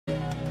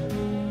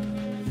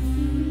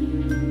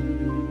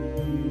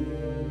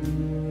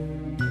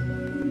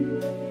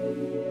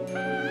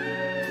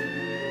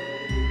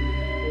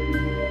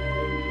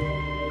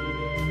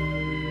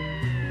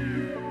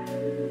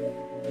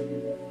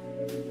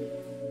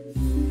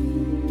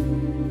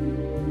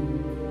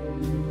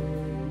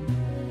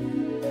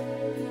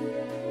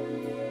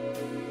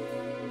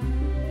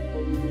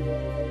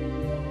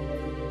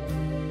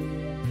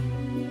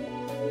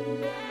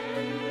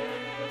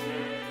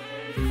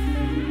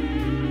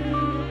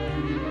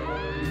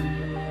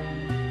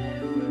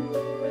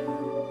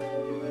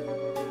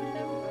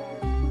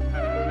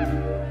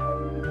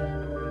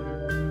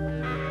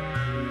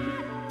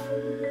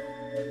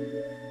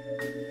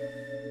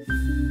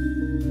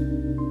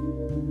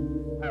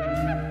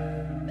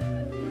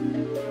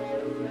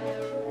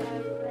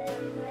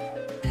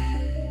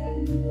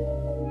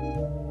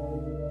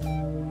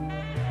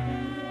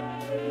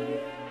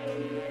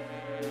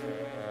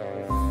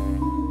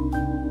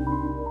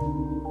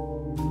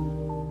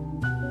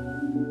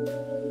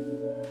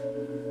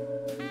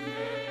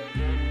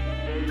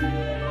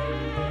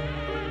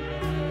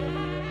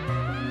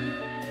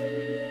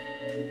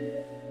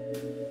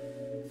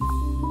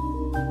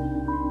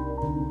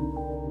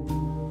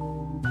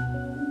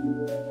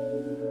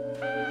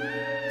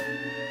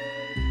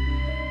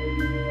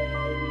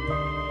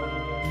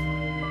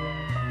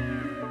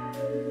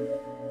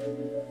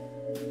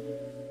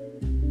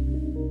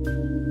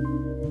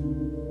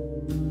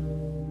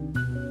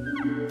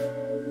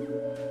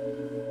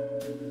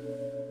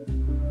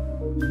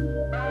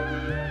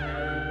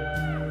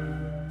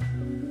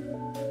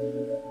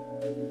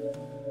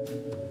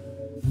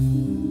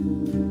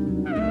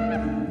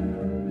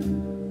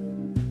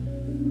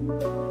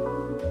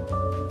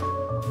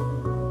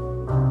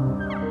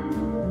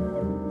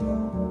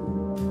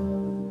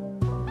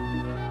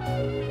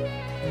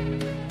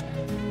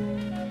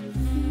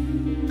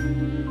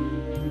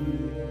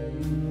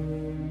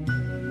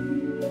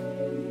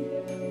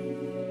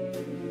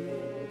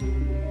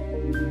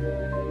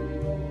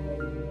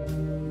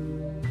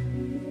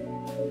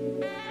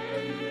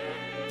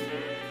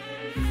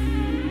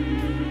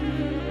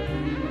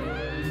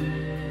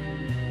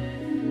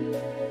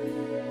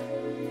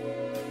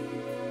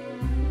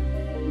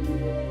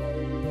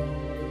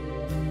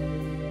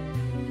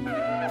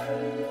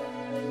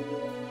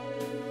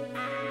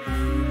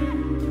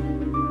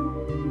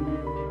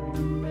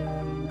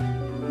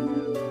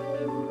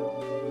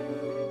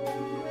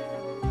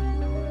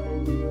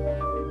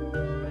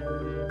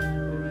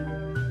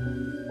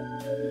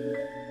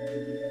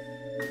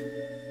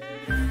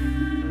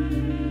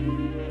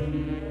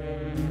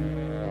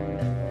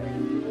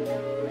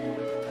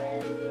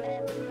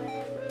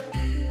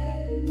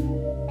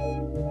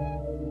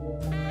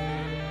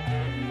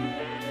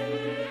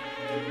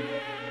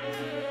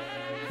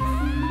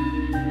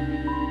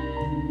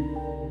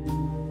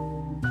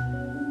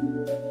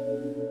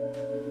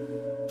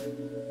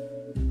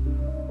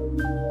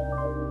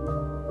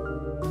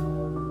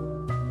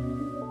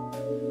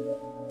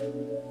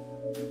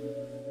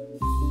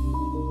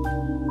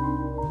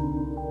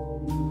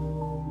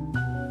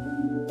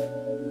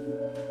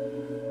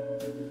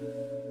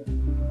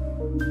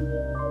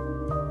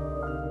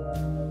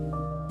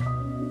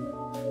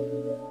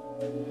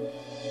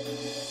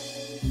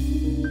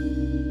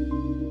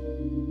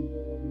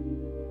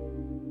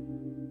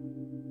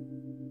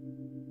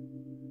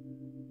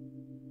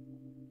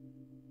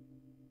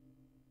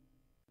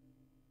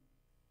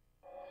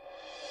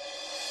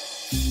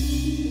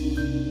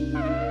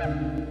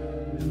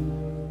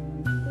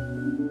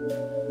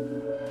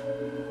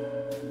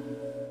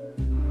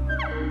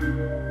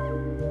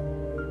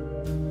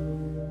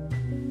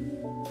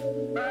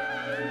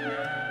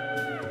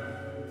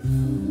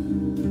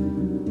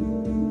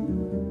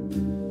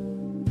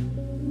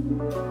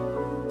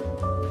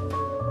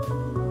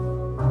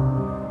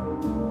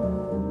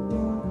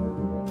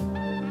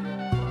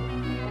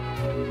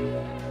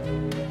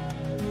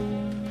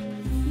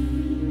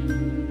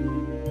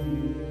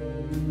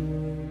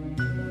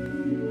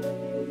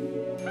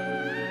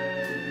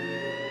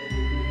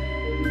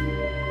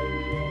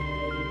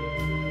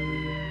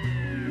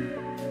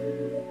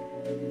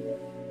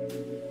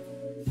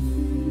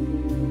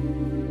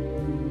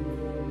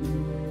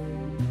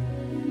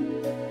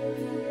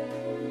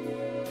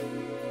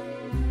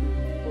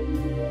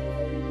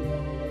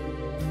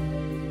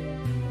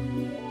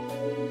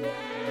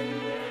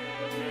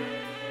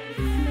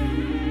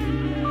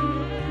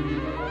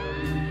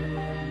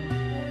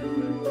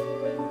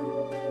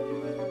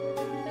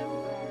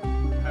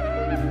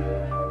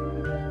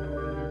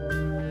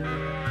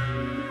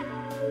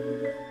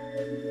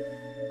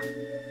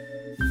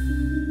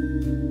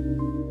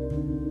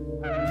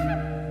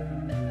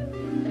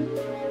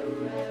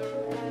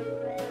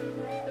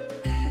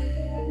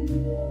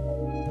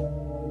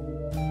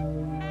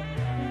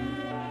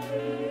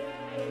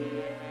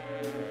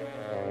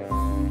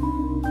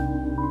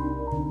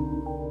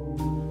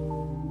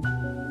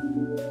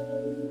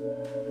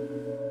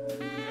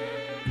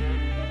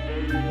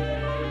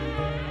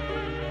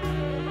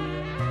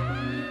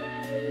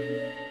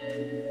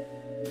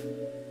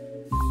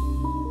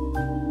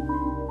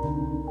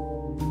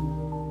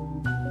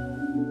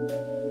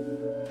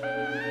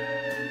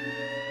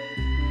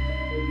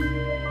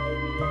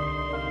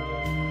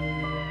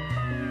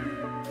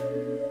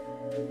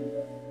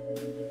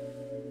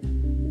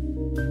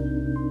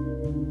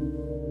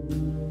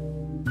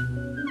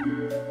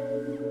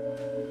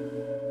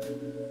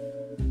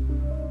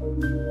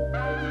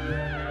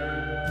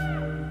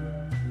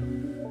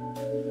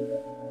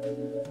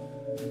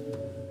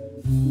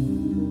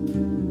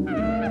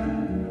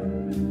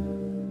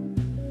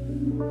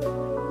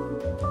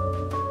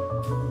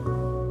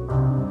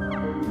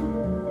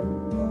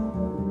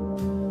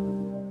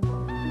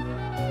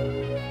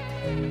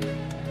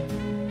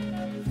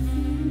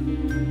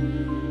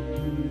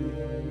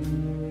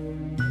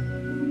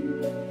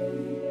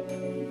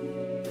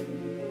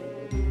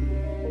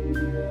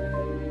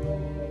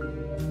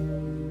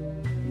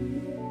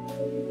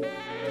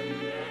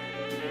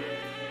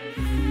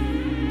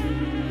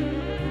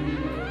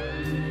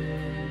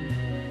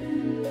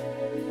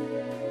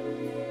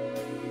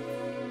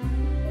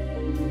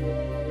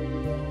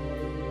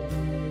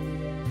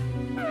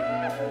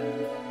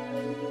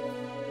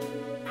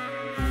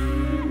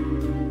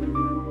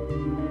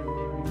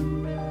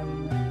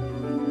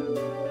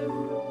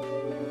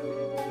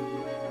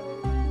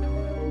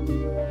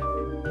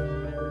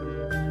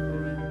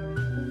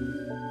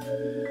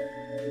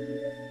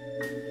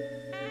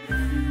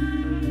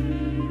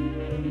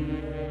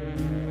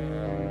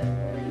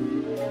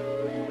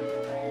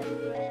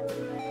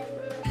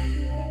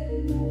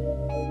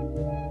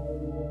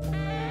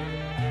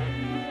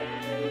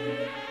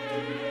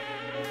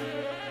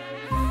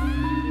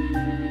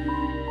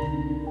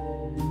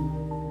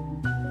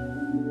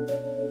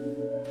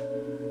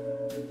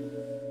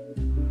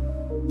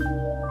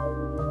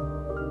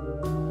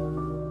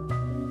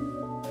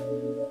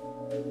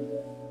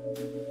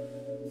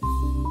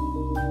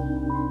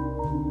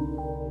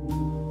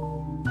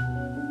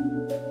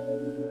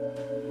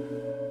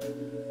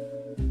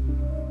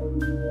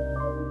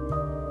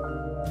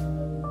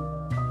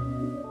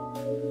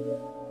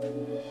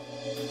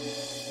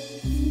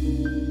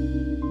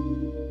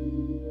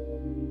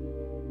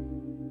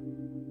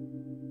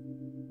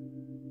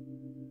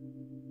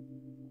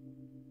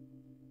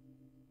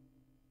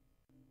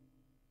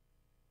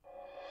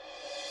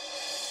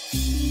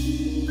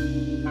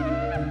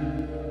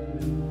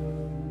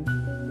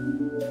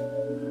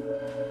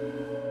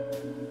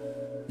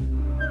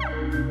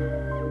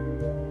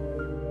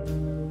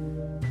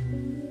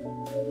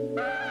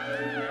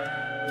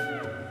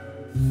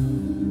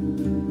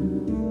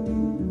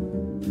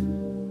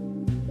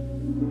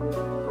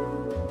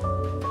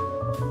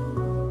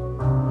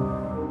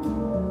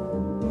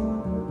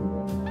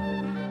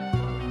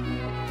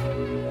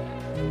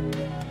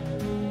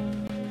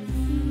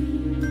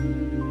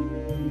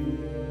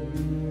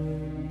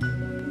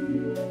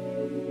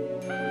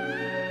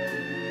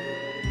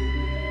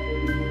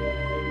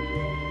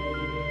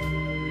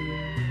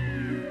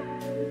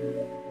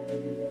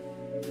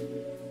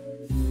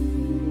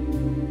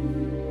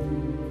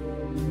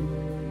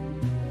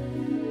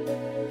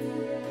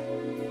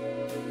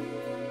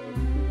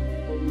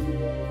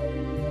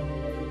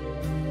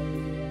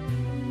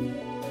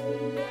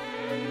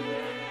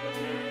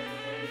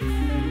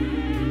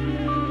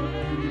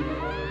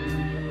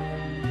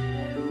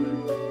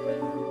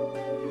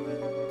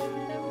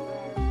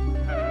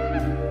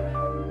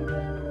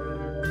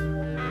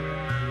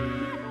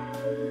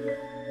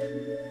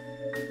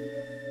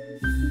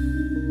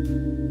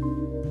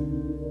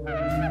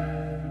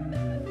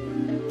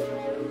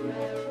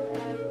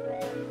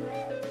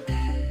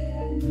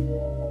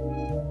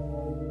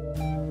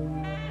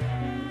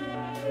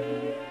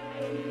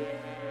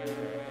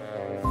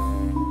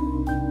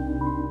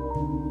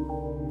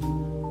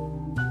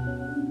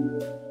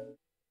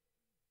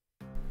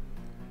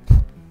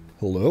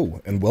Hello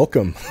and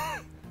welcome.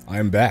 I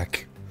am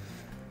back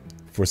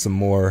for some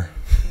more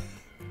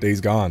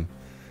Days Gone.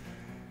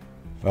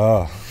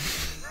 I'm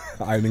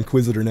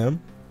Inquisitor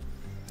Nem,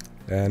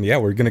 and yeah,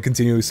 we're gonna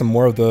continue some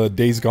more of the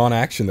Days Gone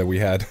action that we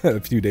had a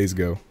few days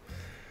ago.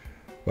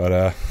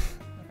 But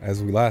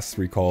as we last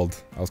recalled,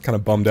 I was kind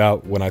of bummed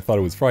out when I thought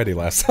it was Friday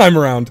last time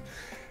around,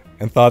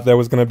 and thought there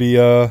was gonna be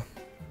a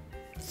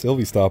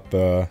Sylvie Stop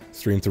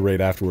stream to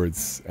raid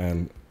afterwards.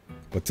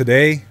 But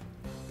today,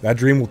 that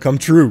dream will come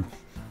true.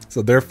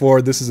 So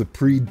therefore, this is a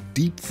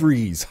pre-Deep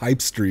Freeze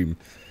hype stream.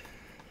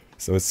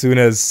 So as soon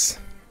as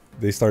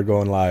they start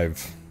going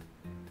live,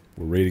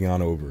 we're raiding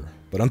on over.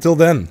 But until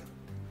then,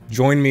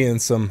 join me in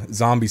some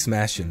zombie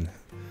smashing.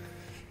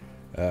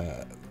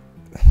 I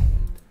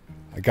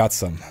got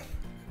some.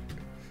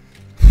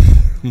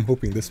 I'm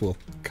hoping this will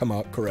come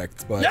out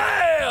correct, but...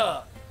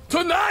 Yeah!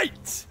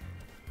 Tonight!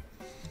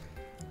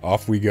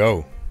 Off we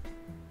go.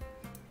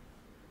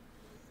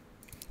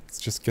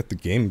 Let's just get the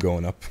game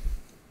going up.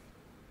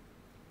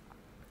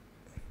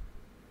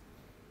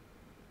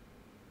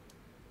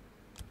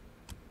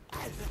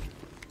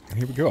 And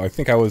here we go. I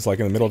think I was like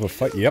in the middle of a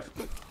fight. Yep.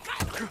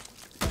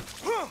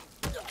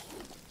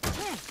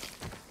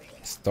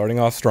 Starting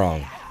off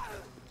strong.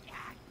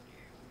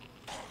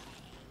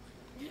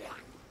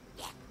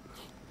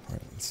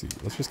 Alright, let's see.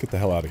 Let's just get the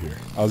hell out of here.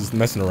 I was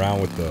messing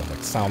around with the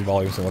like sound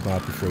volumes and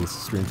whatnot before this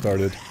stream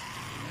started,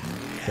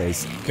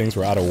 because things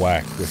were out of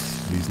whack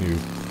with these new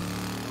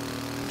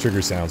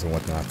trigger sounds and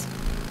whatnot.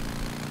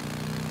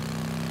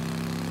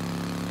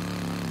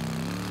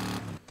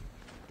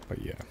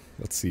 But yeah,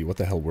 let's see. What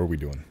the hell were we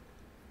doing?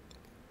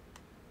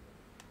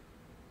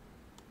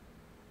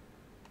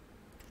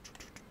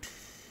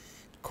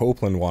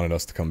 Copeland wanted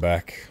us to come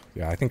back.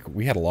 Yeah, I think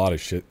we had a lot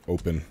of shit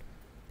open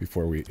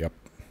before we... Yep.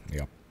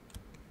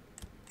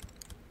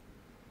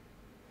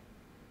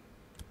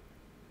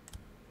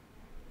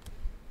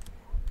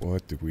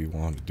 What did we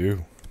want to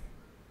do?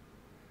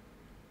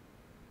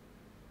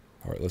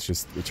 Alright, let's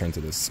just return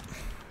to this.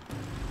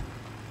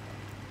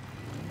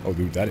 Oh,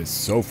 dude, that is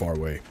so far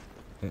away.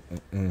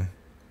 Can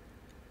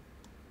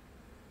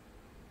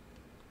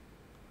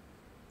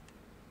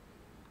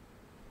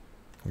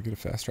we get a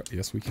fast track?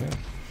 Yes, we can.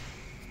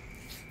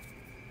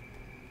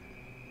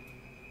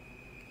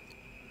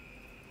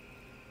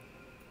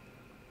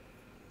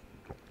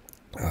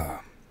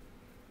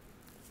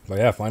 But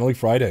yeah, finally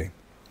Friday.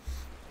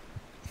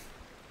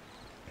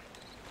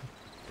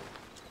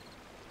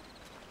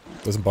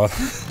 Doesn't bother.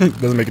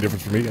 Doesn't make a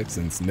difference for me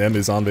since Nem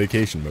is on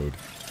vacation mode.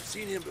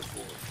 Seen him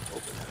before.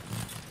 Open up.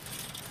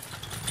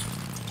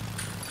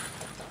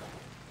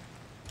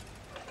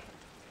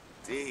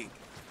 Deke.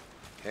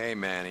 Hey,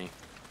 Manny.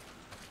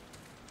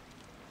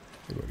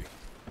 Hey, buddy.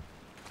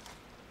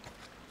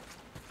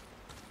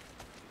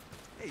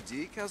 Hey,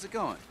 Deke. How's it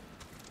going?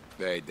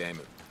 Hey,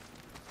 Damon.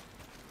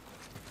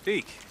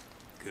 Deke.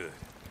 Good.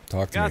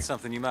 Talk to me. Got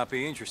something you might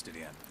be interested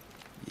in.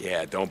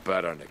 Yeah, don't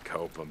bet on it,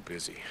 Cope. I'm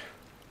busy.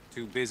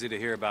 Too busy to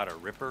hear about a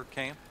Ripper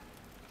camp?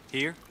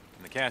 Here,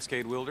 in the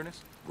Cascade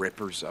Wilderness?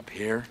 Rippers up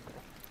here?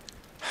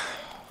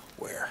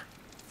 Where?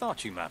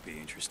 Thought you might be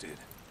interested.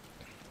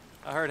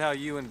 I heard how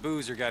you and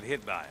Boozer got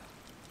hit by him.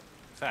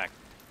 In fact,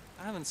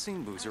 I haven't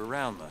seen Boozer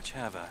around much,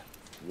 have I?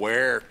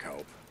 Where,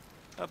 Cope?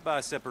 Up by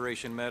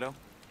Separation Meadow.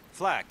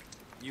 Flack,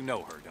 you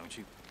know her, don't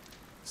you?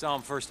 Saw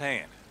him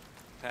firsthand.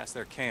 Past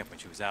their camp when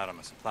she was out on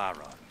a supply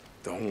run.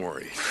 Don't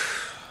worry.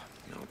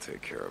 I'll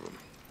take care of him.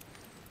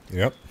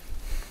 Yep.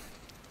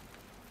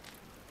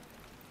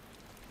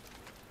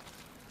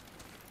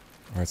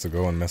 Alright, so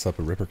go and mess up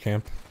a Ripper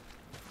camp.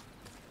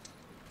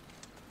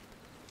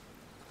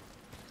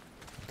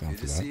 Down Good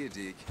for to that. see you,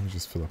 Deke. Let me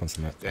just fill up on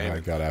some... Damn I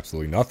it. got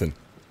absolutely nothing.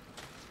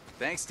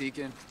 Thanks,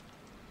 Deacon.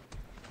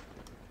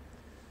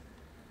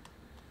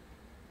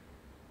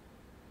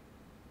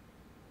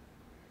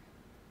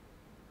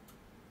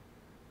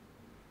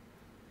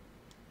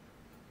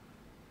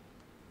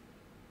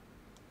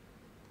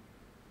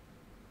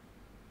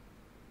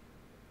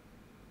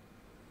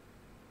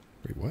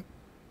 Wait, what?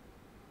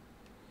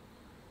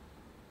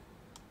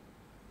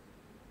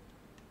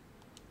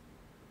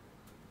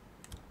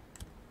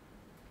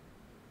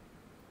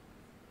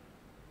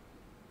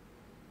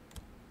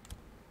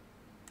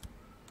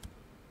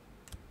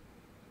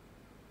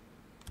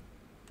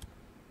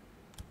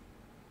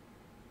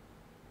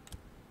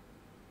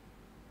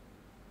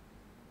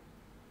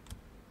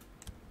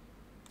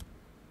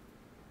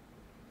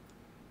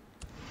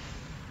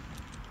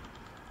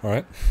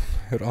 Alright,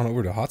 head on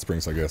over to Hot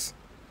Springs, I guess.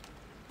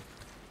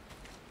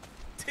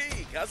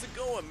 Deke, how's it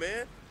going,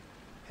 man?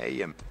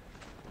 Hey,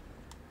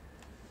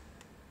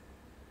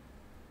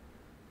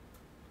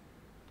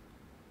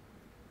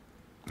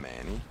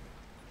 Manny?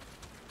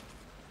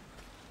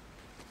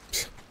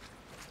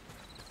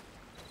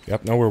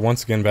 Yep, no, we're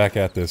once again back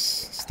at this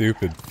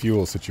stupid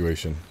fuel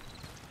situation.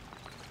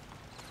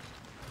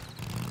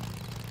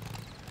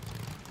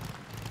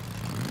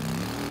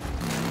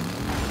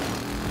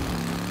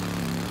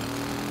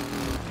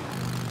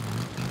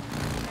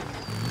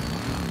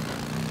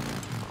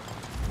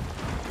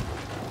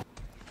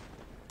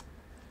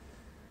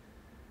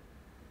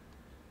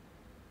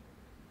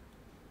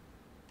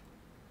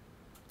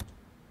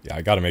 Yeah,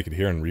 I gotta make it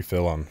here and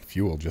refill on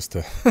fuel just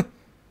to have,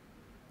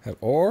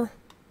 or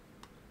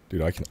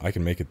dude, I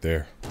can make it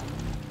there.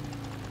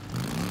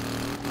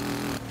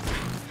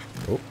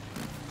 Oh.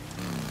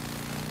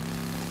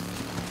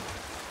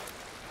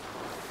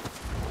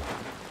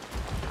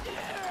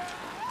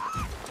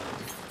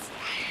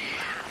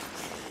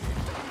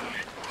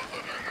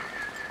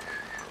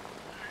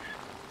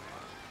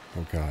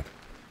 Oh God.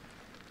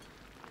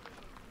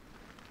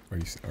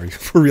 Are you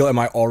for real? Am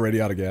I already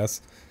out of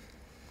gas?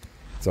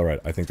 It's all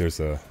right. I think there's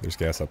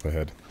gas up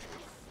ahead.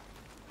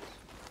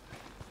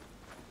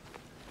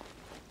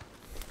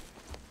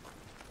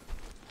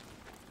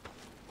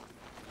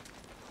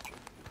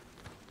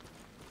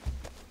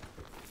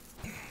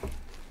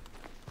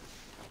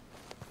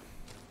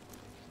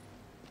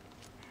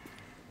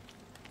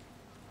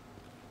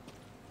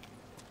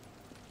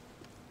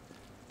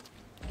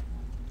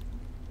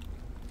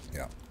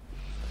 Yeah.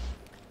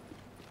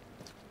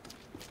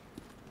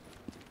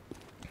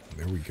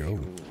 There we go.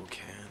 Okay.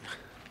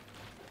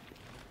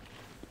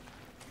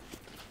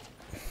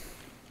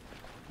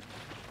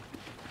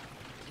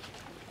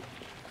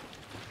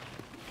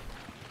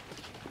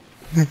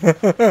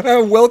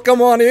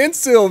 Welcome on in,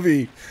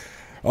 Sylvie.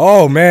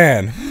 Oh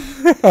man,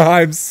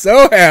 I'm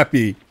so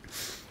happy.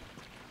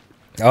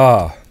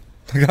 Ah,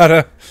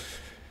 let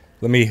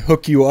me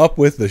hook you up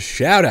with the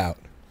shout out.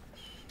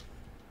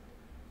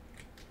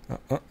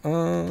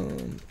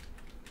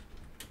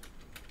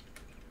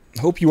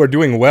 Hope you are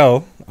doing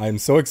well. I'm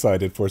so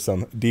excited for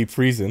some deep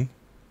freezing.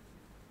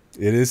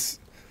 It is.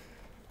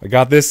 I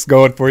got this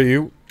going for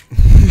you.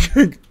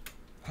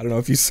 I don't know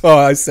if you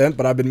saw I sent,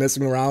 but I've been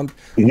messing around.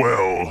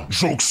 Well,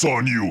 joke's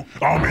on you.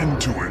 I'm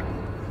into it.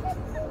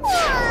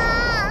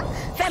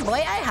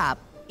 Fanboy IHOP.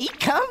 Eat,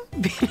 come,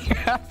 be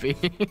happy.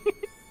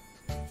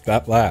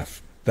 That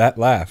laugh. That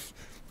laugh.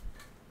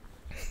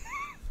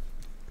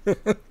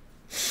 But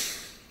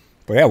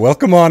yeah,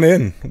 welcome on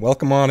in.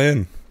 Welcome on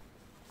in.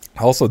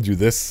 I also do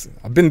this.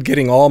 I've been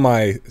getting all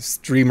my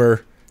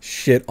streamer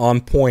shit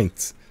on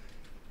point.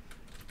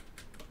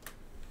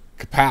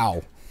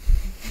 Kapow.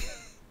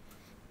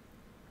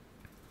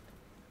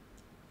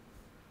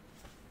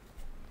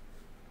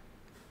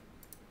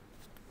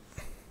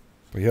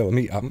 But yeah,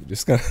 I'm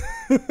just gonna...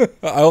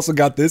 I also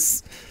got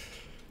this.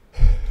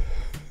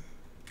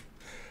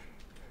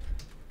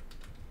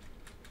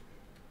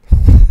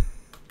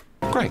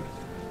 Great.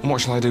 And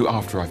what shall I do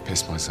after I've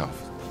pissed myself?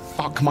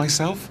 Fuck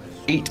myself?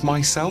 Eat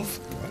myself?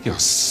 You're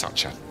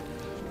such a...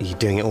 Are you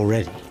doing it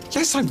already?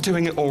 Yes, I'm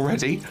doing it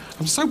already.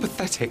 I'm so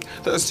pathetic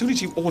that as soon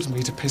as you ordered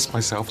me to piss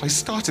myself, I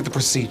started the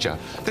procedure.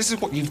 This is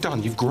what you've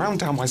done. You've ground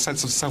down my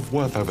sense of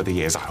self-worth over the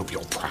years. I hope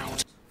you're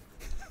proud.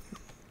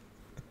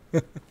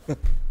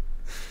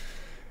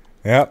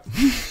 Yep.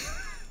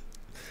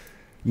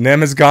 Nem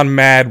has gone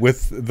mad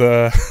with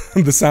the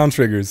the sound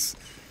triggers.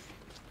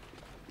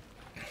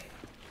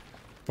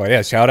 But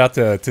yeah, shout out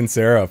to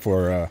Tinsera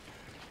for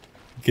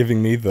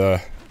giving me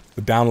the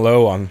down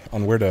low on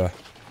where to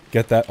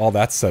get all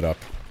that set up.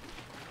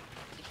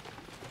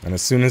 And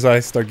as soon as I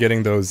start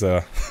getting those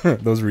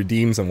those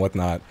redeems and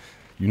whatnot,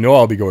 you know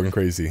I'll be going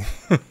crazy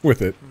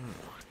with it.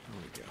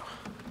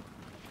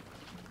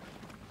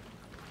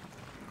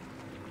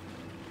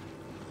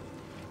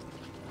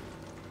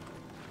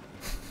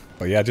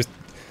 But yeah, there's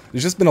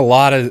just been a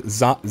lot of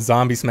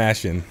zombie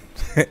smashing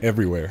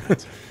everywhere.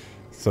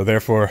 So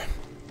therefore,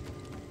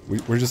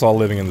 we're just all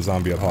living in the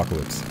zombie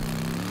apocalypse.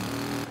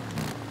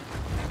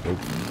 Nope.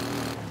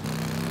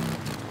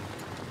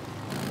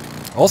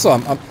 Also,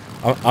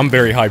 I'm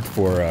very hyped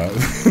for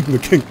the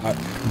King.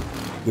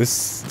 This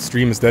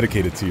stream is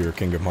dedicated to your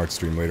Kingdom Hearts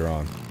stream later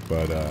on.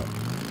 But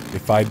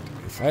if I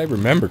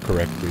remember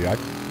correctly,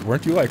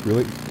 weren't you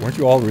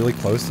all really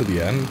close to the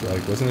end?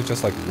 Like, wasn't it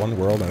just like one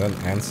world and then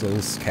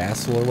Ansel's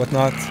castle or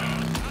whatnot?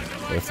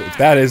 If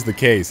that is the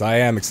case, I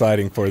am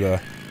excited for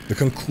the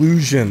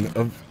conclusion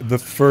of the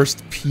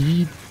first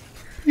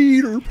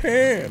Peter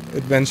Pan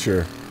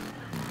adventure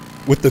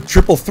with the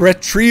triple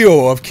threat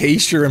trio of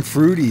Keisha and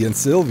Fruity and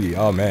Sylvie.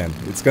 Oh man,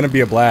 it's gonna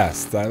be a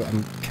blast.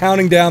 I'm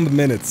counting down the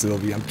minutes,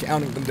 Sylvie. I'm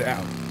counting them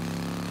down.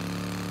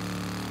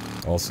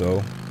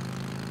 Also,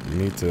 you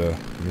need to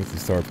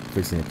start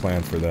fixing a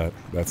plan for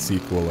that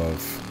sequel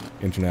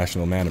of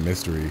International Man of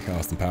Mystery,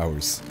 Austin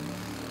Powers.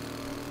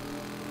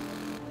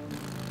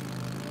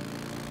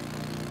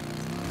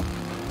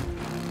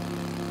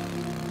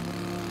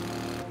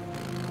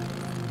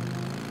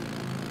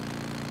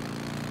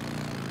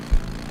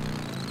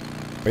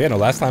 But yeah, no,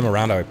 last time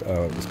around I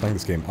was playing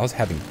this game, I was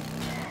having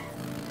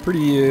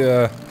pretty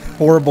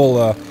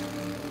horrible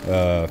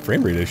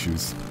frame rate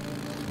issues.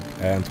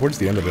 And towards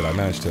the end of it, I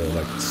managed to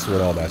like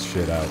sort all that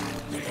shit out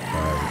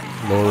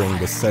by lowering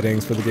the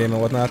settings for the game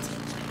and whatnot.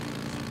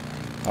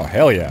 Oh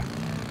hell yeah!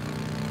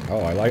 Oh,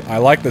 I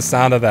like the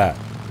sound of that.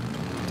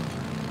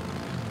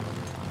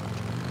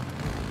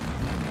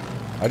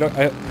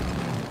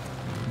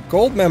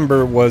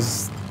 Goldmember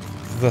was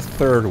the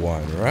third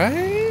one,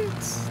 right?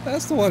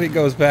 That's the one he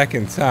goes back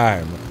in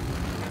time.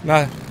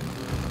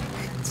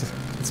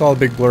 It's all a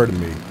big blur to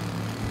me.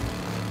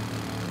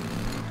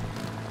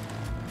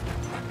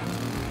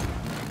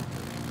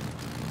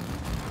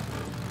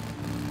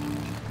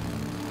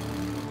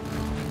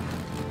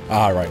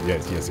 Ah, right.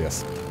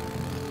 Yes.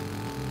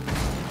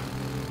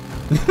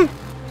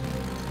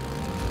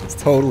 It's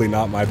totally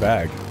not my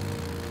bag.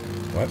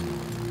 What?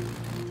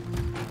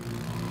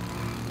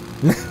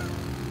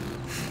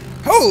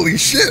 Holy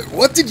shit!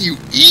 What did you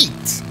eat?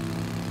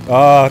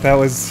 Oh, that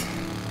was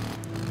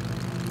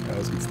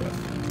good stuff.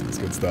 That's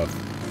good stuff.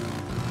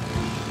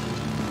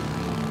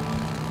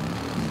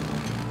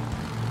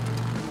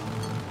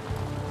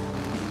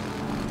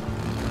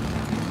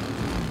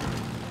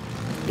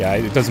 Yeah,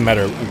 it doesn't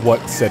matter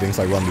what settings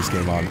I run this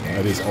game on.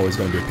 It is always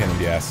going to be a pain in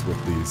the ass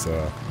with these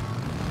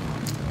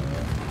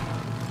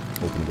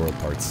open world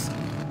parts.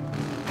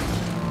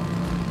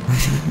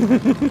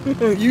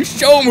 You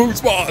show him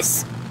who's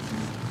boss!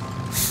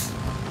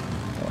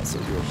 Oh, so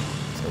good.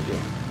 So good.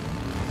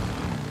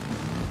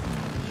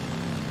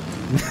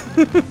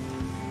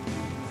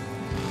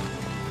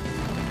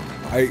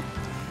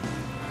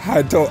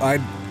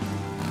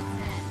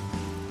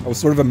 I was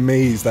sort of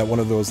amazed that one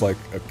of those like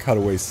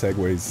cutaway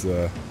segues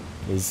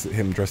was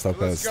him dressed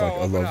up as like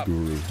a love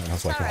guru, and I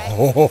was like,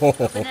 oh,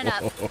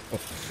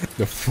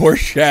 the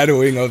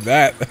foreshadowing of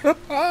that.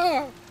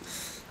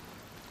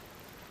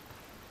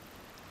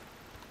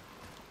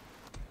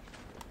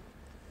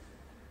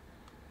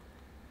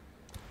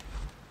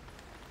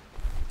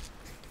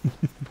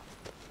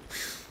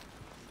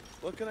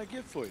 What can I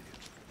get for you?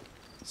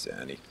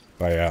 Sandy.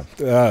 But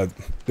yeah,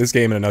 this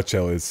game in a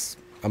nutshell is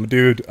I'm a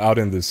dude out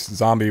in this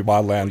zombie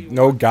wildland.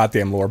 No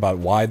goddamn lore about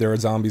why there are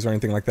zombies or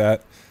anything like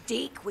that.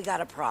 Deke, we got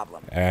a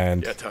problem.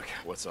 And Yeah, Tuck,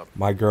 what's up?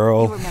 my You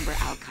girl remember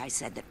Alkai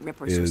said that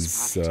Rippers were is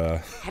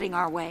spotted heading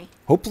our way?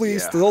 hopefully Yeah,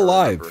 still I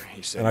alive. remember.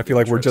 He said And I he feel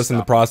like would we're try to just in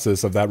the stop him.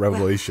 process of that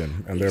revelation, and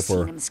We've seen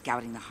therefore him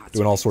scouting the hot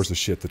doing all springs. sorts of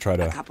shit to try A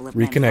to couple of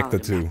men reconnect followed the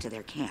him two. back to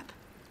their camp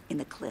in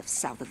the cliffs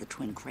south of the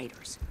Twin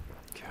Craters.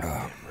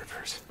 Goddamn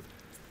Rippers.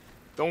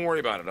 Don't worry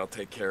about it. I'll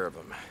take care of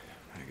him.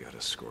 I got a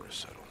score to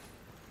settle.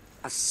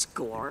 A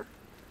score?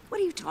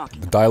 What are you talking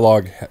The about?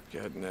 dialogue,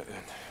 God, never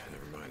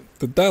mind.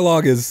 the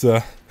dialogue is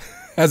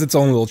has its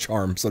own little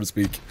charm, so to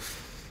speak.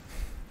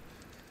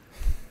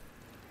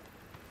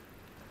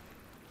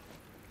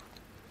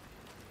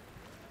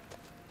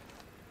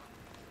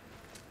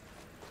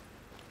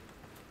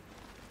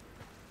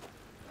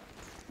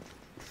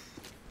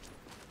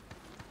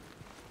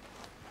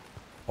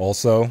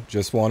 Also,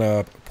 just want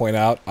to point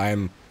out,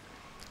 I'm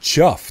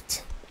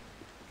chuffed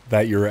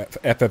that your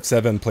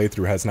FF7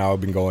 playthrough has now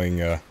been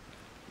going,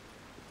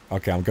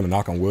 okay, I'm going to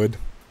knock on wood,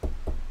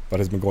 but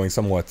has been going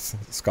somewhat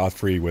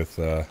scot-free with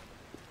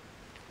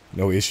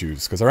no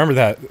issues. Because I remember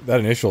that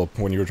initial,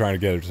 when you were trying to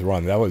get it to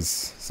run, that was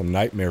some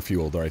nightmare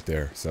fueled right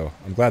there. So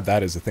I'm glad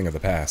that is a thing of the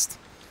past.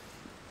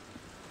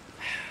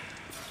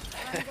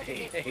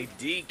 Hey,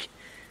 Deke.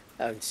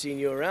 Haven't seen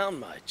you around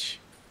much.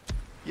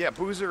 Yeah,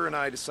 Boozer and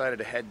I decided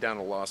to head down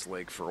to Lost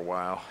Lake for a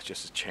while.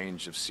 Just a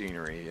change of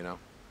scenery, you know?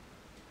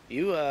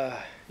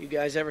 You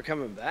guys ever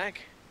coming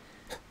back?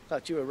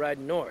 Thought you were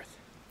riding north.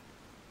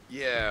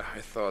 Yeah, I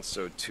thought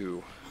so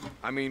too.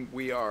 I mean,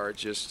 we are,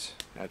 just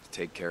have to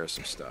take care of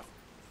some stuff.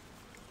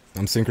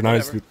 I'm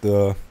synchronized with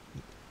the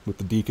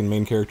Deacon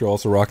main character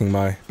also rocking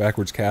my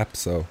backwards cap,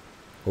 so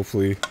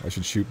hopefully I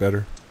should shoot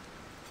better.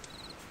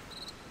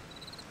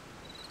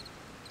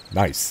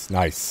 Nice,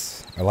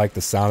 nice. I like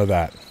the sound of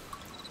that.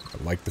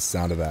 I like the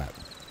sound of that.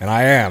 And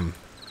I am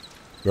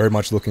very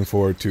much looking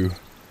forward to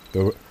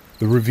the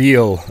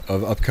reveal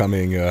of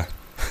upcoming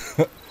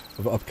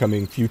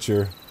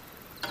future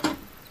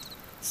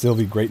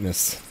Sylvie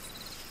greatness.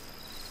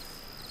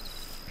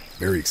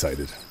 Very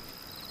excited.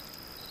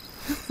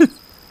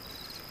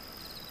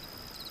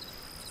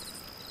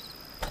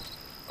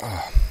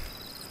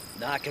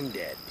 Knock him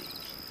dead, Deke.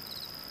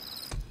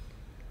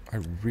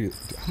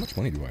 How much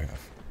money do I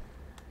have?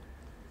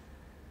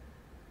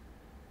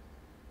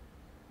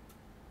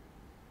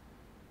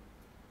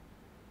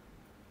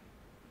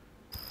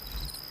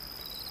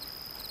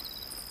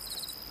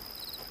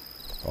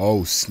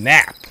 Oh,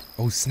 snap.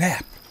 Oh,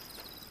 snap.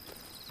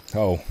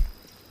 Oh.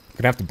 I'm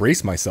gonna have to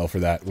brace myself for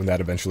that when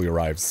that eventually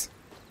arrives.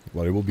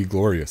 But it will be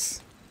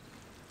glorious.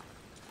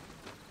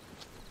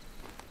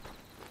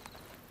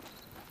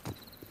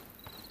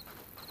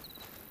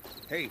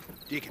 Hey,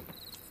 Deacon.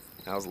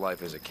 How's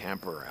life as a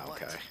camper,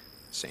 Alkai?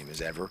 Same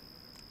as ever?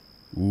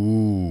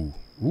 Ooh.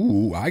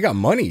 Ooh, I got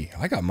money.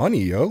 I got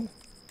money, yo. What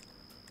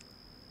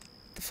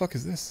the fuck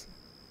is this?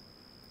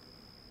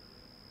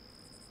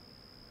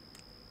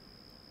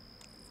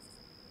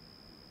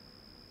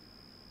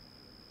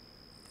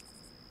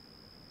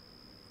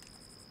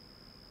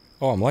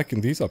 Oh, I'm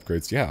liking these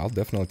upgrades. Yeah, I'll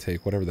definitely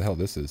take whatever the hell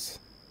this is.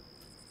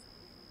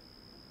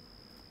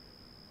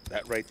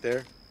 That right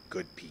there,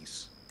 good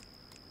piece.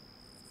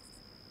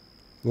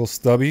 Little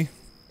stubby.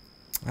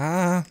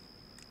 Ah.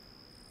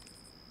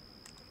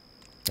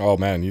 Oh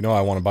man, you know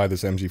I want to buy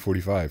this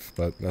MG45,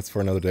 but that's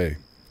for another day.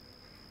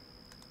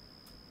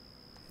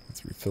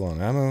 Let's refill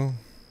on ammo.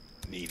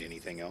 Need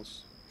anything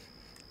else?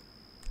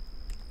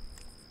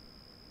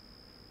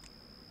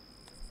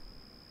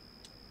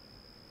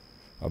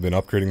 I've been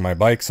upgrading my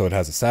bike so it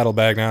has a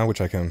saddlebag now,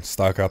 which I can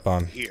stock up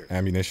on Here.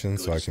 ammunition,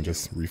 so I Good can stew.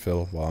 just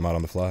refill while I'm out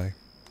on the fly.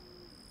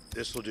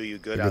 This will do you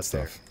The good good out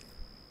stuff.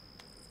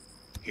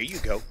 there. Here you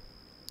go.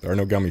 There are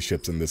no gummy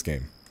ships in this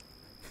game.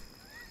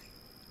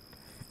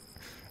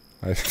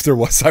 If there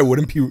was, I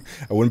wouldn't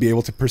be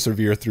able to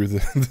persevere through the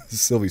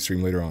Sylvie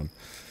stream later on.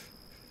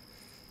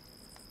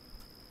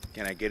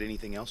 Can I get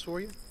anything else for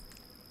you?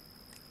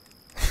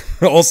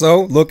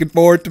 Also, looking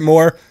forward to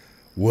more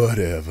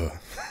whatever.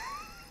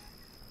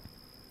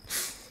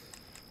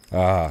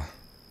 Ah.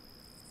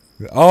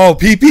 Oh,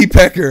 PP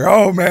Pecker.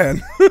 Oh,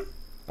 man.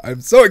 I'm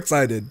so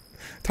excited.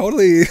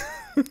 Totally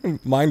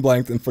mind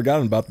blanked and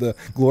forgotten about the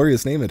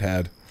glorious name it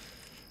had.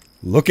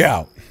 Look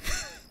out.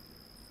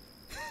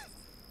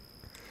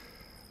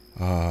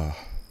 Ah.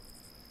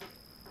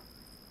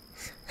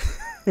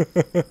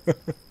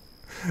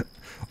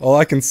 All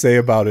I can say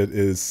about it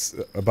is,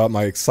 about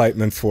my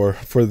excitement for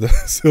the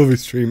Sylvie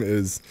stream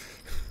is...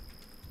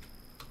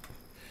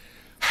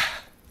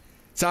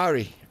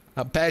 Sorry,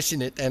 I'm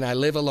passionate and I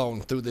live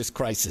alone through this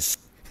crisis.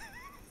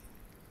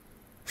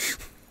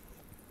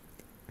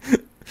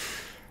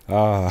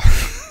 Ah,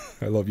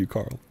 I love you,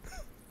 Carl.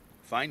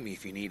 Find me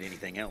if you need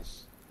anything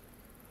else.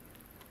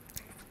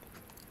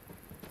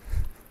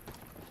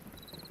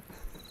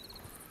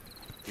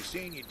 You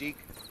seeing you, Deke?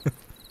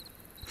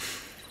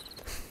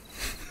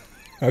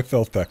 I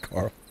felt that,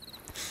 Carl.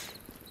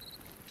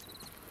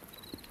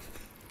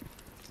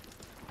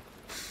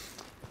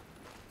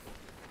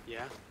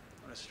 Yeah?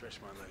 Want to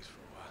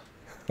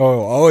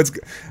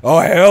Oh,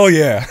 hell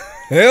yeah.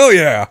 Hell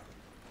yeah.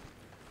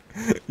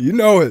 You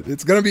know it.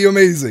 It's gonna be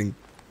amazing.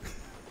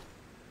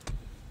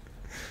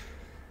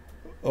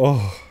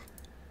 Oh.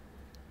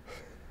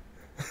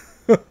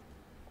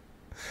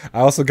 I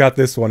also got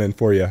this one in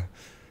for you.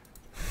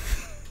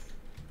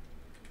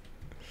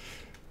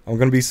 I'm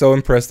gonna be so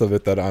impressed of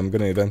it that I'm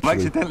gonna eventually...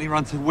 accidentally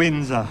run to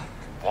Windsor.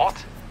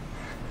 What?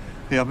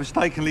 Yeah, I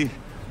mistakenly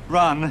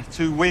run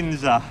to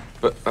Windsor.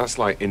 But that's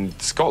like in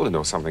Scotland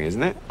or something,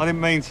 isn't it? I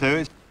didn't mean to.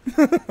 It's...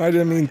 I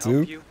didn't mean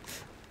to.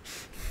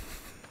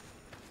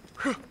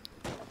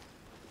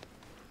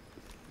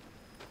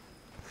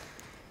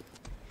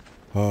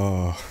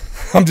 Oh,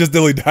 I'm just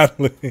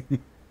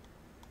dilly-daddling.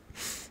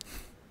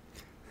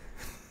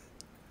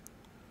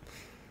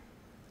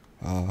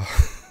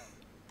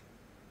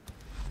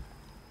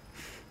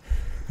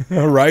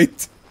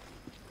 Right?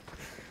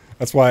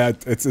 That's why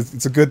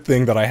it's a good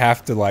thing that I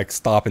have to like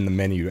stop in the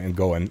menu and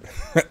go and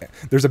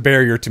there's a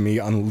barrier to me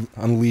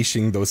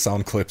unleashing those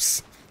sound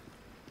clips.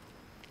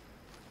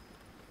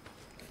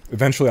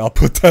 Eventually I'll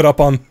put that up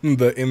on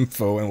the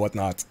info and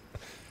whatnot.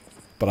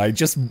 But I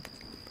just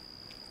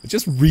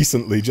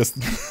recently,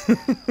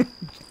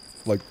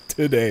 like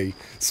today,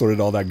 sorted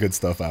all that good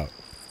stuff out.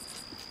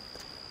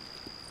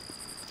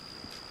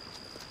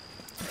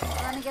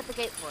 Let me get the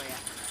gate for you.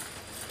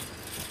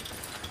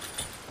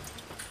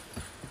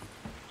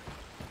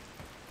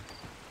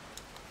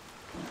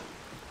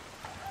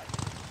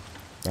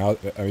 Now,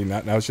 I mean,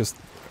 now it's just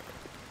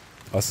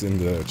us in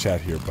the chat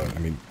here, but I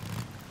mean,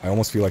 I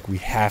almost feel like we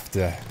have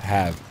to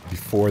have,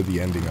 before the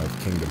ending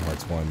of Kingdom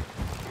Hearts 1,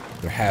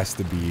 there has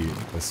to be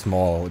a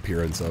small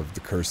appearance of the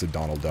cursed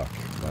Donald Duck.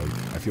 Like,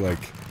 I feel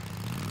like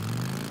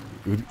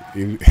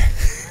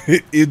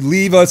it'd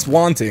leave us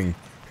wanting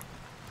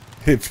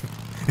if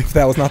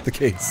that was not the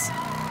case.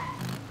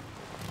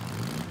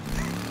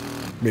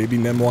 Maybe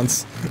Nem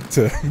wants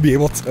to be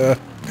able to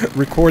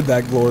record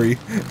that glory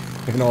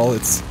in all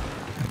its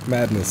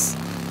madness.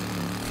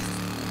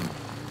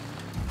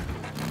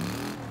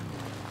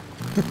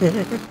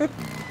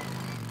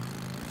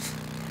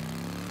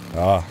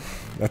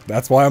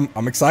 That's why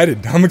I'm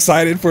excited. I'm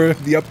excited for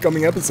the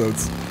upcoming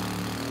episodes.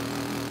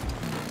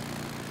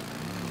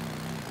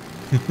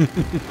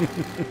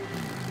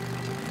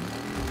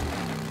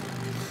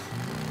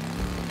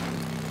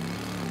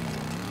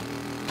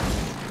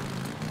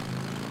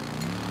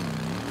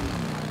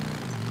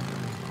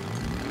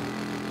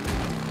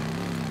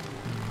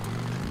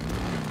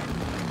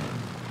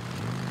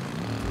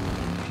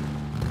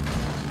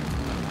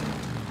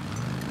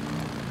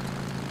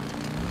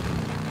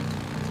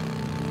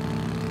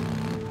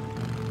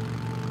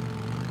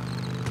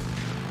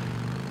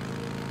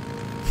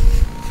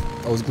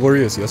 It was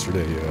glorious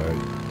yesterday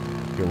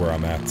here where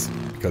I'm at,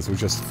 because it was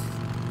just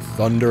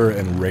thunder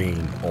and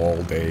rain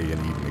all day and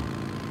evening.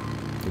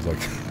 It was like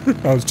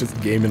I was just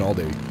gaming all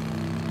day.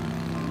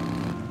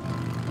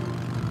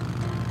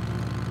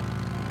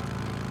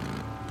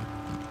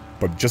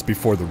 But just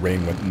before the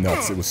rain went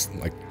nuts, it was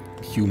like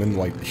humid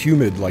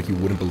like you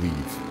wouldn't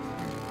believe.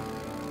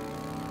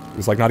 It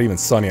was like not even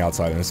sunny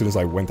outside, and as soon as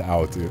I went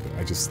out,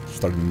 I just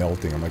started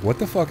melting. I'm like, what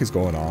the fuck is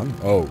going on?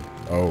 Oh.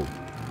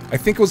 I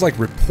think it was like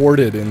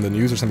reported in the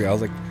news or something. I was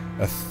like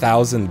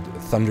 1,000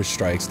 thunder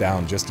strikes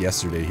down just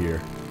yesterday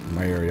here in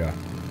my area,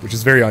 which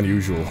is very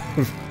unusual.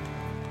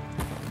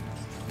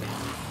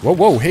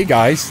 Whoa, hey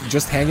guys,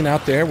 just hanging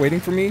out there waiting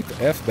for me?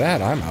 F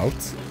that, I'm out.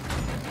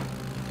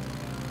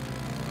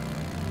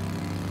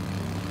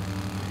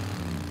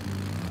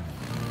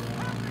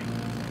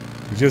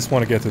 We just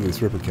want to get to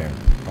this Ripper camp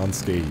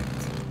unscathed.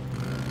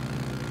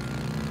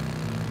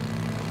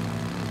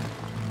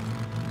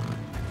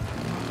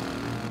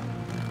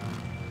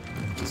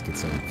 Get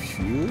some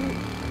fuel.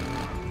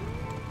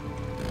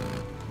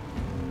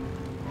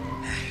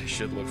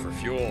 Should look for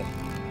fuel.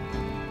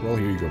 Well,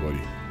 here you go, buddy.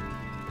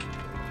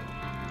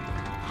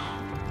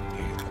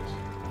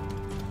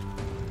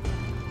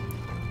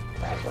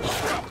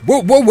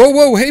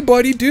 Whoa! Hey,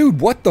 buddy, dude,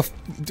 what the?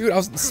 Dude, I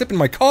was sipping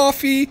my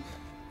coffee.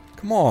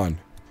 Come on.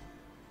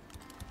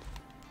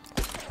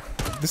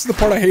 This is the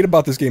part I hate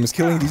about this game, is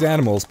killing these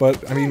animals.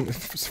 But I mean,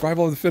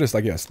 survival of the fittest,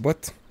 I guess.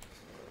 What?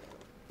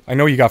 I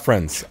know you got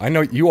friends. I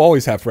know you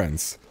always have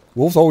friends.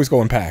 Wolves always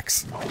go in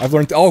packs. I've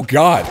learned... Oh,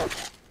 God!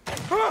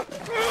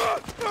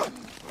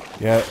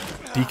 Yeah,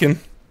 Deacon.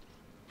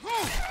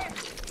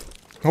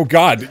 Oh,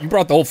 God, you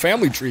brought the whole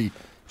family tree.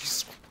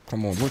 Just,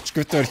 come on, let's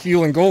get that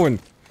healing going.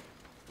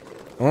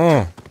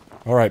 Oh.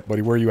 Alright,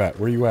 buddy, where you at?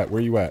 Where you at?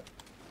 Where you at?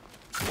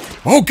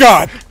 Oh,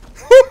 God!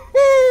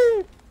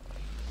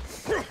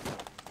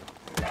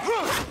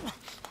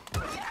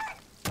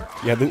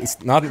 Yeah, this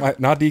is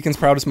not Deacon's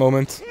proudest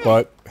moment,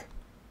 but...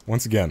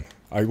 Once again,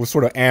 I was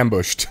sort of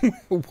ambushed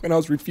when I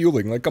was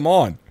refueling. Like, come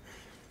on.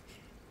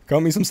 Cut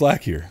me some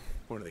slack here.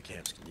 One of the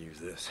camps can use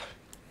this.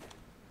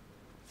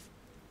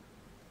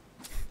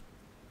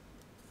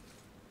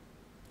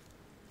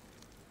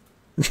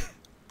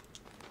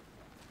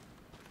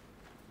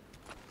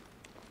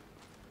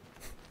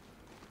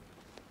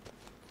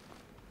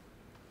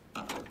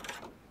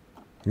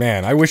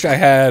 Man, I wish I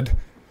had,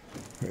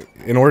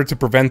 in order to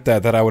prevent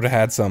that, I would have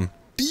had some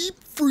deep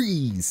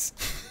freeze.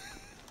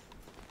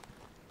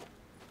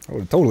 I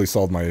would have totally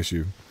solved my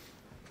issue.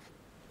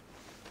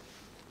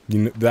 You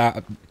know,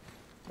 that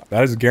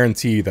is a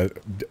guarantee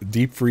that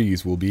deep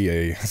freeze will be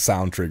a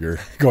sound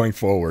trigger going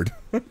forward.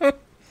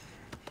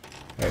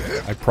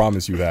 I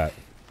promise you that.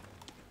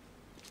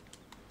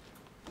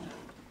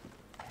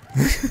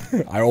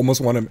 I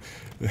almost want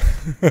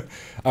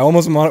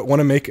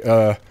to make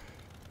a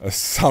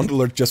sound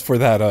alert just for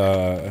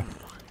that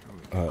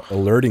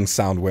alerting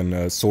sound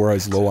when Sora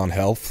is low on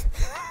health.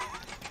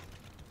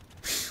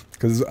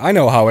 Because I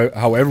know how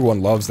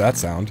everyone loves that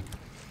sound.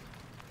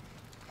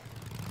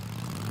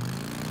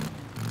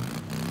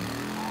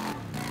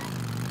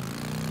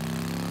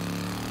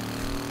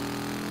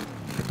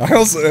 I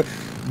also,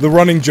 the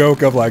running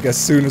joke of like, as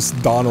soon as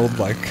Donald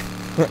like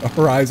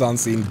arrives on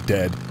scene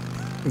dead,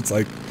 it's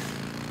like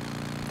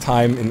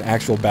time in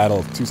actual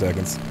battle, 2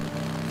 seconds.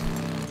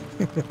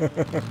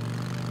 But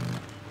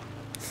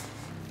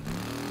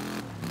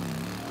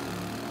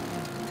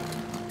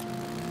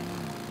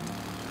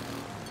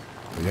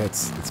yeah,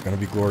 it's gonna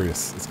be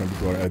glorious. It's gonna be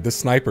glorious. This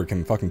sniper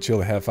can fucking chill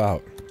the half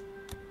out.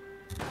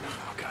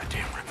 Oh,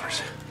 goddamn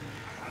rippers!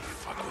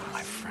 Fuck with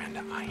my friend.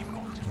 I am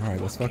going to. All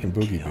right, let's fucking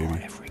boogie,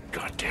 baby. Every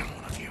goddamn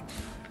one of you.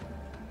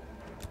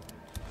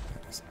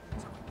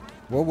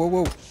 Whoa, whoa,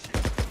 whoa!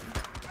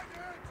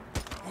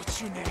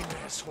 What's your name,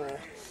 asshole?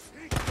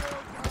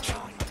 I'm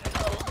killing you.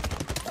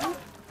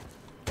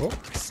 Oh.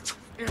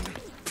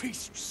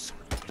 Piece, you son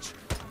of a bitch.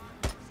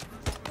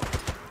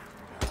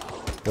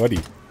 Buddy.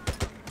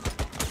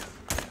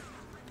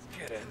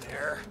 Get in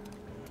there.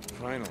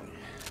 Finally.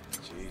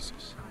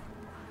 Jesus.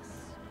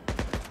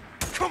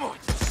 Come on.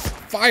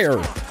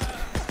 Fire!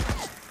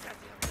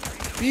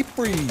 Deep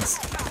freeze!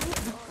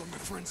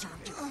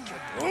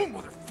 Oh,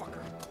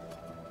 motherfucker.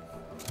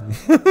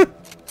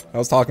 I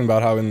was talking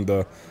about how in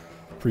the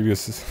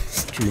previous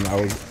stream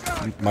I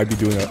might be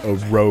doing a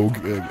rogue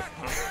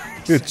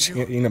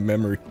Chain of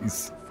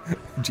Memories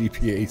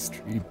GPA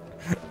stream,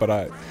 but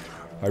I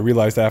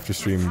realized after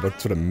stream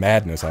what sort of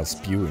madness I was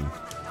spewing.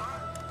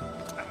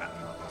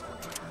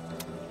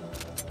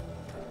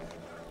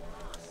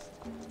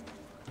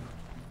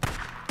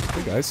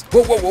 Hey guys!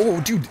 Whoa, whoa, whoa,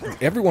 whoa, dude!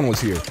 Everyone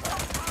was here.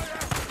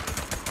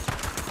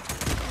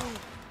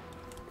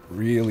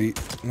 Really,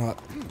 not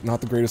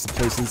the greatest of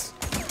places.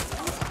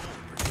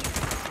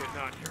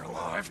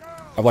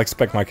 I've like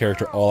spec'd my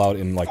character all out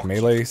in like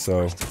melee,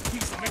 so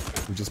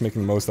we're just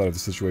making the most out of the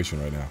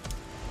situation right now.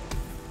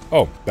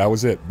 Oh, that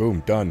was it.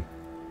 Boom, done.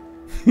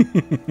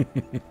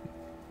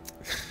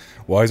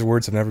 Wise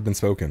words have never been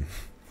spoken.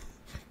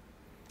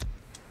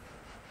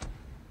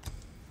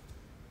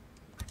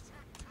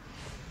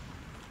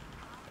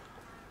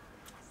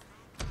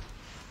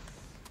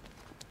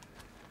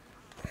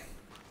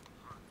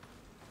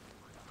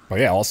 But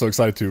yeah, also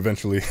excited to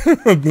eventually,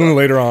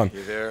 later on,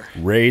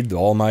 raid the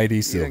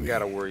almighty Sylvia. You ain't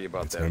gotta worry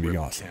about it's that gonna be rip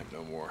awesome. camp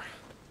no more.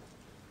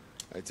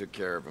 I took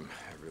care of him,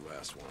 every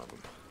last one of them.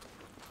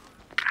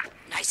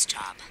 Nice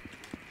job.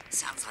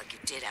 Sounds like you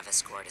did have a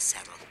score to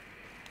settle.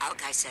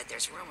 Alki said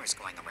there's rumors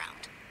going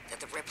around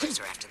that the Rippers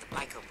are after the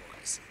biker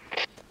boys.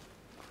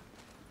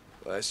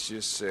 Let's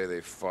just say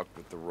they fucked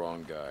with the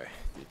wrong guy.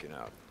 Deacon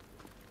out.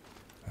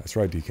 That's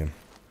right, Deacon.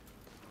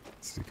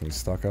 So can we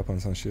stock up on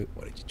some shit?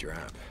 What did you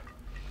drop?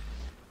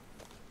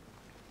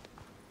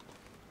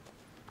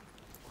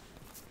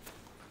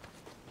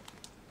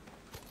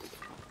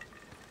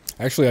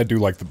 Actually, I do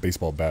like the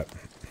baseball bat.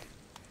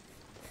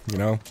 You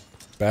know?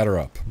 Batter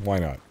up. Why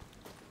not?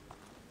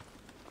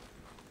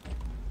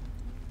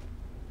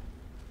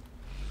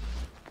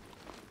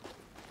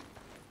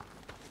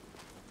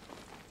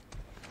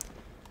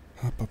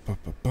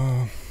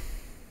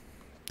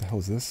 The hell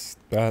is this?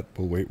 That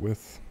we'll wait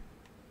with.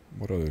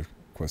 What other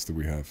quest do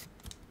we have?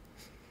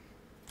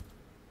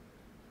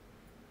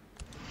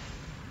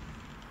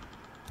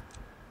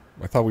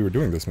 I thought we were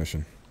doing this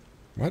mission.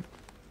 What?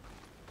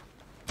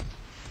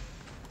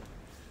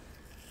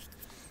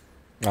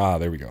 Ah,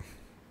 there we go.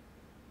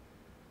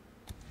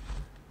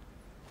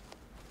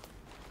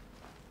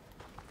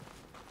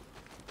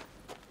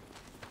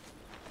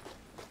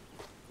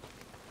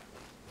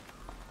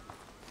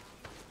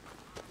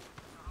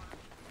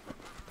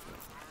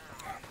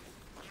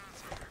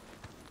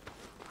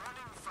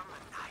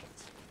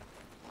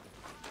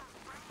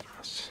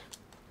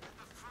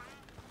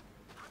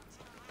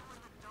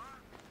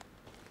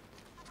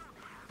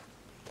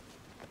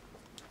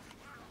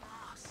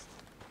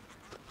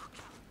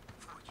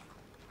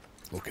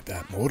 Look at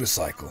that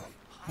motorcycle.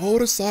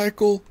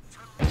 Motorcycle.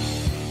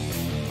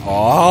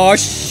 Oh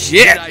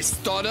shit! Did I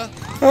stutter?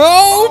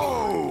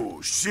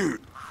 Oh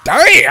shoot!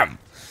 Damn!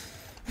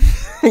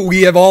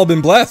 We have all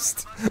been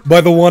blessed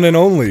by the one and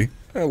only.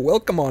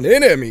 Welcome on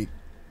in, Emmy.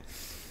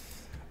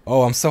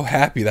 Oh, I'm so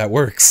happy that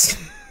works.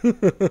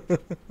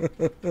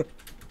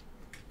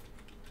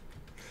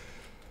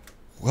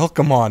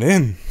 Welcome on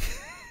in.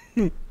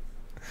 I'm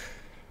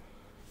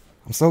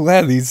so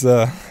glad these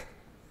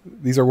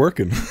are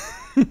working.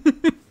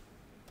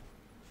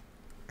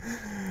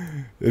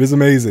 It is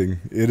amazing.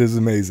 It is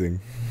amazing.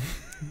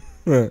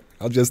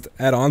 I'll just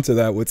add on to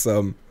that with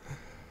some...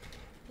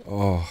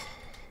 Oh.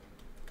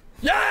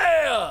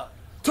 Yeah!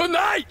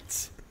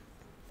 Tonight!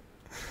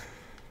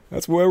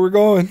 That's where we're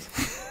going.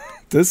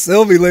 To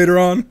Sylvie later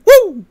on.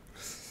 Woo!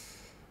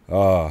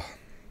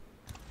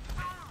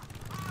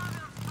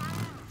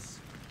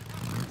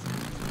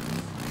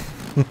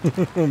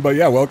 But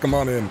yeah, welcome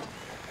on in.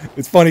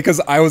 It's funny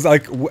because I was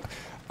like,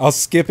 I was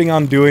skipping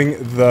on doing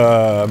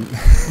the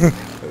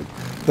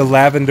the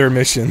lavender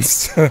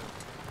missions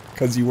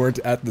because you weren't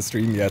at the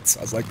stream yet. So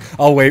I was like,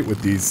 I'll wait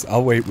with these.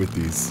 I'll wait with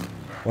these.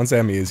 Once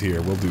Emmy is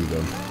here, we'll do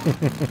them.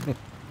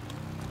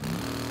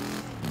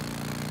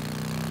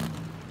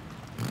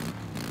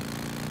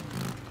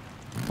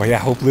 But yeah,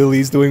 hope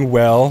Lily's doing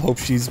well. Hope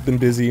she's been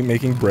busy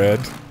making bread.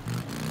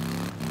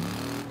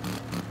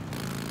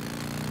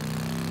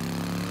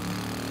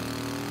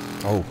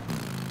 Oh.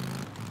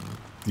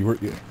 You were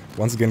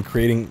once again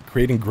creating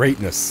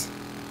greatness.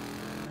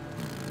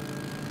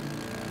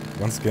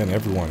 Once again,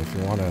 everyone, if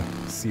you want to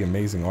see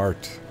amazing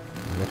art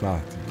and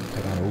whatnot,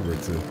 head on over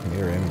to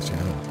Mayor Emmy's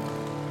channel.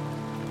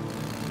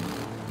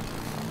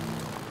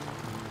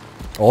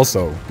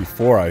 Also,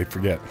 before I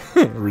forget,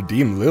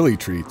 redeem Lily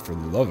treat for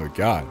the love of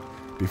God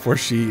before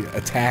she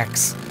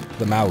attacks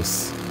the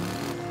mouse.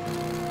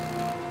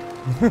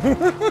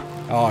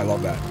 Oh, I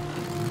love that.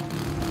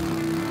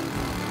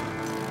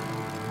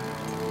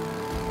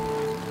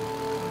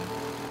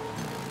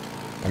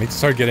 I need to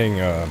start getting,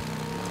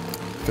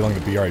 filling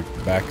the BR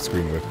back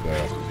screen with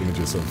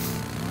images of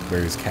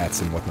various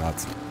cats and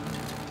whatnot.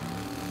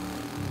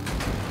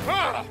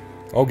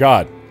 Oh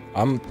god,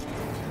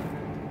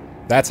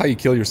 that's how you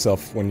kill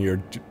yourself when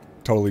you're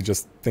totally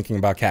just thinking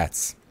about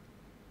cats.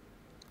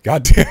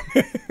 God damn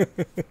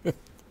it.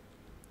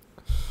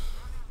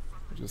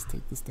 Just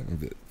take this down a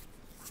bit.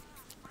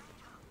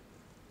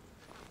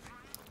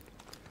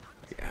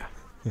 Yeah.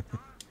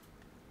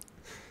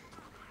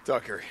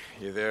 Tucker,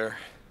 you there?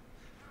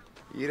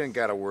 You didn't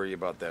gotta worry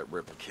about that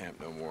Ripper camp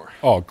no more.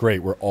 Oh,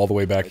 great. We're all the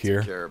way back here.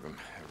 Take care of him,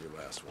 every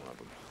last one of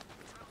them.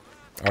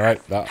 All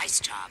right. Nice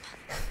job.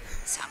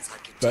 Sounds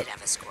like you did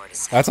have a score to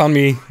settle. That's on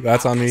me.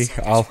 That's on me.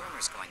 I'll...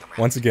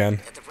 Once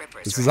again,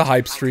 this is a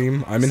hype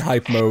stream. I'm in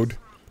hype mode.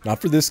 Not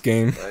for this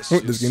game.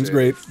 This game's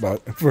great,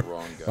 but for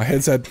my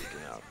headset...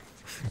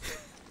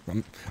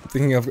 I'm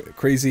thinking of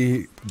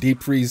crazy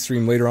deep freeze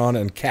stream later on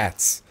and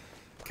cats.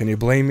 Can you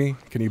blame me?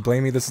 Can you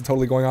blame me? This is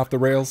totally going off the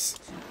rails.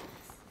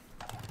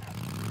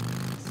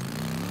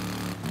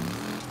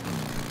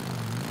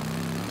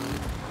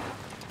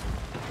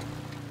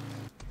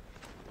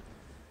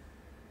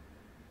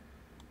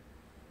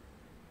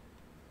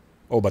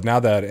 Oh, but now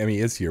that Emmy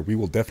is here, we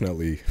will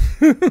definitely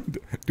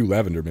do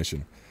Lavender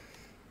Mission.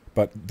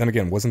 But then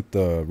again, wasn't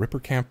the Ripper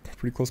camp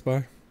pretty close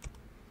by?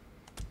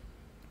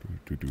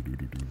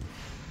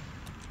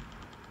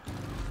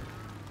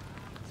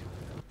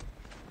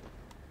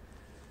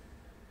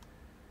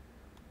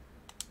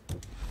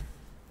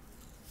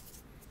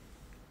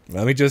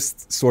 Let me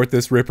just sort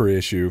this Ripper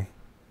issue,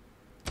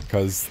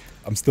 because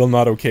I'm still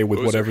not okay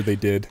with whatever they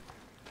did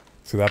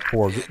to that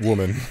poor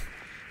woman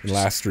in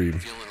last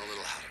stream.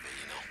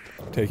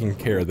 Taking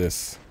care of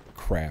this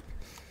crap.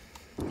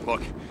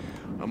 Look,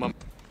 I'm on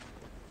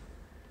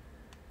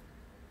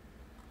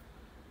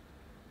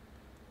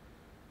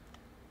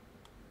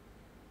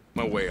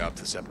my way up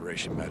to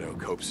Separation Meadow.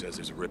 Cope says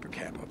there's a Ripper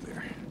camp up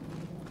there.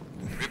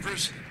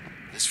 Rippers?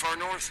 This far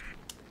north?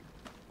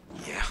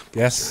 Yeah.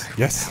 Yes,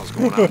 yes. What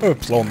the hell's going on?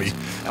 Blow me.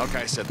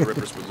 Alki said the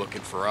Rippers were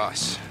looking for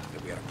us.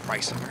 That we had a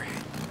price on our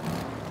head.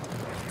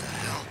 What the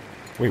hell?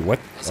 Wait, what?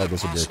 How's Oh, that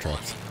those are bear possible?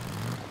 traps.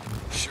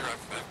 Sure,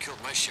 I've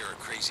killed my share of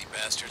crazy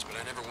bastards, but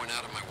I never went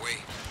out of my way.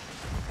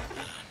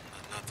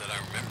 Not that I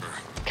remember.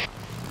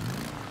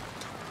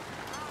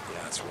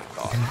 Yeah, that's what I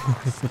thought.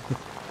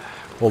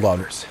 Hold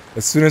on.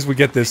 As soon as we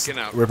get this Freaking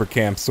out. Ripper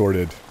camp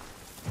sorted,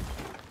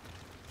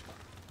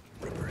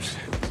 Rippers.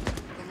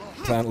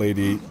 Plant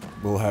Lady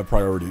will have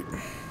priority.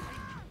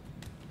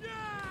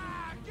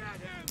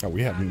 Oh,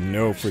 we have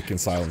no freaking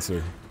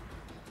silencer.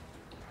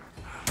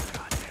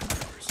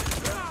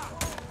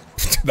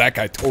 That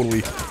guy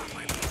totally...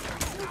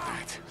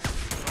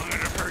 I'm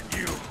gonna hurt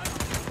you.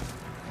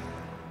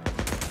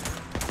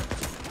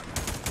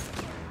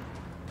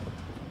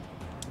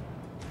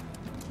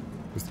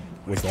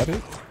 Was that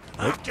it?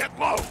 Nope. Get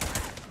low.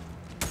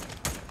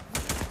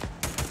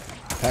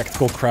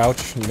 Tactical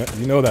crouch.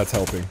 You know that's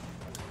helping.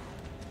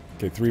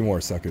 Okay, 3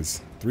 more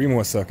suckers. 3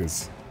 more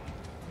suckers.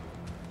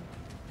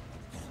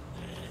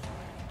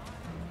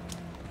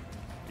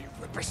 You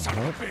Ripper son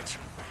of a bitch.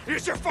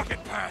 Here's your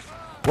fucking path.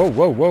 Whoa,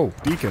 whoa, whoa,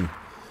 Deacon.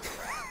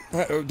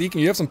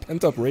 Deacon, you have some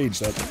pent-up rage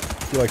that I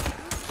feel like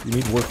you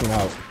need working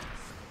out.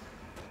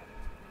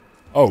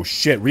 Oh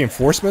shit,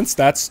 reinforcements?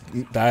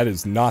 That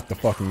is not the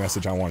fucking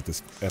message I want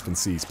this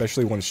FNC,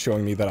 especially when it's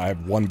showing me that I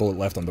have 1 bullet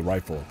left on the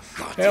rifle.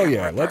 Hell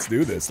yeah, let's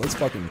do this. Let's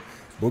fucking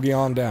boogie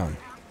on down.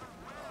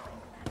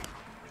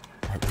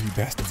 Alright, where you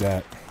bastards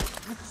at?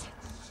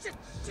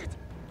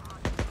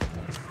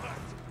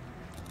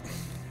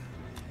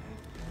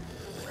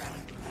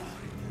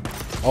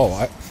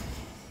 Oh,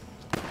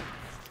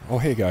 oh,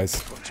 hey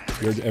guys.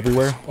 You're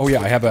everywhere? Oh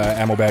yeah, I have an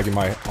ammo bag in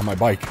on my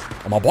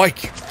bike. On my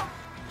bike!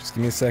 Just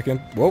give me a second.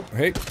 Whoa,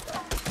 hey.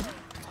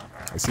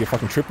 I see a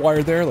fucking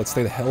tripwire there. Let's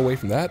stay the hell away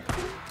from that.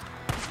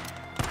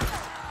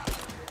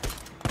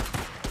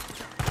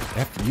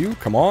 F you.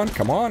 Come on,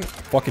 come on.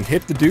 Fucking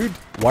hit the dude.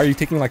 Why are you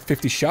taking like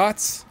 50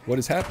 shots? What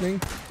is happening?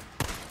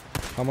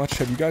 How much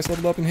have you guys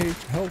leveled up in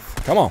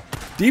health? Come on.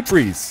 Deep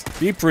freeze.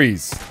 Deep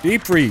freeze.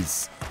 Deep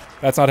freeze.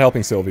 That's not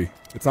helping, Sylvie.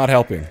 It's not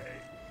helping.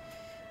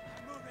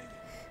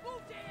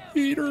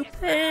 Peter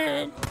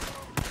Pan.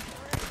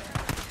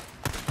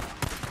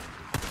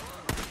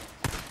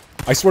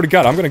 I swear to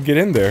God, I'm gonna get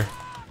in there.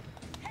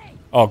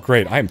 Oh,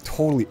 great. I am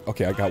totally...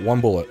 Okay, I got one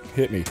bullet.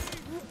 Hit me.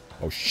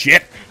 Oh,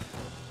 shit.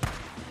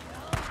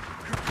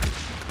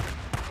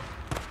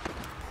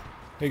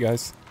 Hey,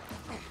 guys.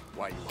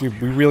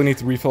 Dude, we really need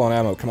to refill on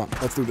ammo. Come on.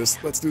 Let's do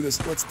this. Let's do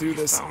this. Let's do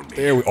this.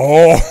 There we...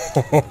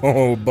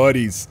 Oh,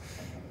 buddies.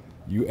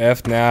 You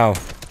effed now.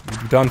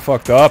 You done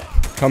fucked up.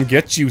 Come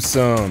get you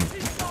some.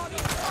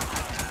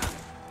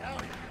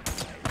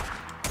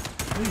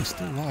 Oh, he's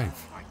still alive.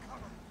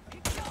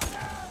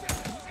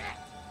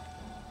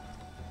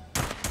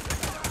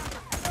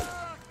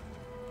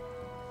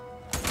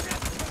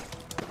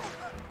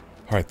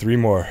 Alright, 3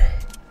 more.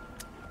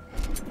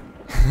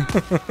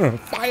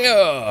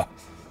 Fire!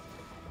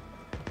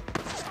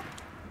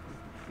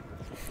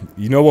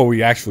 You know what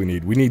we actually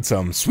need? We need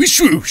some swish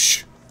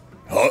swoosh!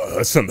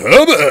 Some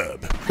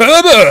hubbub!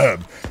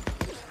 Hubbub!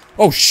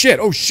 Oh shit,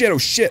 oh shit, oh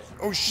shit,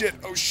 oh shit,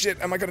 oh shit.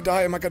 Am I gonna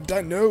die? Am I gonna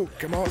die? No,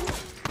 come on.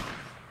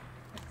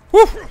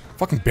 Whew!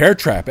 Fucking bear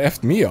trap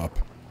effed me up.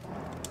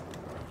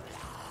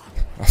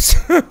 I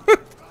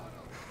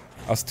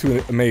was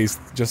too amazed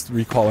just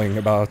recalling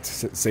about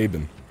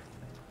Sabin.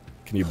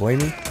 Can you blame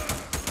me?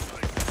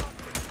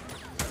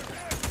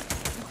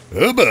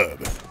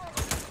 Hubbub!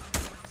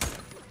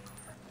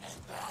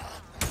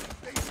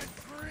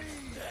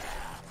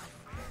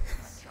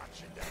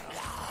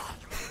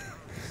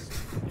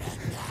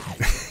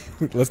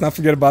 Let's not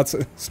forget about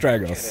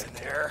Stragos.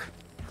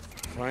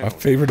 My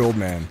favorite old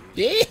man.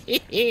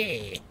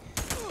 I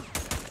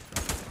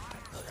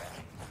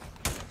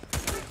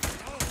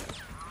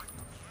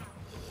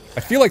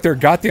feel like there are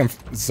goddamn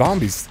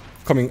zombies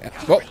coming.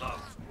 Oh.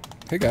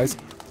 Hey guys.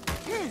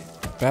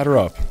 Batter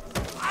up.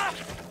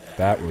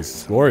 That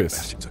was glorious.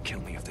 Bastards will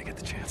kill me if they get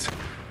the chance.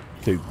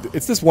 Okay,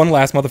 it's this one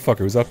last motherfucker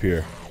who's up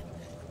here.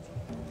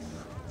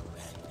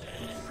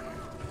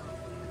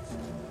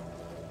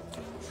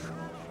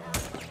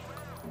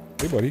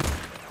 Hey buddy.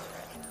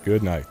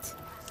 Good night.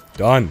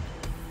 Done.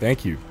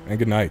 Thank you. And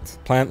good night.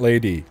 Plant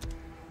lady.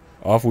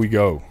 Off we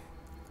go.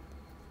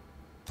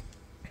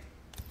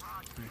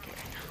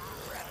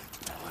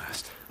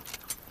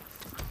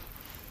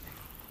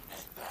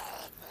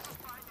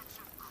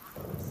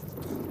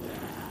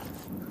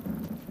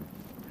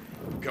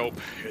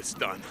 Cope, it's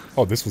done.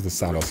 Oh, this was the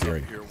sound I was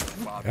hearing.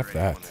 F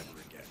that.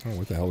 Oh,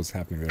 what the hell was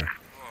happening there?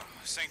 Oh,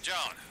 St.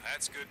 John,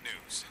 that's good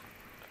news.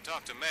 I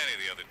talked to Manny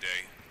the other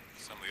day,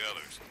 some of the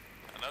others.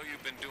 I know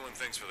you've been doing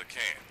things for the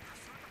camp.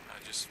 I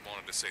just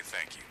wanted to say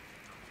thank you.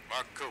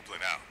 Mark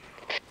Copeland out.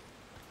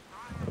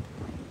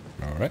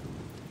 Alright.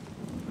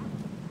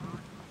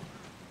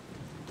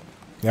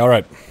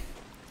 Alright.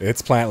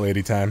 It's plant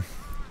lady time.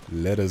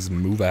 Let us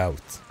move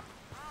out.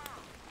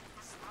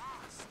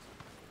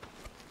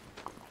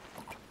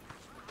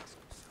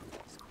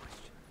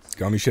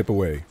 Gummy ship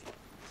away.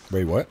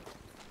 Wait, what?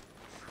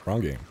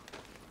 Wrong game.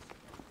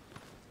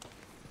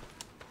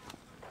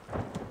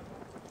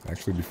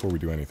 Actually, before we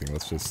do anything,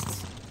 let's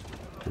just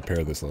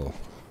repair this little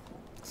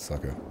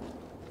sucker.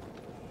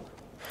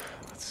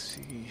 Let's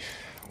see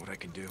what I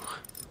can do.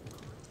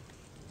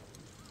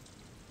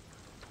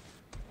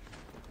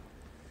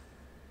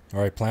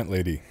 Alright, plant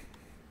lady.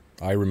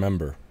 I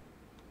remember.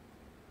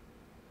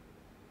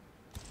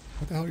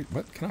 What the hell are you,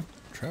 what? Can I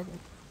travel?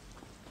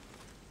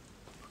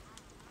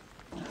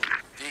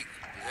 Deke, you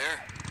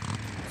there?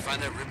 You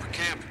find that Ripper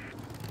camp?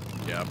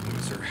 Yeah,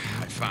 Boozer.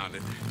 I found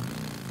it.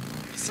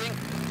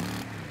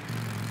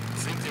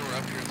 You think they were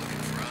up here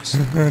looking for us?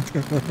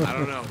 I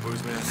don't know,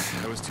 Booze man.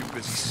 I was too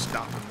busy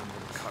stopping them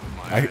from cutting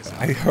my eyes out.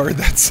 I heard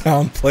that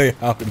sound play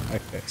out in my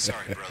head.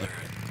 Sorry, brother.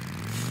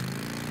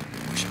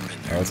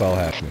 Oh, it's all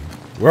happening.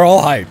 We're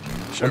all hype.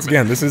 Once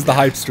again, this is the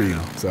hype stream,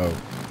 so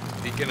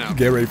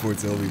get ready for it,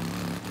 Sylvie.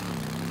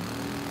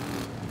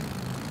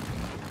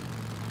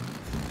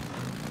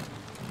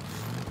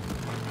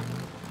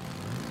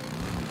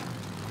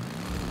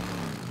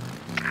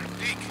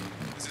 Deke,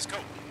 this is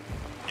Cope.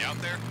 You out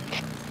there?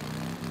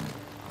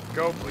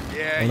 Cope,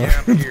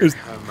 yeah, I'm here.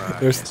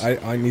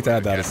 I need to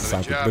add that as a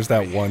sound. There's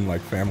that one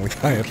like Family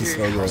Guy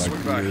episode where like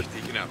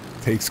Peter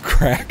takes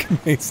crack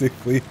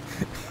basically.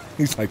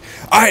 He's like,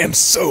 I am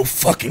so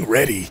fucking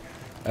ready.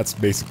 That's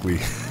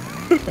basically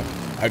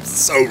I'm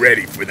so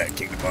ready for that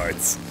Kingdom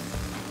Hearts.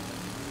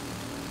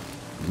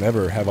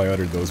 Never have I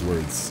uttered those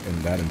words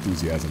in that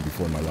enthusiasm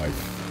before in my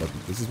life. But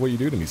this is what you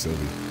do to me,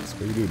 Sylvie. This is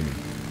what you do to me.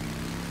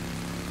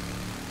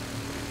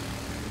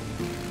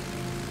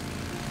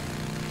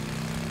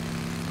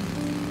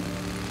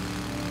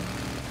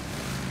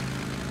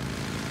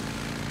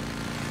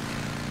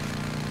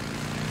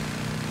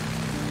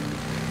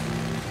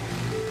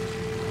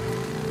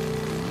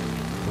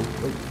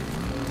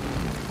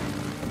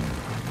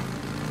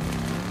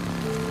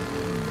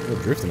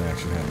 drifting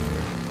action happening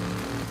here.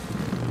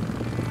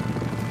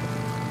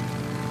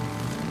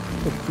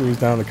 Let's cruise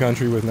down the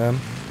country with them.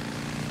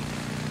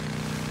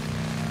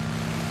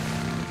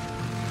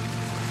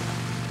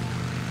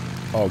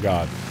 Oh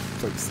god.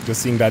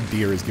 Just seeing that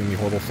deer is giving me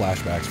horrible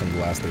flashbacks from the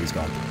last Days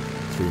Gone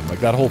stream. Like,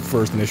 that whole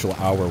first initial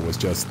hour was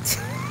just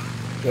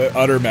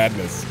utter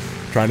madness.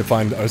 Trying to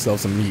find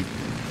ourselves some meat.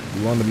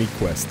 We won the meat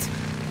quest.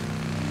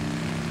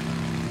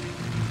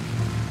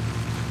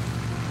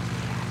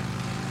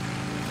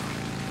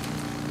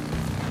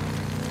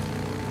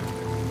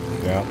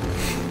 Yeah.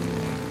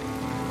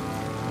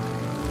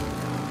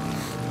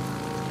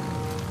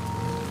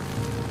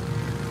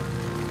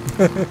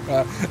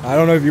 I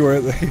don't know if you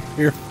were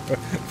here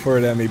for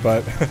it, Emmy,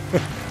 but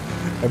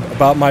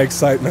about my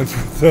excitement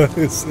with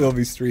the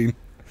Sylvie stream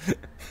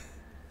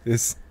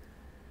is...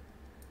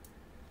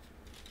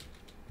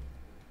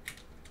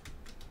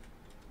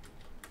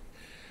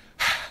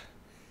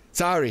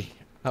 Sorry,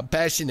 I'm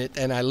passionate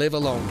and I live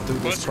alone through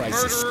this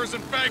crisis. Murderers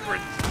and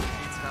vagrants.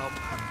 Needs help.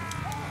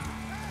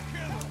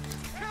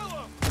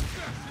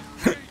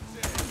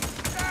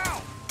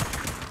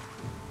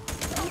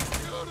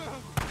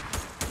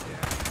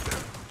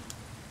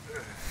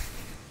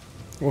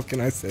 What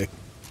can I say?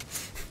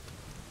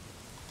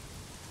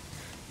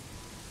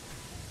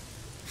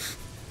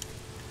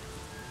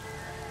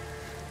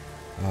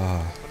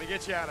 Let me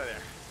get you out of there.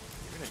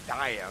 You're gonna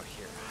die out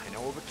here. I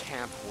know of a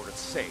camp where it's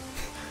safe.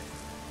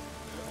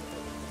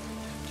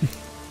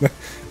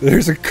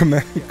 There's a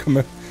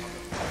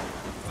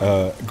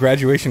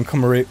graduation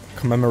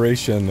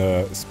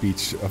commemoration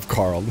speech of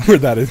Carl, where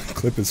that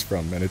clip is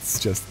from, and it's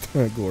just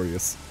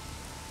glorious.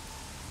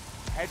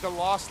 Head to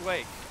Lost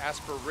Lake.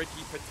 Ask for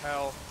Ricky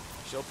Patel.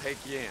 She'll take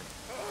you in.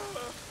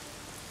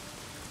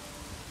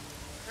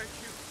 Thank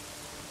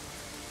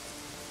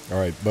you.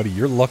 Alright, buddy,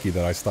 you're lucky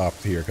that I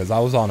stopped here, because I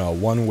was on a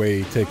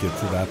one-way ticket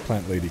to that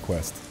Plant Lady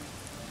quest.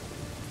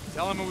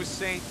 Tell him it was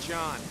St.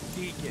 John,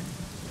 Deacon.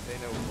 They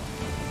know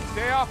why.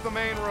 Stay off the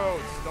main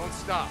roads. Don't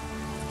stop.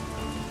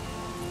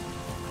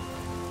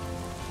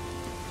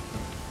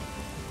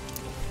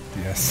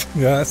 Yes,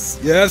 yes,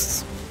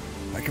 yes!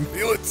 I can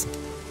feel it!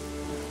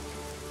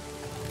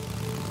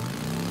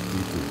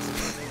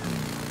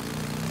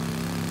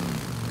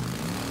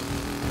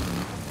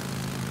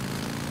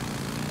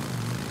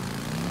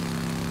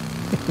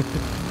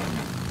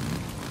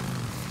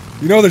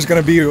 You know there's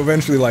gonna be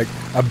eventually like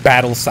a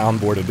battle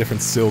soundboard of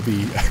different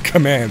Sylvie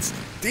commands.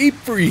 Deep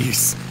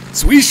freeze!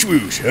 Swoosh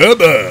swoosh!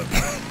 Hubbub!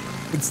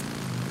 It's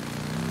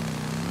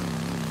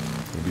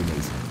gonna be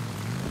amazing.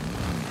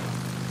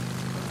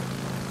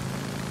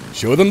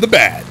 Show them the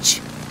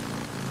badge!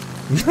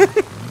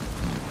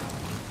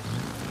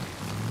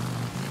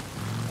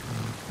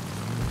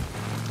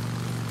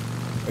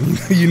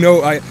 And you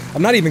know,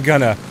 I'm not even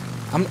gonna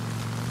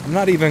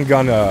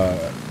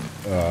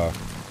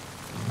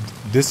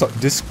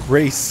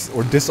disgrace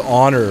or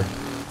dishonor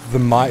the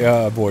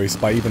Maya voice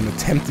by even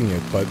attempting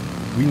it, but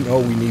we know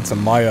we need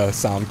some Maya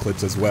sound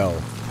clips as well.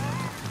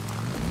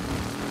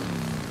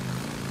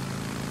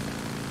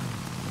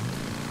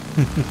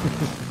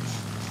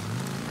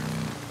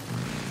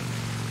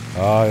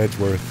 Ah,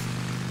 Edgeworth.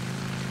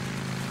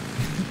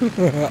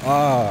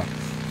 Ah,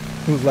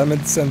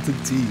 lemon-scented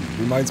tea.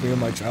 Reminds me of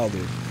my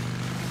childhood.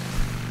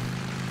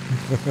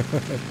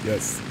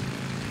 Yes.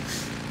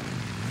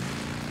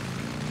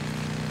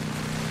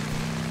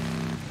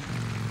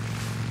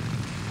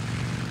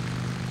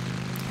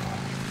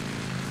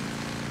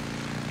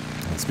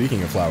 And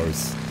speaking of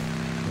flowers,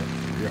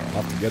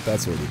 I'll have to get that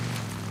sorted.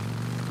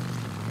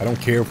 I don't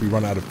care if we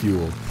run out of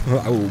fuel.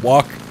 I will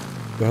walk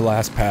the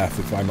last path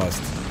if I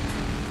must.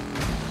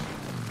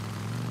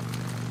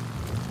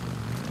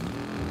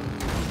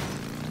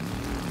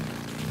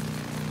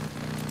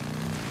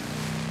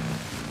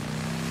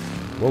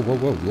 Whoa, whoa,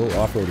 whoa, little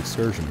off-road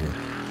excursion here.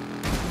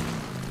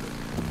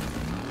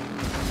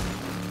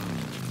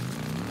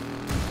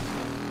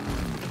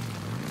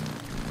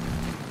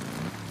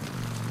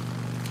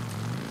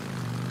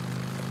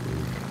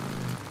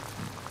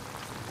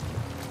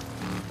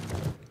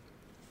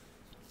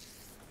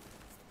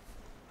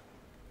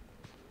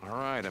 All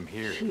right, I'm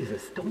here.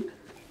 Jesus, don't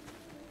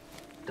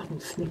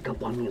sneak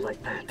up on me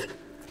like that. Did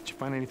you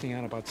find anything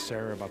out about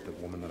Sarah, about the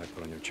woman that I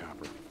put on your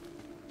chopper?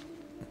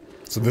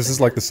 So this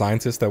is like the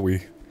scientist that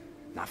we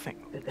Nothing.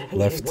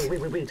 left. Hey,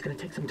 wait. It's gonna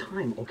take some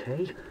time,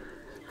 okay?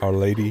 Our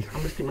Lady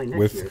I'm risking my neck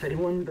with. here. If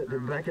anyone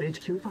back at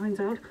HQ finds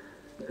out,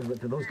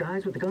 those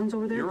guys with the guns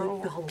over there, You're all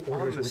they'll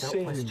on orders the without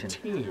same question.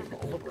 team,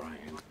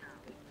 O'Brien.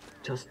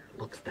 Just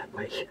looks that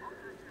way.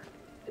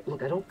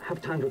 Look, I don't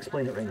have time to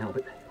explain it right now,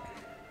 but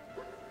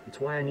it's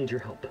why I need your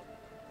help.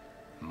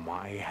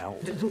 My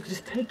help? Look,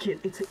 just take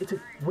it. It's a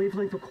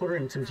wavelength recorder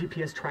and some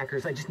GPS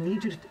trackers. I just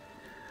need you to...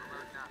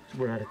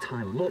 We're out of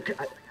time. Look,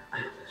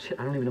 shit,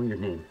 I don't even know your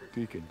name.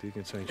 Deacon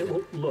St.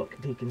 John.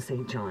 Look, Deacon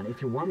St. John,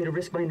 if you want me to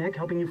risk my neck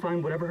helping you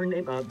find whatever her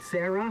name,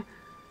 Sarah,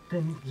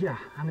 then yeah,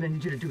 I'm gonna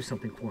need you to do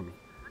something for me.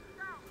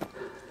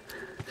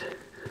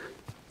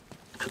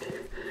 Okay.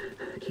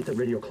 Keep the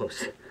radio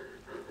close.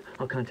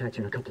 I'll contact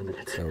you in a couple of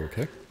minutes.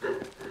 Okay. You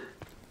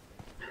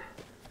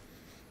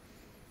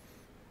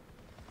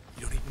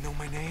don't even know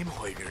my name?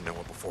 Well, you're gonna know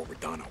it before we're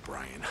done,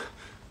 O'Brien.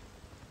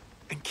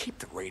 And keep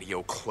the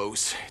radio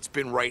close. It's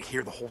been right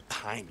here the whole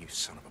time, you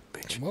son of a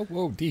bitch. Whoa,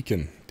 whoa,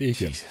 Deacon.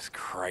 Jesus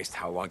Christ,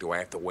 how long do I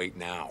have to wait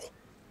now?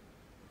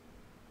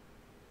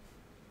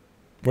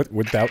 What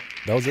that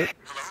was it?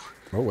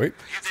 Hello? Oh, wait.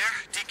 You there,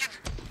 Deacon?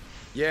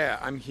 Yeah,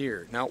 I'm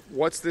here. Now,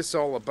 what's this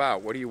all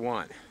about? What do you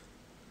want?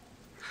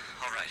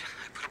 All right,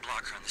 I put a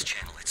blocker on this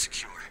channel. It's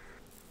secure.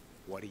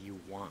 What do you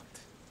want?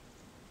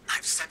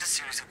 I've sent a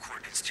series of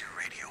coordinates to your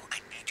radio. I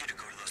need you to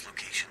go to those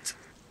locations.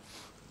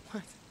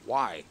 What?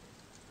 Why?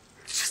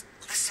 Just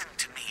listen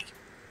to me.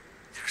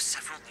 There are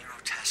several Nero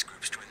task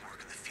groups doing work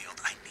in the field.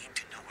 I need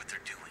to know what they're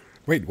doing.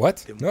 Wait, what?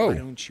 Then No. why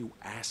don't you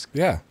ask?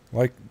 Yeah,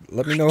 like,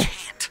 let me know. I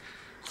can't.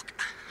 Look,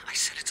 I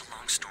said it's a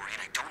long story,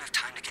 and I don't have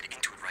time to get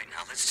into it right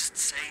now. Let's just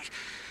say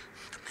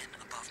the men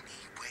above me,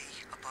 way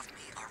above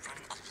me, are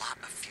running a lot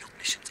of field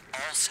missions,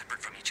 all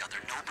separate from each other.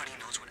 Nobody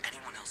knows what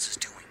anyone else is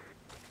doing.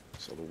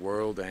 So the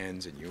world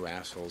ends and you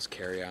assholes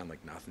carry on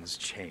like nothing's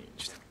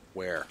changed.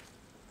 Where?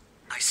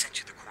 I sent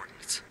you the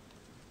coordinates.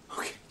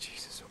 Okay,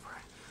 Jesus,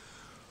 O'Brien.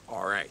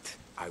 All right,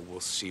 I will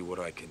see what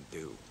I can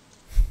do.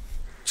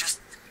 Just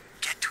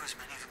get to as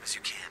many of them as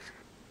you can.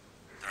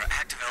 There are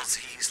active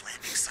LZs,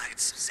 landing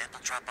sites, sample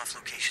drop-off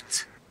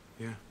locations.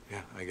 Yeah,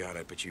 I got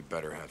it, but you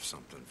better have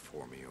something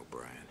for me,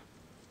 O'Brien.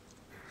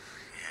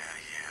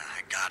 Yeah,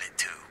 I got it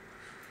too.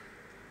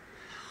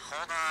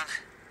 Hold on.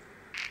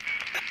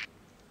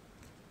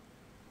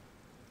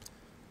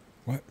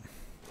 What?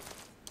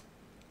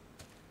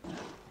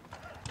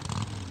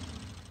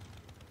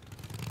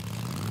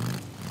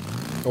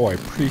 Oh, I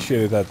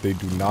appreciated that they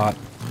do not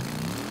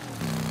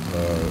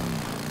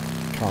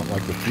count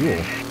like the fuel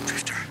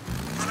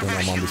when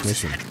I'm on this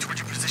mission.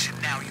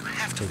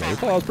 Okay,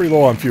 well, I was pretty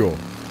low on fuel.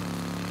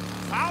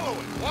 Follow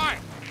it. Why?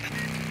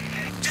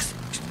 Just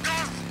go.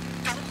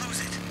 Don't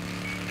lose it.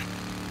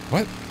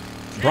 What?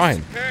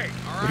 Brian, Hey,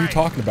 what are you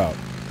talking about?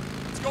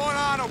 what's going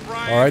on,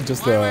 O'Brien? All right,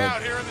 just Why am I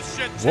out here in the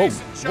shit whoa,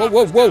 chasing whoa,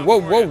 whoa, choppers whoa, down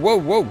whoa, for whoa, you? whoa,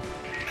 whoa.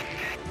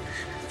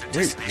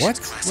 Wait, what?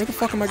 Where the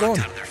fuck am I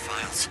going?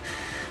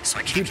 So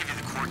I can't Dude. give you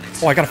the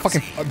coordinates. Oh, I got a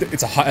fucking...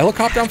 it's a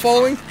helicopter I'm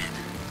following?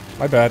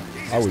 My bad.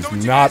 I was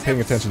not paying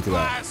attention to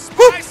that.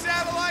 Spy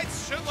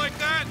satellites, shit like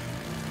that.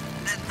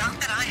 Not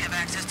that I have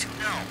access to,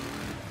 no.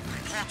 I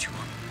told you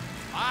one.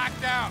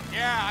 Locked out.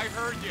 Yeah, I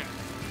heard you.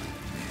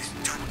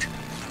 Don't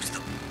lose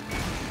them.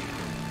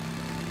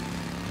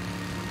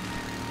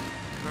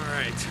 All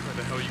right, where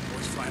the hell you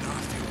boys flying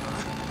off to,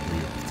 huh?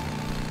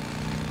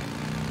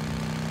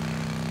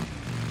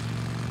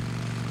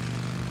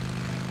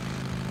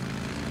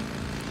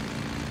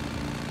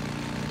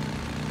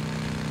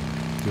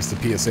 Just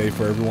a PSA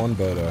for everyone,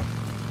 but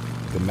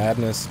the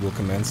madness will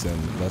commence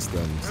in less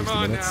than 60 Come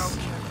on minutes.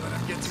 now, can't let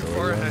him get too So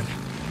far everyone,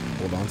 ahead.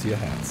 hold on to your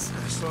hats.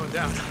 Slow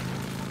down.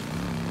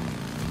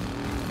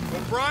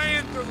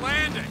 O'Brien, they're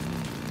landing.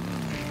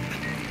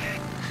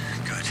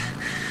 Good.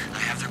 I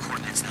have their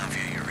coordinates now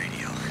via your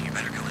radio. You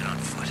better go in on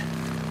foot.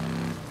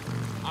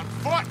 On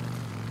foot?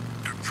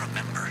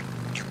 Remember,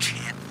 you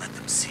can't let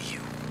them see you.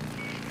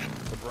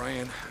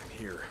 O'Brien, I'm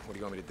here. What do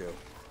you want me to do?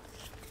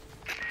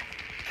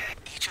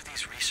 Each of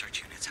these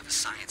research units have a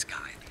science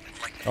guide.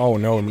 Like Oh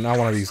no, not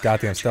one of these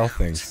goddamn stealth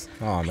things.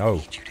 Oh no.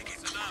 you to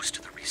get close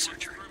to the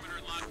researcher.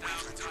 The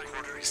wavelength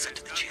recorder is set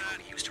to the channel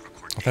we use to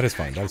record Oh, that is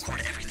fine, that is fine.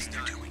 everything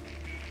they're doing.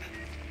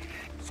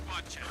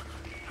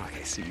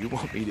 Okay, so you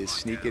want me to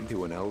sneak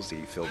into an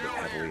LZ filled with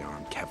heavily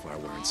armed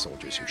Kevlar-wearing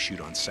soldiers who shoot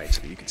on sight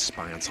so that you can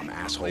spy on some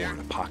asshole wearing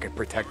a pocket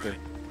protector?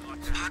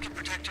 Pocket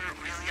protector?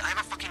 Really? I have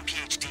a fucking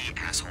PhD,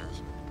 asshole.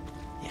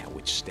 Yeah,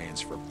 which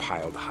stands for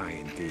piled high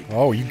and deep.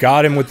 Oh, you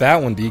got him with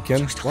that one,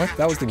 Deacon. What?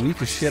 That was the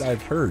weakest shit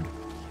I've heard.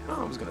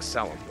 I was gonna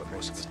sell them, but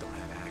most of us don't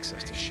have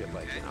access to shit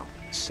like,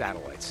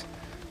 satellites.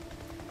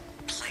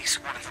 Place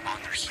one of them on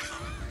your helo.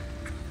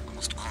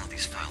 Almost all of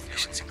these file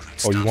missions include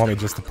Oh, you want me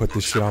just to put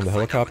this shit on the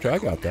helicopter? I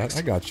got that.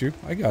 I got you.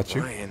 I got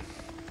you. Brian,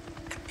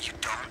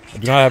 I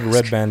do not have a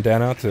red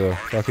bandana to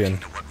fucking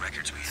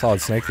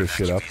Solid Snake this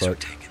shit up,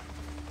 but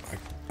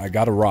I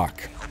got a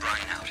rock.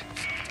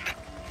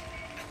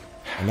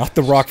 And not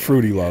the rock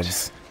Fruity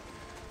loves,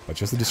 but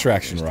just a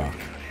distraction rock.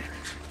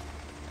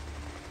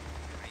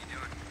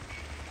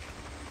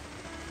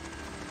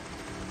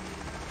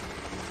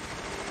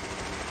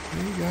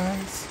 Hey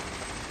guys,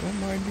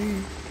 don't mind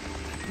me.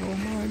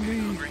 Don't mind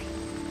me.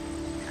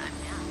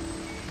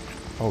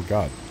 Oh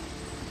god.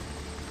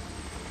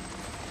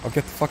 I'll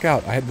get the fuck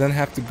out. I then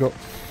have to go.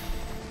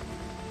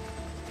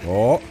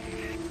 Oh.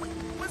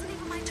 Wasn't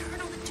even my turn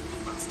on the duty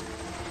roster.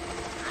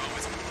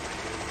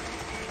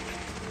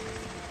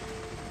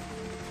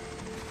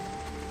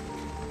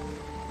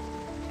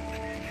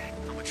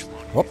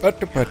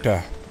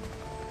 Oh,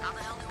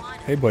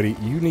 hey buddy,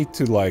 you need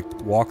to like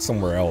walk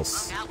somewhere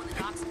else.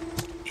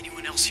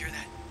 Anyone else hear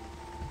that?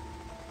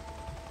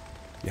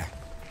 Yeah,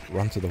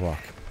 run to the rock.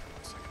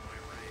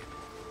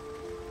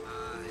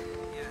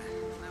 Yeah,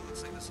 that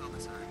looks like this all the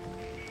time.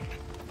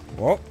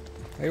 Oh,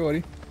 hey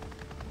buddy.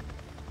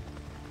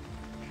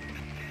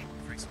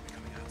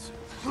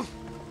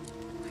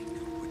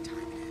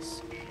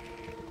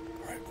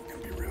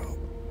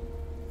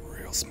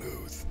 real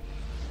smooth.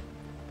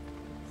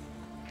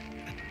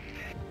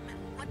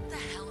 What the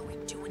hell are we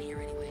doing here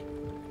anyway?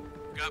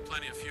 Got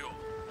plenty of fuel.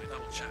 I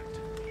double-checked.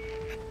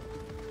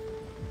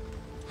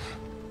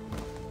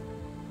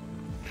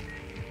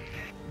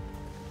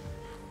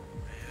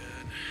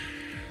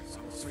 It's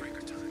almost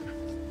freaker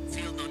time.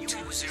 Field note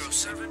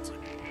 207.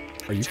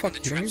 Are you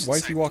fucking kidding me? Why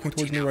is he walking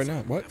towards me right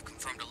now? What?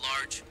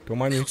 Don't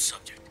mind me.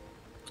 Subject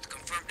with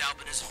confirmed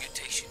albinism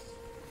mutation.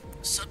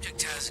 The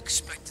subject has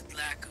expected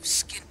lack of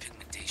skin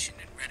pigmentation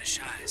and reddish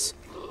eyes.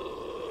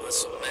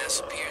 Muscle mass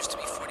appears to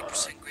be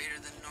 40% greater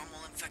than normal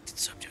infected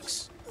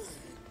subjects.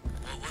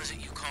 What was it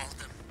you called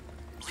them?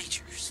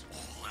 Bleachers.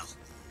 Well,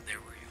 there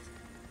were you.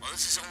 Well,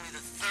 this is only the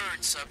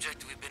third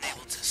subject we've been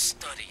able to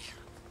study.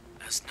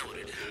 As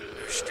noted,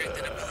 their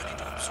restricted ability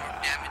to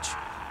absorb damage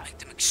make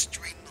them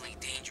extremely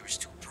dangerous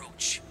to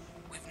approach.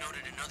 We've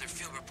noted in other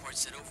field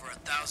reports that over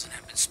 1,000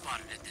 have been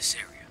spotted at this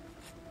area.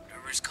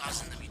 Whatever is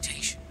causing the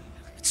mutation,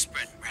 it's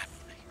spreading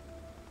rapidly.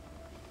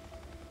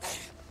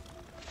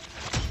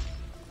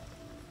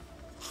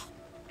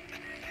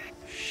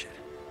 Shit.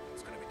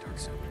 It's gonna be dark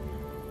soon.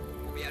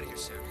 We'll be out of here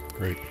soon.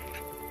 Great.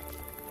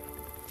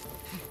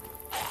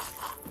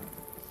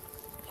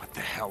 What the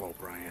hell,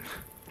 O'Brien?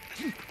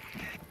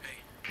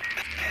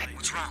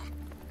 What's wrong?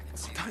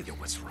 I'll tell you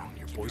what's wrong.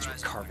 Your boys were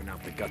carving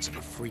out the guts of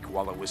a freak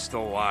while it was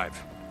still alive.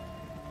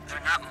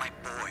 They're not my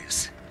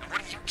boys. And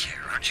what do you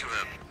care? Aren't you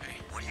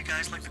what do you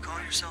guys like to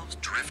call yourselves?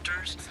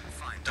 Drifters?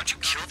 Don't you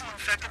kill the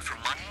infected for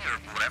money or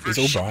whatever? Is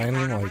O'Brien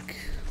like...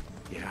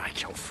 Yeah, I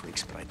kill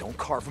freaks, but I don't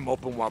carve them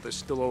open while they're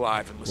still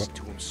alive and listen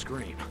to them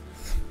scream.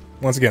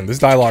 Once again, this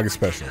dialogue is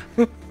special.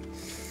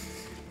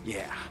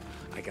 Yeah,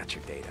 I got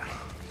your data.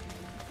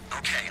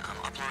 Okay, I'm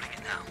uploading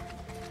it now.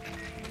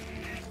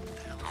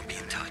 I'll be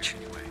in touch.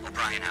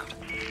 O'Brien out.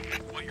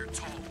 What you're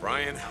told.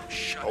 Brian?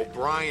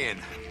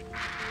 O'Brien.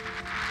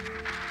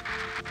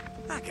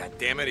 Ah, God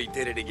damn it, he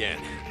did it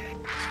again.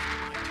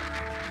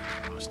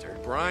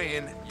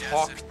 Brian,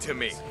 talk to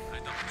me.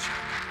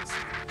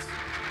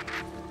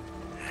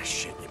 Ah,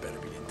 shit, you better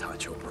be in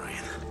touch,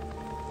 O'Brien.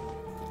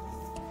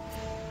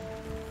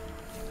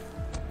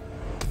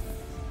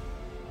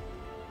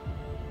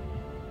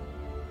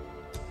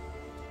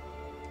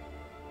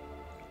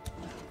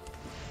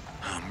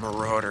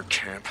 Marauder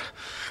camp.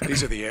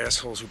 These are the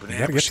assholes who've been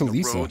ambushing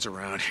the roads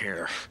around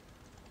here.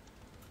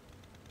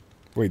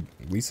 Wait,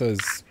 Lisa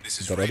is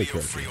that other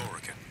character. Free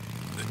Oregon.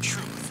 The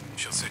truth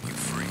shall set you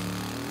free.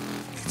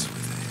 It's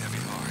with a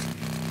heavy heart.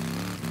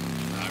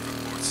 I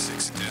report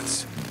 6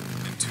 deaths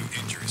and 2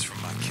 injuries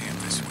from my camp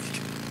this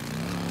week.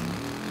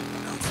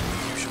 Not the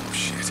usual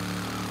shit.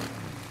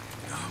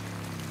 No.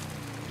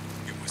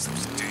 It was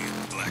those damn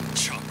black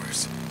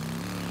choppers.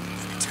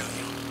 Let me tell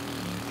you,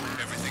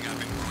 everything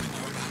I've been warning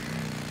you about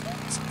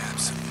is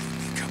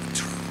absolutely coming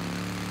true.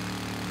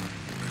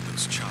 When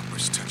those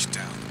choppers touched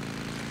down,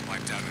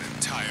 wiped out an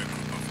entire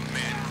group of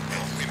men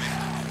and women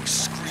who were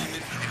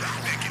screaming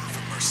and begging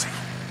for mercy.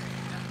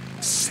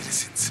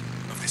 Citizens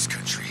of this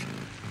country.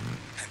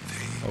 And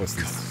they it's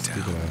this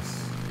stupid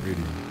ass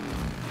radio.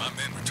 My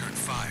men returned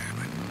fire,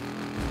 but...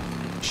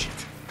 Shit.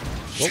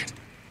 Whoop. Shit.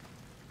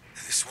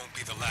 This won't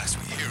be the last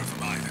we hear of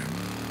them either.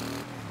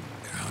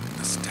 They're hunting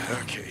us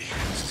down. Okay,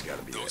 this has got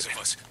to be those of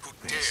us who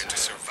dare to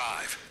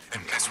survive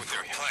and mess with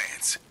their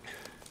plans.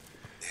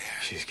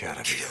 She's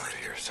got to be out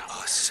here somewhere.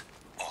 Us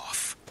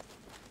off.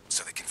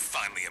 So they can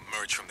finally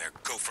emerge from their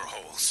gopher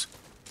holes.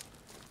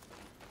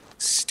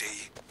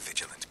 Stay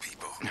vigilant,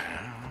 people.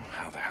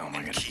 How the hell am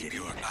I gonna keep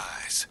your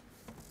eyes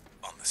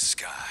on the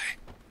sky?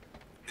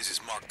 This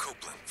is Mark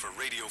Copeland for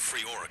Radio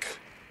Free Oregon.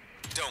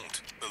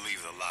 Don't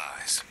believe the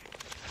lies.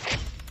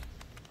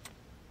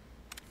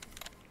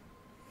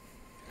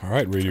 All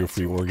right, Radio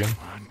Free Oregon.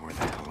 Where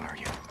the hell are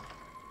you?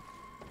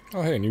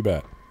 Oh, hey, new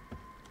bat.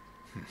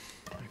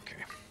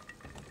 Okay.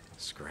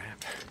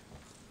 Scrap.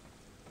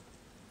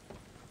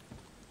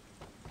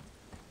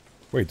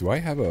 Wait, do I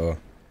have a...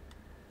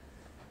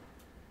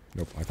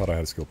 Nope, I thought I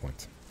had a skill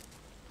point.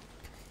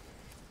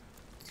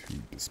 To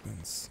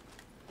dispense.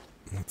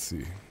 Let's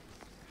see.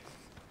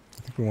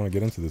 I think we want to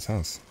get into this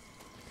house.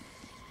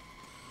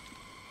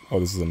 Oh,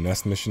 this is a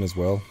nest mission as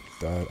well?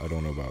 That I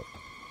don't know about.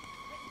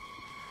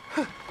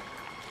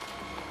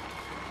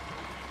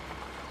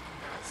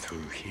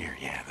 Through here,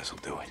 yeah, this'll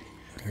do it.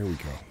 There we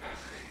go.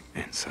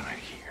 Inside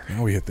here.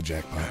 Now we hit the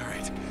jackpot. All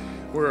right.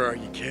 Where are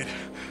you, kid?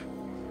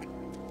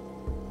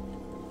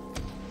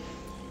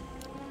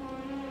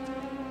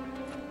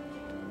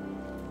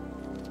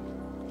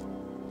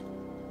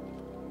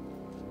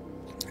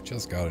 I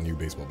just got a new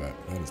baseball bat.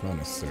 That is not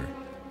necessary.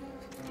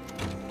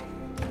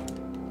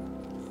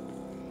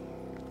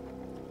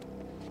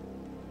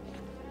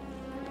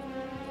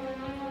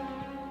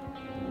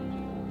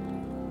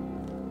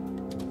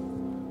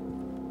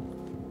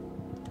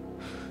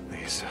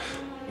 Lisa,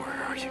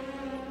 where are you?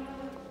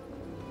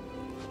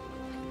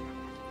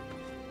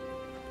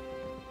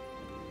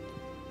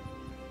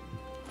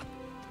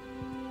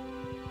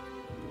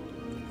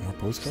 More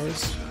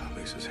postcards?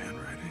 Lisa's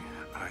handwriting.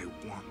 I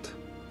want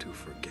to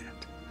forget.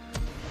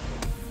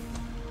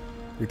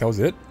 Wait, that was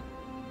it?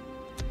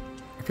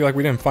 I feel like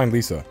we didn't find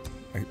Lisa.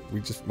 We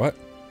just... What?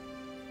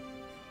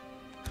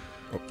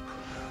 Oh.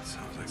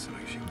 Sounds like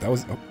something she... That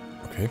was... Oh,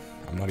 okay.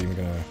 I'm not even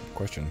gonna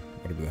question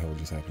whatever the hell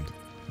just happened.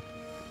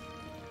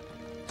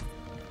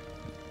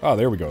 Oh,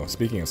 there we go.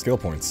 Speaking of skill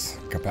points.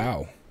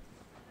 Kapow.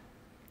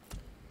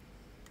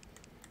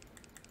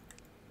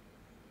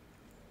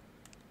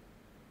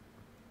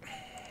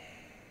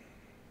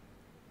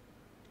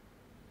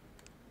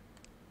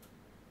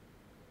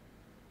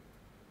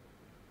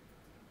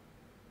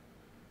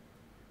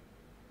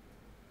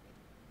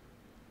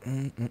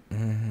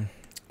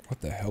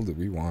 What the hell did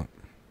we want?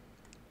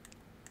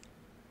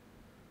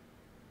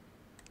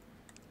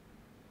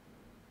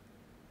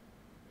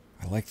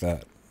 I like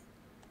that.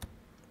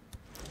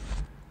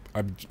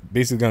 I'm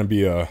basically gonna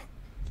be a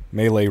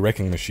melee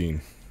wrecking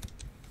machine.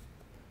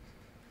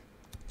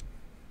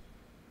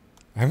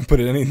 I haven't put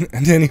it in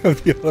any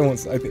of the other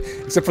ones, I think,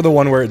 except for the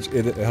one where it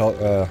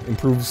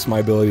improves my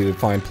ability to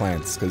find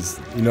plants, because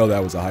you know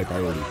that was a high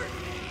priority.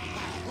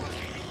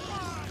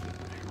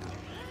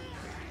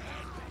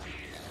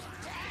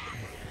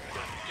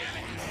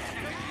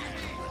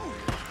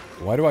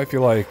 Why do I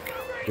feel like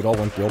it all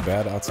went real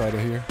bad outside of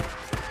here?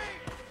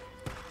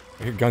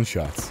 I hear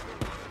gunshots.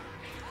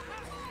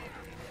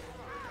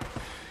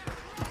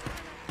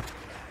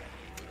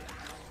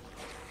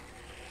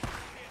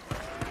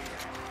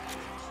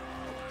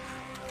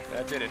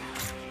 That did it.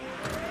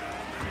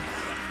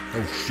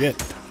 Oh shit.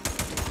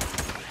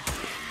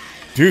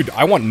 Dude,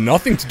 I want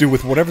nothing to do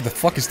with whatever the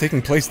fuck is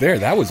taking place there.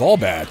 That was all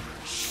bad.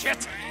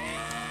 Shit.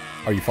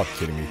 Are you fucking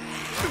kidding me?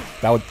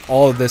 That was,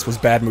 all of this was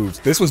bad moves.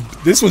 This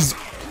was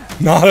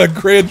not a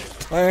grid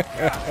plan.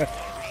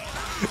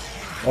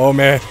 Oh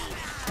man.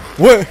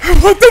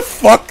 What the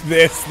fuck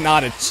this?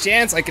 Not a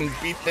chance I can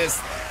beat this.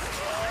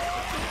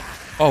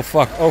 Oh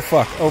fuck, oh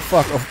fuck, oh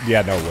fuck, oh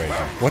yeah, no way.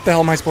 What the hell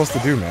am I supposed to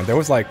do, man? There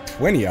was like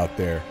 20 out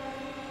there.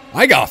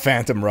 I got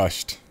phantom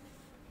rushed.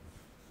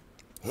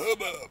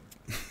 That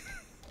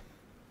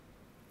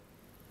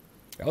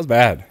was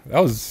bad. That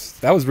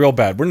was real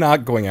bad. We're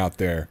not going out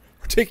there.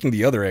 We're taking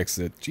the other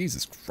exit.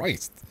 Jesus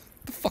Christ.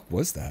 What the fuck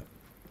was that?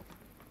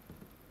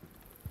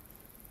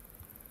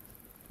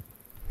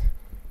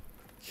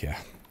 Yeah.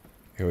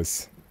 It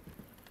was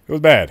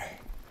bad.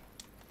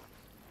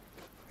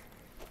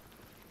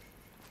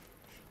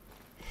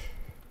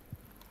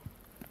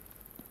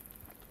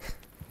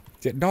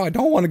 Yeah, no, I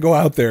don't want to go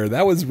out there.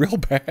 That was real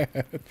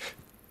bad.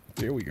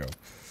 Here we go.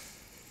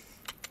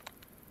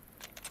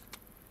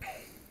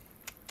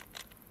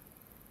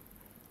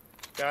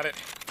 Got it.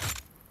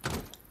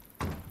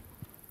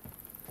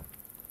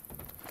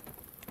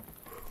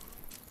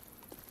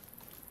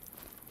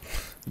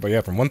 But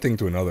yeah, from one thing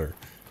to another,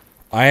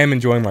 I am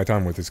enjoying my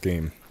time with this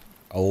game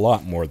a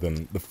lot more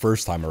than the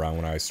first time around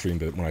when I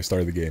streamed it, when I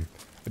started the game.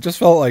 It just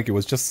felt like it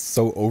was just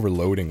so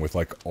overloading with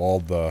like all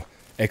the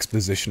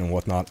exposition and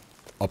whatnot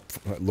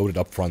loaded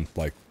up front,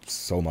 like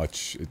so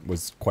much. It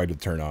was quite a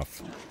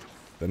turnoff.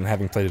 Then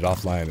having played it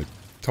offline, it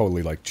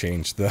totally like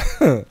changed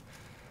the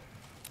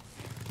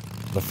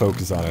the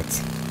focus on it.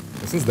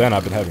 And since then,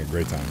 I've been having a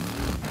great time.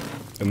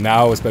 And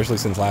now, especially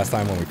since last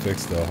time when we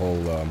fixed the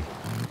whole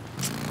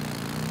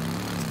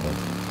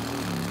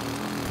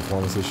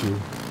performance issue,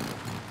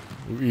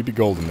 we'd be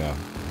golden now.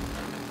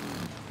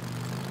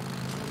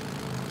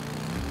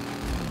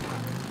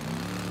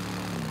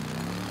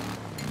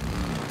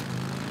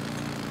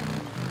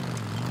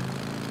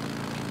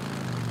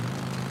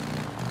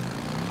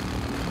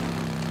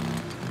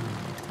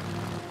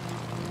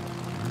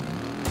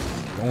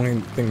 The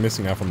only thing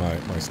missing now from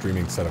my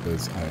streaming setup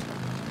is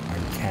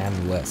I'm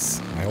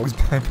can-less. I always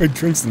buy my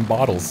drinks in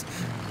bottles.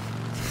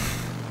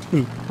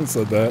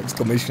 So the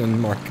exclamation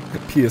mark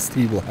PST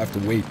will have to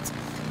wait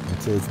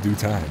until it's due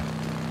time.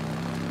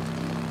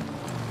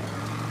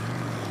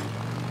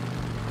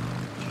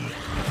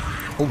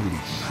 Holy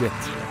shit.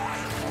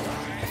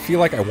 I feel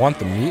like I want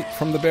the meat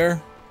from the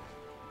bear.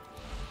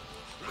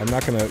 I'm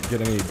not gonna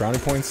get any brownie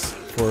points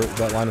for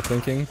that line of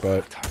thinking,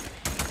 but...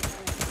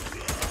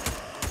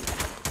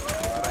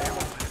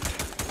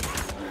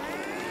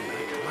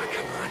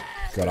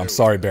 God, I'm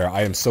sorry, bear.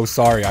 I am so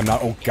sorry. I'm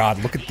not... Oh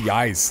god, look at the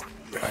eyes.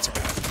 Your eyes are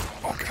bad.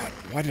 Oh god,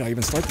 why did I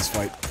even start this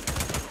fight?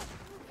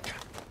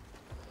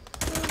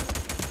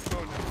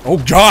 Oh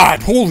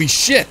god, holy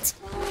shit!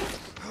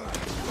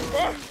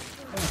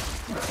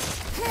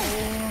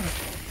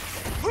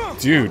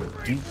 Dude.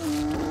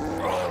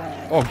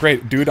 Oh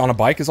great, dude on a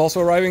bike is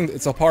also arriving?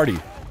 It's a party.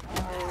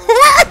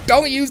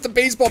 Don't use the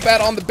baseball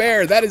bat on the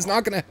bear. That is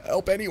not gonna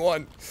help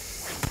anyone.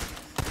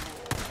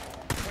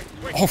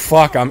 Oh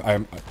fuck,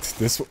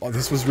 this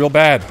was real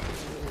bad.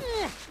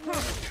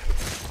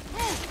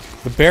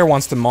 The bear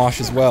wants to mosh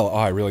as well. Oh,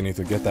 I really need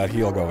to get that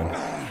heal going.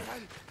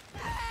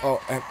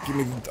 Oh, and give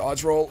me the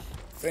dodge roll.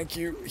 Thank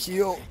you.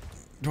 Heal.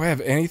 Do I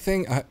have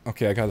anything?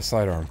 Okay, I got a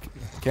sidearm.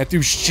 Can't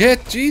do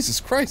shit.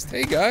 Jesus Christ.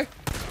 Hey, guy.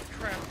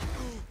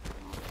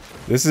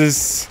 This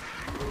is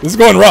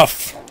going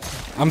rough.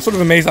 I'm sort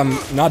of amazed I'm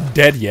not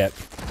dead yet.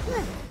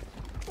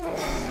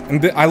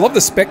 And I love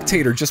the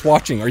spectator just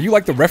watching. Are you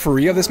like the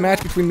referee of this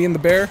match between me and the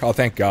bear? Oh,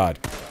 thank God.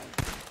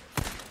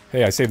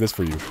 Hey, I saved this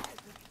for you.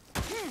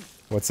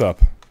 What's up?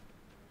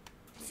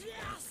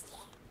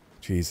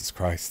 Jesus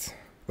Christ.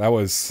 That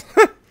was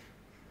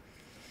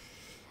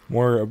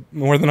more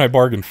than I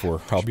bargained for,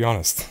 I'll be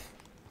honest.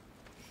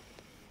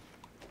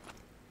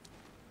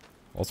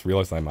 Also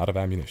realized I'm out of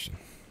ammunition.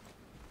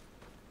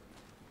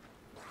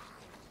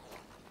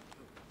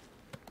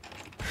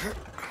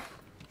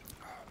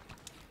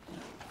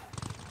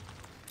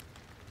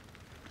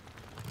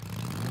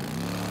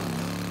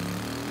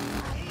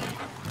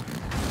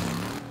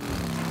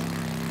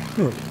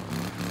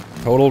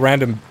 Total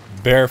random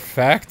bear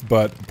fact,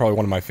 but probably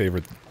one of my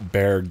favorite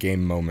bear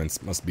game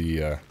moments must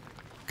be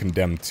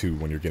Condemned 2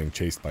 when you're getting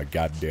chased by a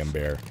goddamn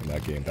bear in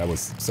that game. That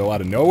was so out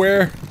of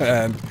nowhere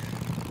and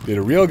did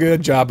a real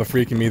good job of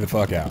freaking me the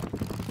fuck out.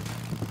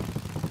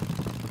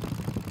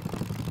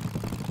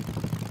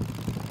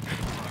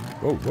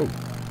 Whoa, whoa.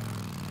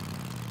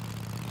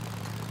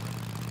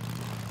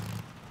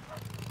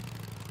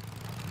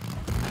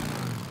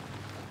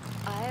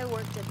 I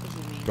worked at the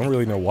Humane. Don't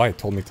really know why it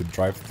told me to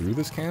drive through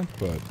this camp,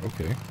 but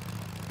okay.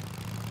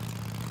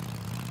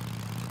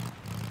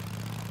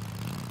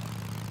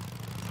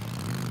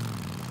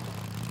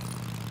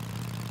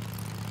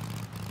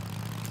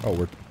 Oh,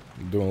 we're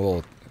doing a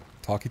little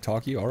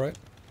talkie-talkie, alright.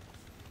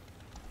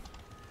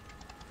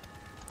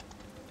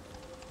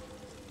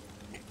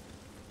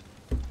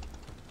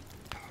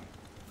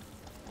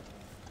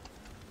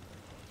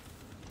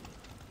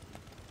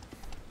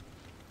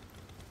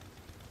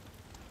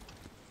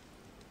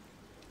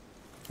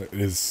 It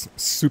is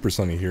super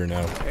sunny here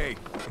now. Hey,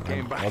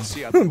 came by to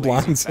see how the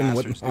blinds and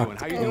bastards whatnot.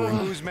 doing. How you doing,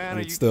 Booze Man?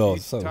 Are you Still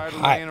so tired of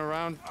hot. laying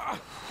around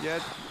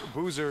yet,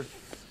 Boozer?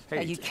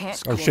 Hey, you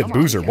can't. Oh shit,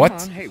 Boozer,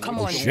 what? Hey, Come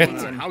Oh on, shit.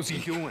 how's he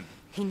doing?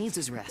 He needs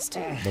his rest.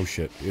 No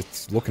shit.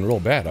 It's looking real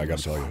bad, I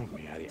gotta tell you.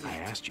 I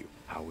asked you,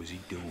 how is he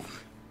doing?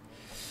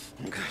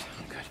 I'm good.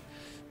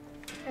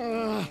 I'm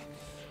good.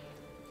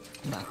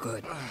 Not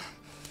good.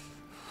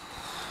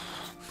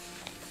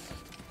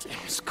 Damn,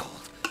 it's cold.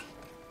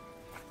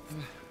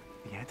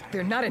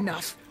 They're not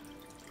enough.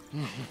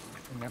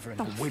 Never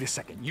enough. Wait a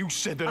second. You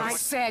said that I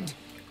said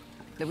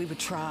that we would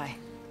try.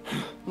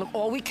 Look,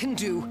 all we can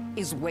do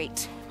is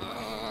wait.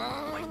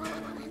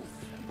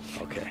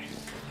 Okay.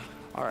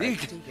 All right.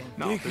 Deacon.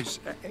 No, there's.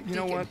 You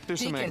know what?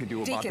 There's something I can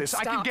do about this.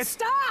 I can get.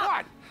 Stop!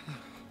 What?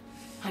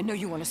 I know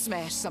you want to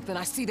smash something.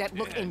 I see that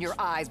look in your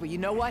eyes, but you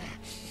know what?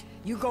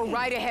 You go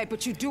right ahead,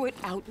 but you do it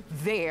out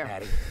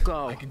there.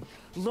 Go.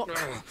 Look.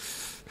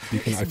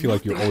 Deacon, I feel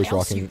like you're always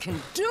else you rocking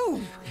can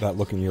do. that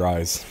look in your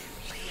eyes.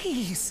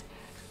 Please,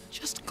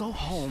 just go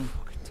home.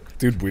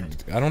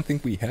 Dude, I don't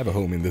think we have a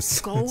home in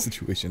this Go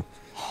situation.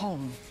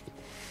 Home,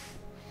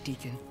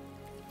 Deacon.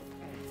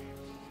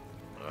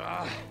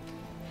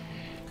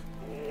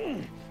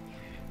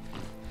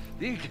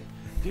 Deacon.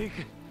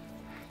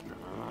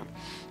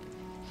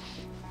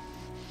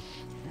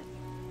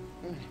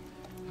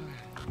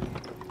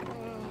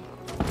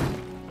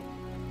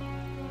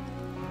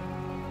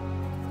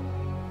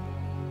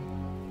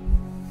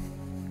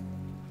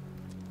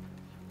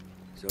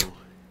 So,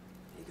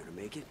 you gonna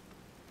make it?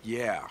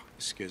 Yeah,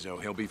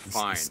 Skizzo, he'll be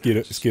fine.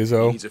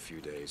 Skizzo? He needs a few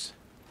days.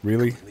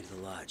 Really? Take me to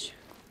the lodge.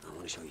 I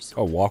want to show you Oh,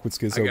 something. walk with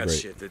Skizzo? I got Great.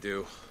 shit to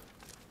do.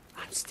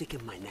 I'm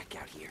sticking my neck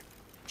out here.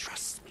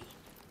 Trust me.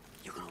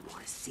 You're gonna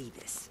want to see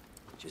this.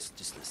 Just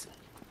listen.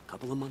 A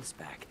couple of months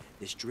back,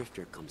 this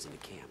drifter comes into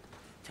camp,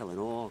 telling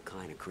all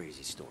kind of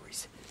crazy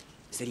stories.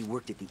 Said he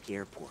worked at the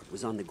airport,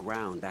 was on the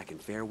ground back in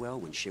Farewell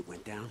when shit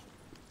went down.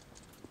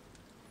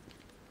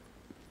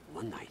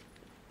 One night,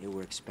 they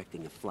were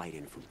expecting a flight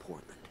in from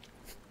Portland,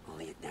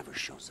 only it never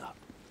shows up.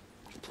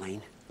 The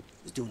plane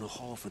was doing a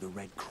haul for the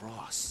Red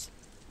Cross.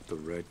 The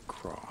Red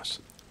Cross?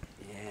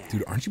 Yeah.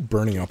 Dude, aren't you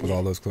burning up with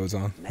all those clothes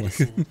on?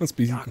 Medicine, It must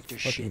be doctor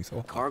fucking shit, so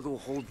hot. cargo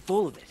hold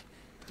full of it.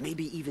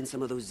 Maybe even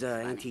some of those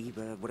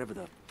whatever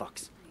the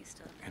fucks.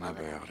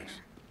 Antibiotics.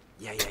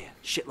 Yeah.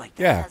 Shit like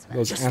that. Yeah,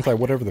 those Just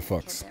anti-whatever the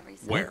fucks.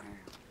 Where?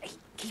 Hey,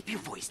 keep your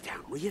voice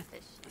down, will you?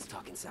 Let's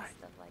talk inside.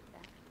 Stuff like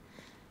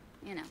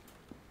that. You know,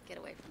 get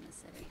away from the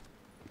city.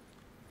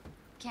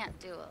 Can't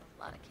do a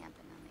lot of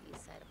camping on the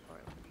east side of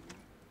Portland, you know?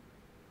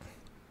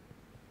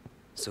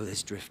 So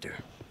this drifter,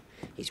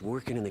 he's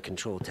working in the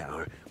control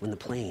tower when the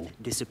plane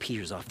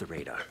disappears off the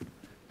radar.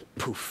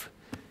 Poof.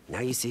 Now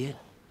you see it,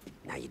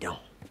 now you don't.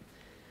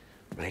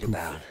 Right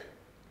about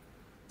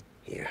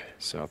here.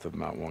 South of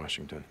Mount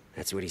Washington.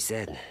 That's what he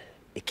said.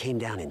 It came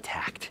down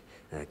intact.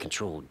 A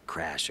controlled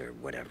crash or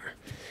whatever.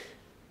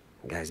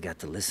 The guy's got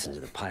to listen to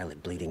the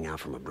pilot bleeding out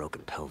from a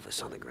broken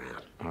pelvis on the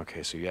ground.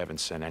 Okay, so you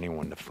haven't sent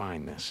anyone to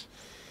find this?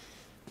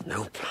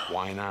 Nope.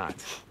 Why not?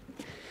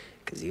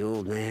 Because the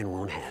old man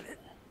won't have it.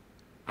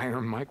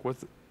 Iron Mike, what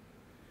the...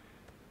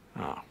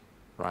 Oh,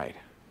 right.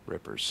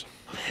 Rippers.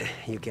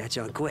 You catch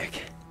on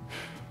quick.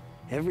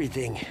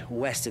 Everything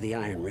west of the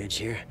Iron Ridge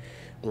here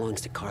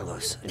belongs to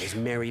Carlos and his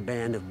merry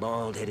band of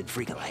bald-headed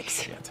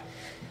freakalikes. Shit.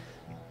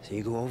 So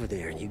you go over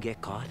there and you get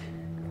caught,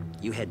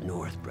 you head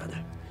north, brother.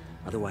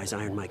 Otherwise,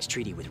 Iron Mike's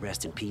treaty with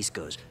Rest in Peace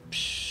goes...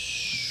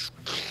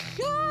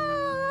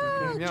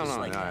 Okay, No, just no,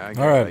 like no. that.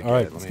 All right, all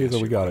right. Let me Schizo, ask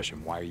you we a got it.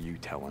 question. Why are you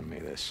telling me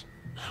this?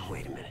 Oh,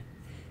 wait a minute.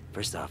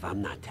 First off,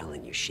 I'm not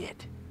telling you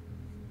shit.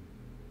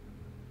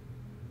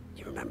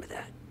 You remember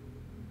that?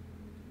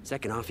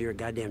 Second off, you're a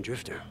goddamn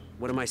drifter.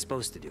 What am I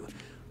supposed to do?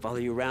 Follow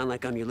you around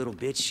like I'm your little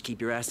bitch, keep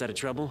your ass out of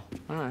trouble?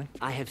 All right.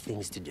 I have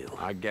things to do.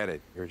 I get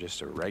it. You're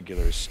just a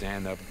regular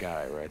stand-up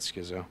guy, right,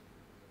 Schizo?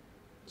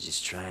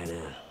 Just trying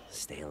to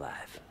stay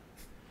alive.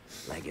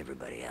 Like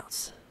everybody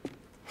else.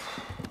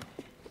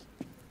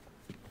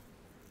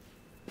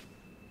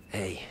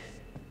 Hey.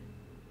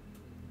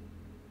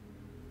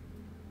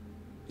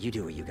 You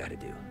do what you gotta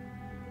do.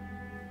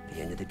 At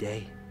the end of the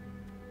day,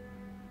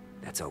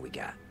 that's all we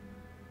got.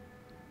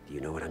 Do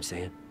you know what I'm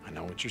saying? I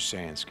know what you're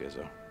saying,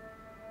 Schizo.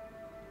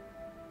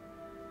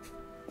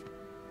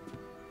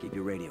 Keep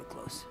your radio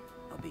close.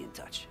 I'll be in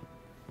touch.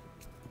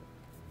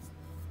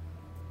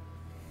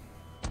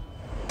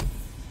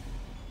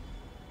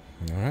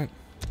 All right.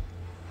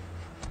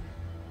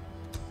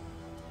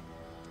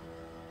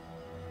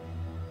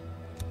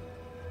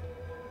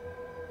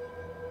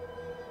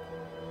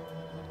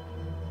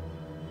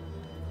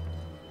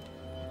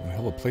 What the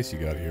hell of a place you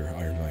got here,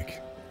 Iron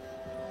Mike.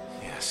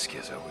 Yeah,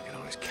 Schizo, we can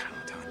always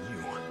count on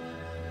you.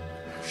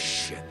 Oh,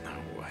 shit, now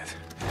what?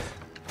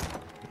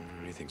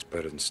 Anything's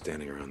better than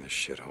standing around this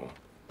shithole.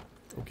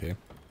 Okay.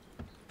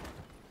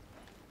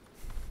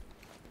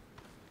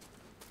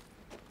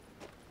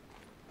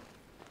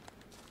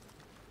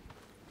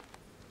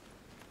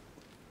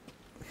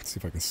 Let's see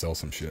if I can sell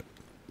some shit.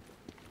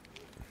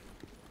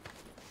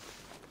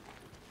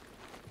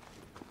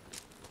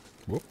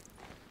 Whoop.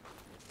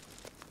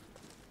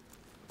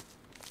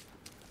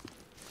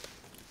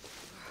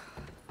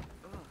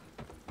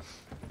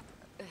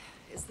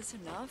 Is this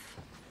enough?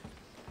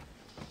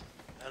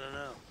 I don't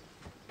know.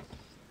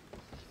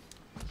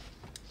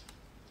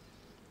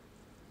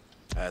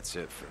 That's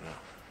it for now.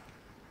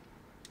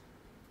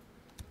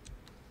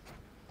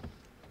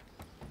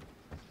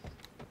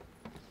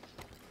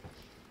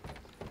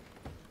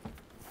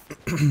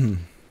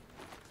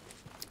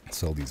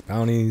 Sell these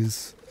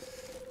bounties.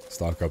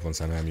 Stock up on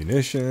some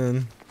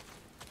ammunition.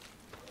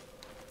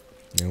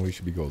 And we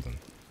should be golden.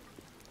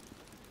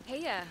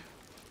 Hey,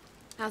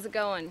 how's it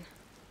going?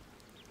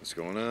 What's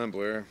going on,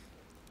 Blair?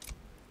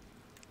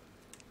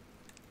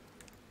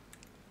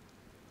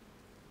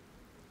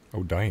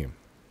 Oh, damn.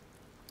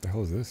 The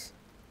hell is this?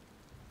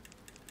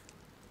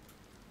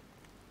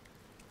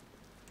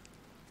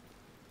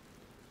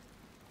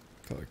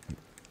 I feel like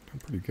I'm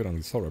pretty good on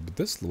the assault rifle, but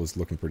this was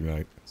looking pretty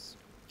nice.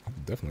 I'll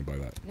definitely buy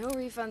that. No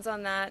refunds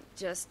on that,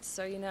 just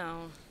so you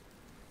know.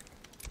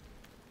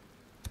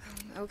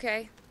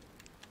 Okay.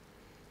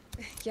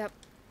 Yep.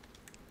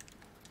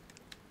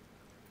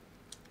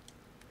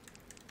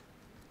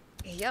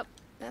 Yep,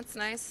 that's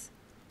nice.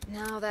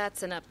 Now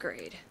that's an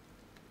upgrade.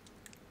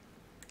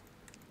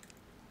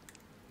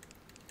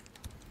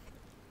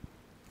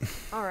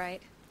 All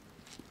right.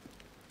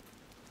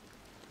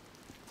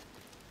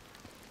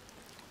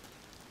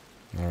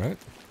 All right.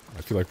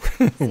 I feel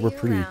like we're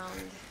pretty around.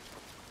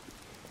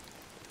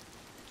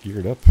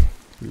 geared up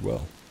pretty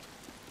well.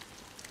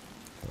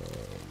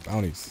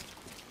 Bounties.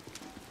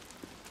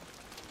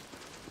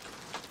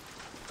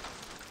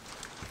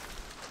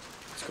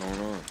 What's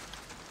going on?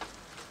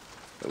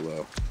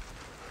 Hello.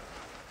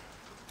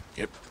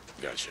 Yep,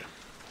 gotcha.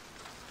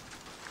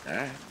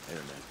 Alright, wait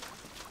a minute.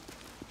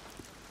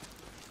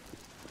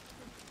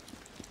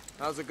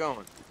 How's it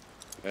going?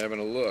 Having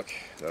a look.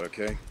 Is that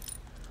okay?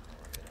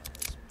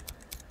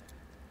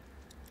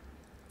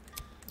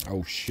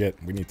 Oh shit,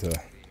 we need to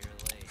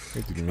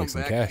make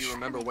some back cash. if you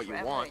remember what you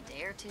Forever want. A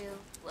day or two,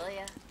 will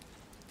ya?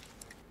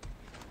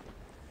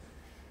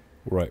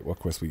 Right, what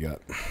quest we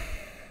got?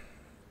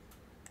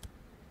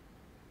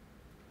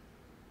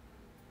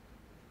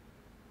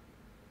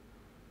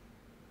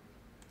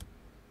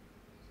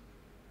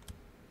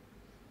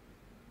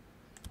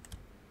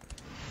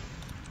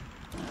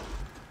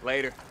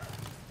 Later.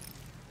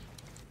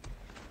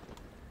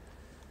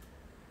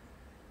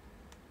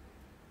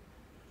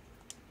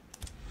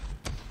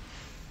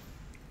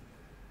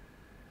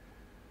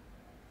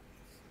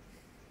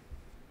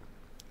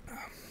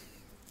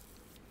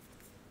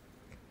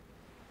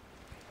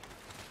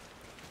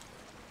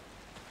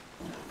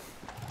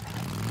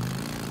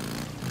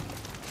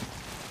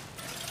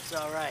 It's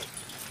all right.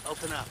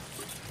 Open up.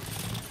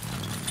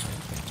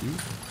 Thank you.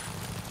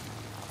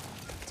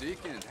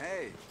 Deacon,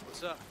 hey.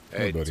 What's up?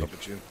 Hey, buddy. what's up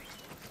with you?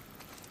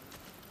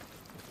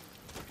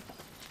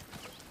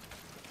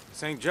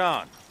 St.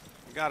 John,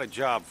 I got a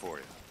job for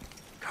you.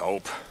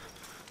 Cope.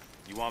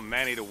 You want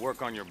Manny to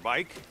work on your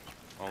bike?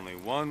 Only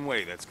one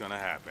way that's gonna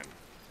happen.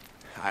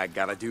 I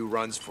gotta do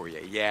runs for you.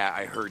 Yeah,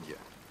 I heard you.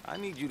 I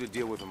need you to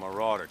deal with a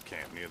marauder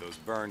camp near those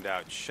burned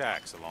out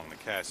shacks along the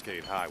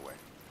Cascade Highway.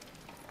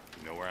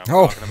 You know where I'm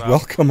Oh, talking about? well,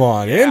 come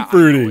on. Yeah, and I know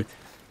Fruity. it.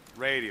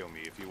 Radio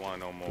me if you want to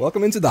know more.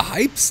 Welcome into the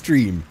hype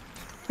stream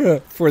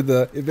for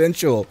the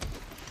eventual.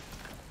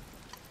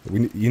 We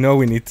need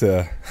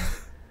to.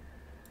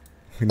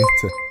 We need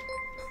to.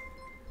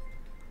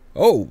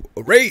 Oh,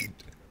 a raid!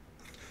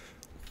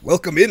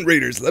 Welcome in,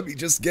 Raiders. Let me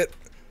just get...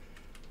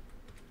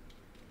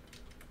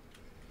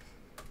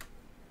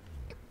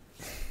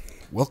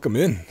 Welcome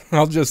in.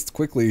 I'll just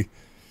quickly...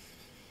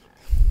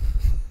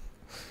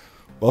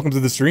 Welcome to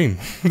the stream.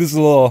 This is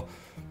a little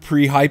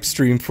pre-hype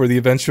stream for the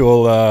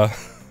eventual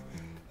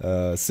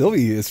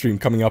Sylvie stream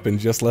coming up in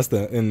just less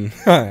than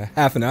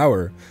half an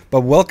hour.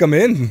 But welcome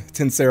in,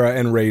 Tinsera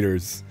and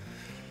Raiders.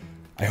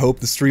 I hope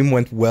the stream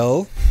went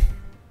well.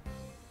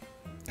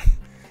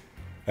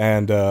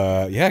 And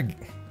yeah,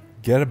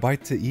 get a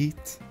bite to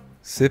eat,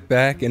 sit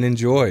back and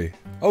enjoy.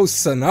 Oh,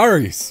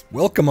 Sanaris,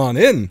 welcome on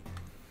in.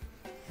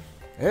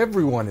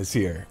 Everyone is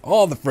here,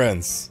 all the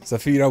friends.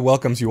 Zafira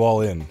welcomes you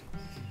all in.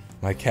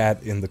 My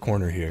cat in the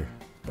corner here.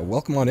 But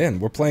welcome on in.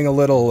 We're playing a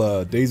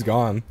little Days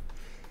Gone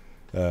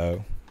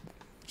while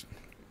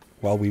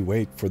we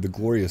wait for the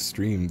glorious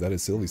stream that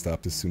is Sylvie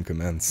Stop to soon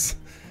commence.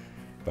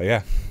 But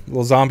yeah, a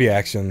little zombie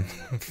action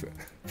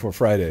for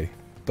Friday.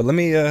 But let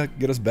me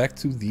get us back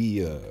to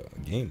the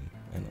game,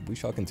 and we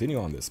shall continue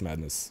on this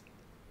madness.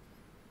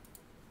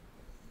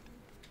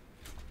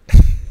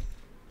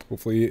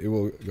 Hopefully it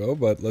will go,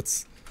 but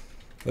let's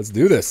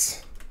do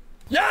this.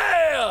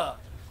 Yeah!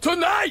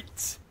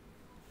 Tonight!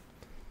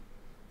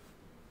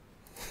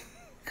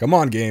 Come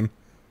on, game.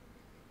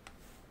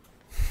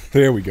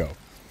 There we go.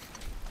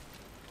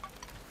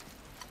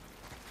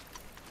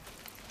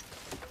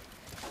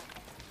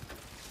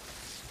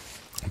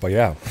 But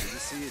yeah,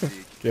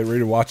 get ready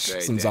to watch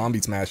some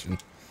zombie smashing,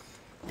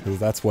 because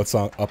that's what's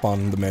up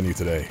on the menu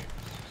today.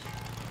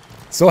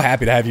 So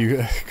happy to have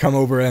you come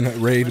over and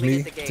raid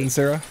me,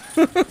 Tinsera.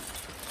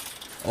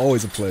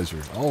 Always a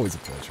pleasure. Always a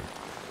pleasure.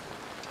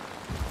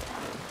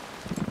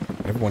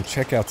 Everyone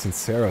check out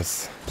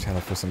Tinsera's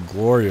channel for some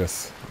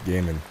glorious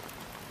gaming.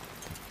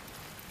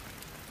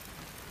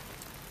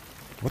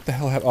 What the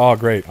hell happened? Oh,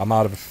 great. I'm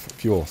out of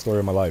fuel. Story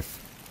of my life.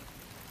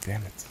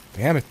 Damn it.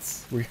 Damn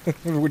it.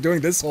 We're doing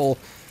this whole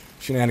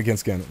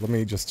shenanigans again. Let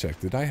me just check.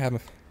 Did I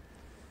have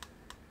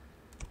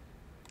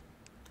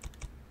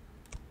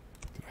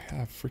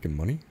freaking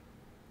money?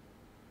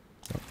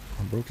 Oh,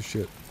 I'm broke as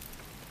shit.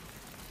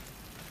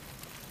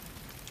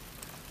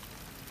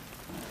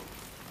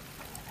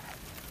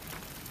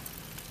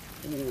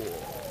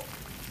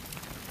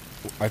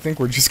 I think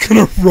we're just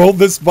gonna roll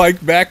this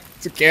bike back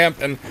to camp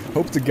and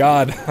hope to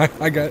God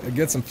I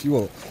get some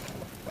fuel.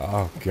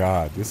 Oh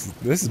God, this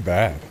is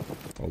bad.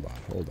 Hold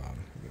on.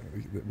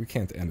 We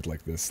can't end it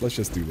like this. Let's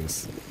just do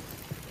this.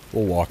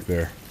 We'll walk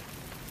there.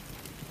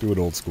 Do it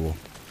old school.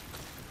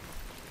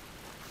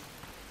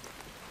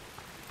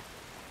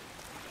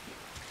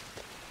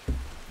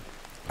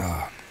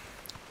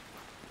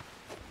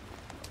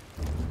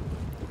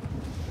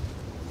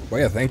 Well,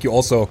 yeah, thank you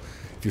also,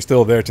 if you're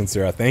still there,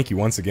 Tinsera, thank you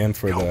once again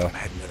for the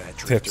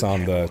tips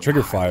on the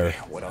trigger fire.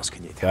 What else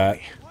can you tell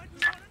me?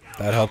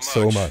 That helped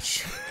so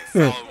much.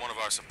 That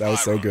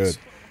was so good.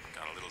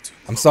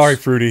 I'm sorry,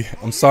 Fruity.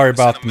 I'm sorry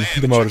about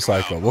the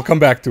motorcycle. We'll come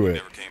back to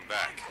it.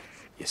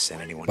 You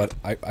sent anyone? But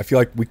I feel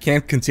like we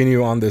can't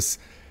continue on this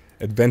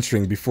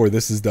adventuring before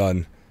this is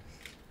done.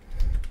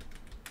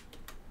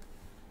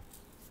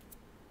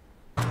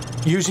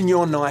 Using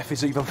your knife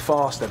is even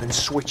faster than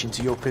switching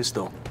to your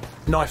pistol.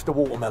 Knife the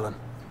watermelon.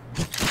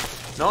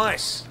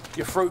 Nice.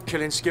 Your fruit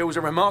killing skills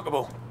are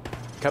remarkable.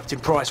 Captain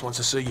Price wants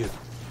to see you.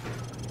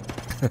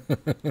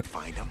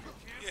 Find him.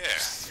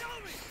 Yeah.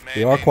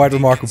 They are quite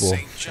remarkable.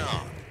 St.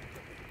 John.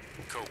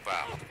 Cope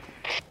out.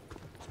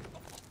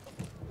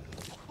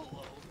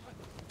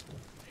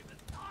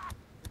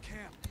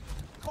 Camp.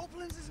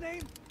 Copeland's his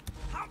name?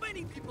 How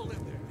many people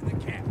live there in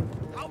the camp?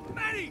 How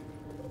many?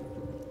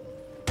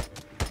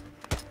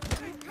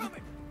 They're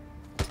coming.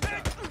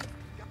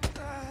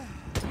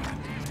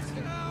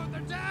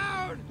 They're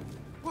down.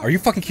 Are you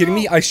fucking kidding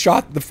me? I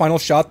shot the final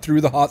shot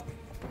through the hot...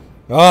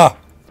 Ah!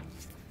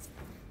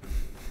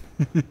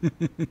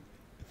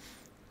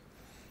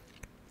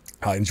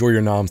 Enjoy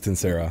your noms,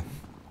 Tinsera.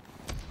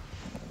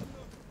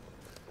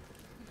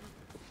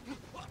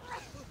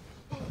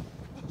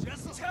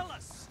 Just tell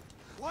us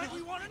what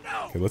we want to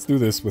know. Okay, let's do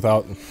this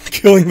without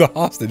killing the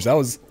hostage. That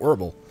was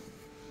horrible.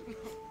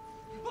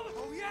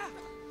 Oh yeah?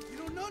 You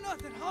don't know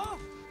nothing, huh?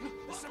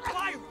 The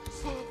supply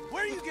runs.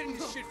 Where are you getting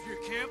this shit for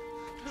your camp?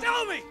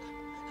 Tell me!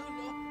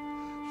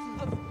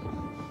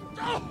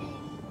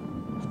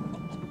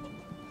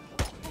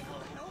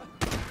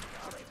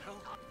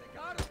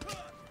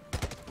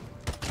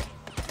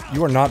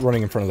 You are not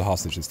running in front of the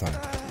hostage this time.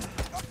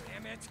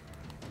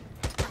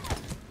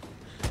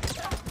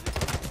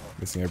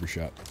 Missing every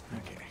shot.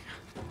 Okay.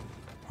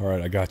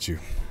 Alright, I got you.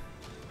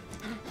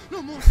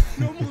 No more.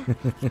 No more.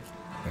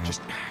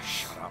 Just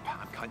shut up.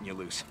 I'm cutting you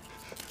loose.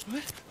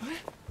 What?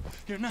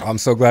 You're not. I'm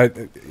so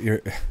glad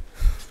you're...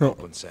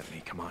 Copeland sent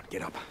me. Come on,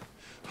 get up.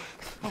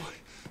 Oh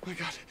my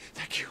God.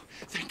 Thank you.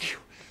 Thank you.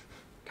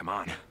 Come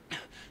on.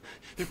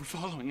 They were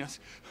following us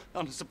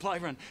on a supply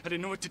run. I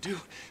didn't know what to do.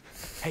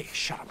 Hey,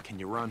 shut up. Can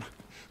you run?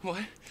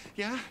 What?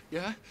 Yeah?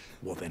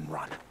 Well, then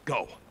run.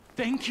 Go.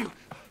 Thank you.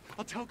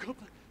 I'll tell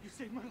Copeland. You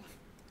saved my life.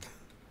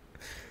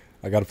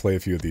 I gotta play a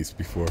few of these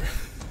before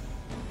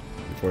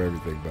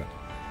everything, but...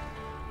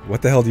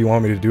 What the hell do you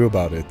want me to do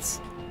about it?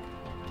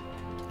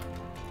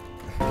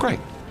 Great.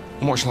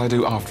 And what shall I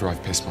do after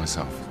I've pissed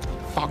myself?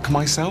 Fuck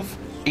myself?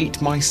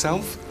 Eat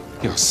myself?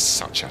 You're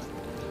such a...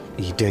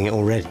 Are you doing it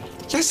already?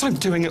 Yes, I'm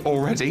doing it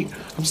already.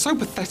 I'm so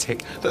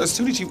pathetic that as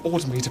soon as you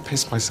ordered me to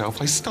piss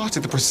myself, I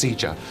started the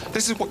procedure.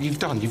 This is what you've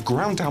done. You've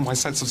ground down my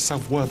sense of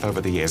self-worth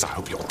over the years. I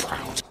hope you're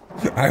proud.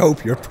 I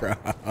hope you're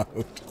proud.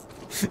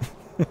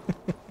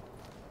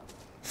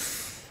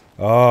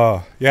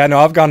 Oh, yeah, no,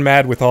 I've gone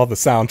mad with all the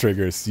sound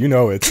triggers. You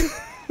know it.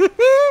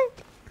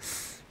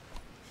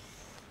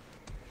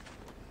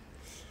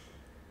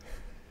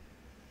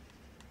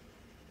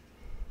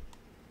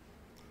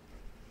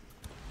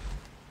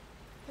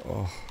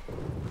 Oh.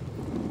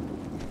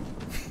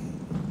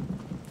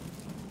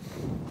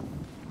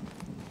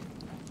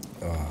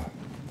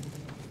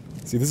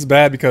 See, this is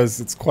bad because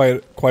it's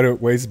quite a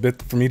ways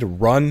bit for me to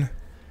run.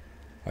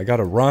 I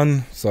gotta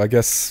run, so I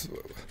guess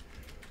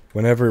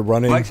whenever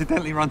running... I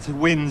accidentally run to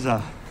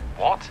Windsor.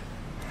 What?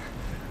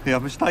 Yeah, I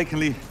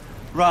mistakenly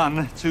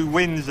run to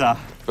Windsor.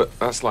 But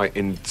that's like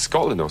in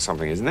Scotland or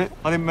something, isn't it?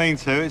 I didn't mean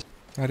to.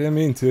 I didn't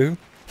mean to.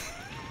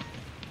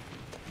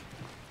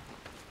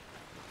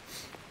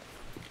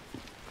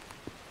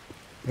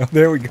 Oh,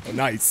 there we go.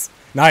 Nice.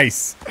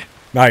 Nice.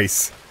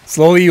 Nice.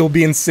 Slowly you'll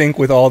be in sync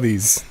with all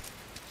these.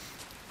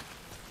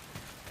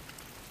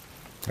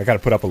 I gotta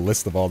put up a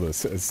list of all the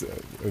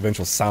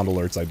eventual sound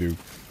alerts I do.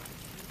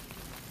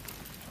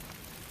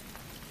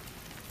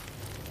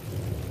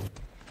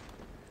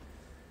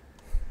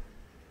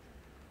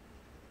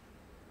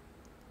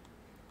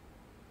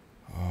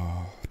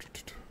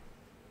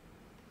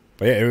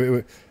 But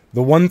yeah,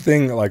 the one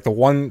thing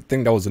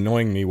that was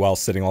annoying me while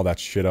setting all that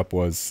shit up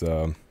was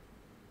I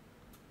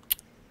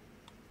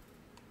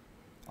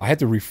had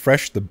to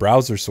refresh the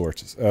browser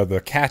source,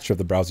 the cache of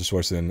the browser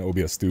source in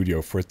OBS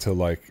Studio for it to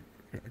like,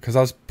 because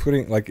I was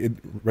putting like it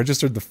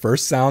registered the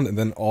first sound and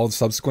then all the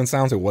subsequent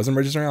sounds it wasn't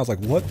registering. I was like,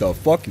 what the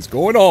fuck is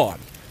going on?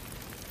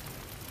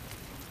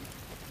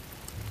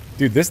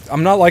 Dude,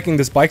 I'm not liking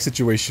this bike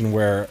situation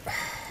where I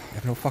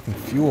have no fucking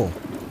fuel.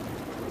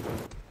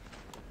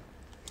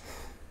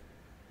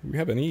 Do we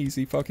have any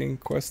easy fucking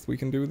quest we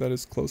can do that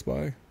is close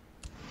by?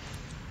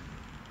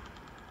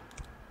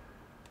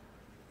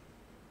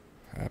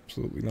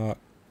 Absolutely not.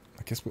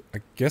 I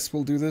guess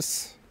we'll do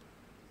this.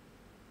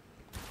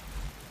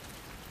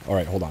 All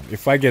right, hold on.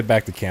 If I get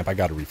back to camp, I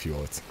gotta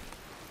refuel it.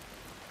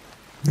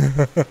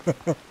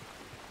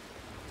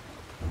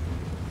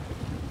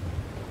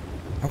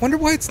 I wonder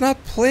why it's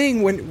not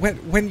playing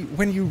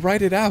when you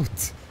write it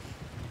out.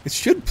 It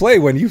should play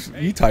when you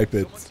type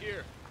it.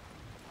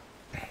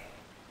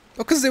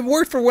 Oh, because it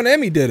worked for when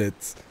Emmy did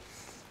it.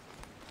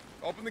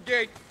 Open the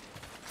gate.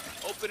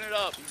 Open it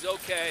up. He's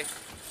okay.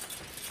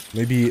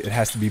 Maybe it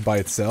has to be by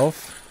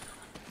itself.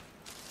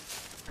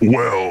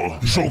 Well,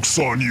 joke's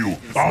on you.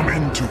 I'm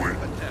into it.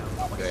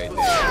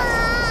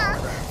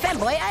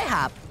 Fanboy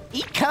IHOP.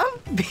 Eat, come,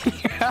 be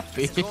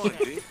happy.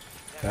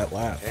 That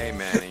laugh. Hey,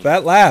 Manny.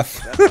 That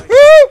laugh. Need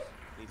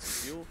some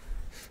fuel?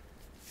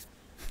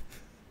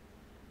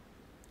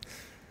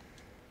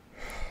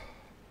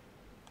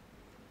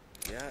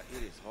 Yeah,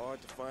 it is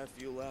hard to find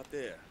fuel out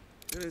there.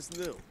 It is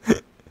new.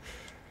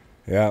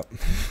 Yeah.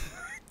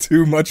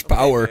 Too much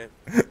power.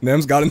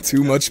 Nem's gotten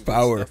too much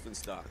power.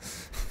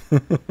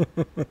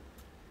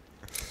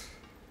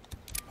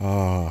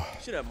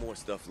 Should have more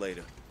stuff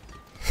later.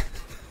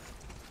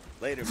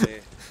 Later, man.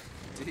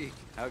 Deke,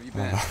 how have you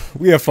been?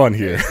 We have fun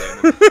here.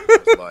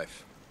 How's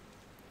life?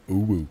 Ooh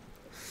woo.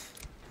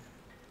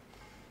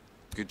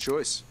 Good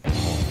choice.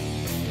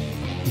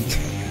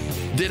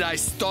 Did I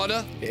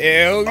stutter?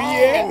 Hell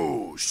yeah!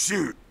 Oh,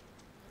 shoot.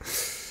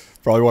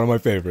 Probably one of my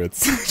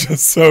favorites.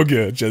 Just so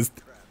good. Just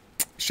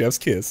chef's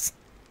kiss.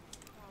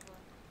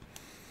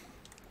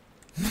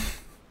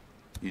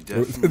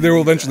 There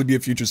will eventually be a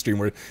future stream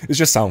where it's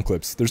just sound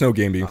clips. There's no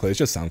game being played. It's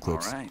just sound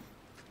clips. All right.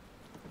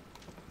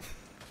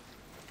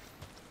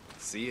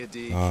 See ya,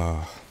 Deke.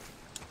 I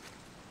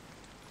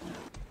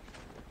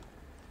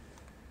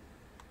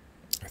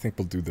think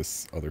we'll do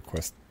this other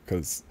quest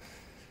because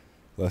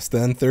less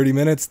than 30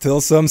 minutes till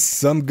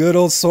some good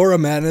old Sora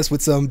madness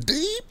with some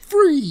deep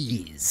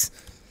freeze.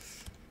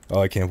 Oh,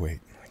 I can't wait.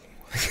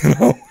 I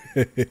cannot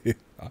wait.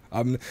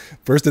 I'm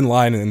first in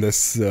line in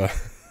this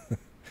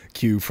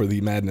queue for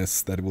the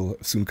madness that will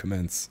soon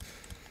commence.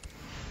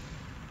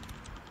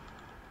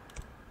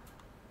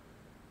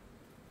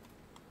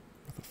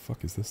 What the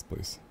fuck is this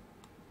place?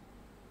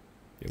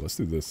 Yeah, let's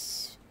do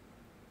this.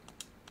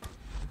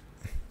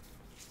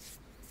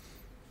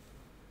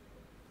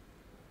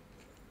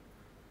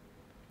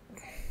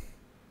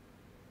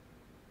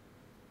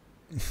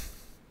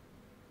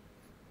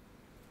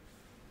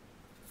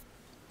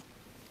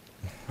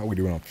 How are we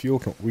doing on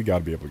fuel? We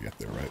gotta be able to get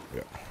there, right?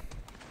 Yeah.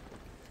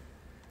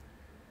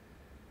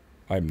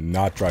 I'm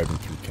not driving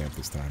through camp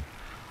this time.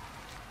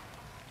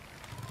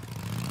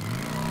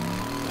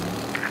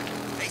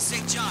 Hey,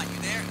 St. John, you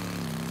there?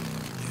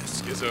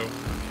 Yes, Skizzo.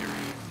 I'm here.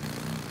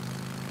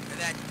 For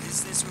that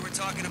business we were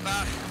talking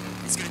about,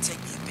 it's gonna take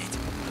me a bit.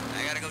 I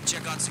I gotta go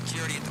check on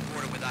security at the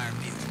border with Iron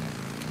Butte.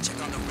 Check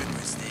on the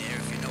Rippers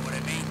there, if you know what I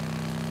mean.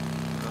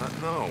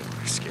 No,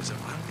 Skizzo,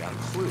 I don't got a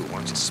clue.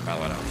 Why don't you spell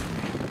it out for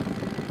me?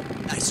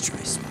 Nice try,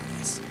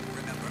 Smarties.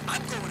 Remember,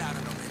 I'm going out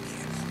on a limb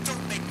here.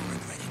 Don't make me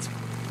regret it.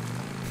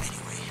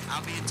 Anyway,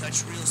 I'll be in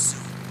touch real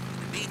soon.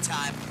 In the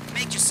meantime,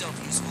 make yourself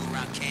useful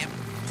around camp.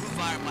 Prove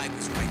Iron Mike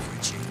was right for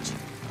a change.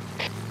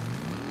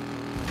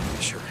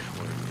 Sure,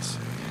 whatever you say.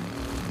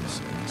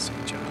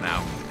 St. John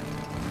out.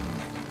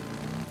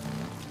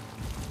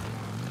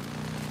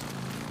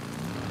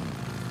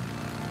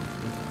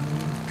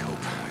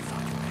 Cope, I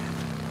found your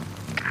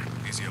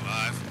man. Is he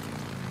alive?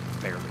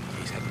 Barely.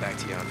 He's heading back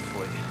to you on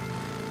foot. I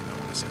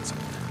want to send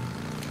something.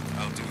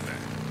 I'll do that.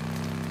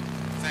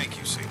 Thank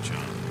you, St.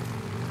 John.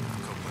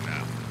 Copeland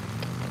out.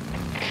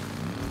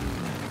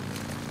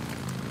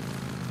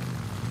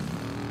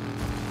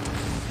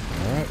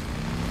 Alright.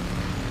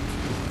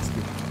 Let's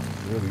get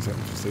rid of these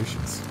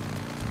infestations.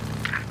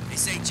 Hey,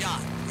 St.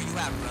 John, where you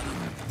at, brother?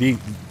 The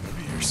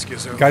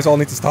Skizzo. guys all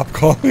need to stop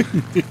calling.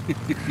 Hey,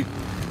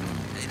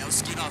 no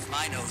skin off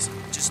my nose.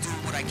 Just doing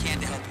what I can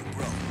to help you,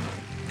 bro.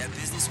 That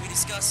business we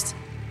discussed,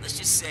 let's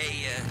just say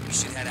you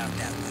should head out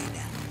that way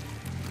now.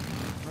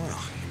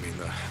 Oh, you mean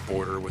the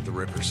border with the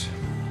Rippers?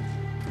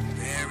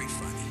 Very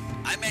funny.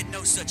 I meant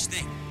no such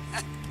thing.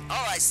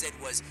 All I said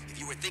was, if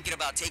you were thinking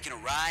about taking a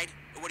ride,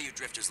 or what do you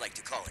drifters like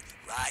to call it,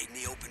 ride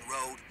in the open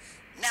road,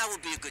 now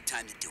would be a good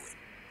time to do it.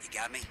 You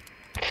got me?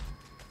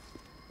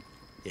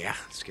 Yeah,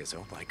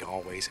 Skizzo, like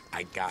always,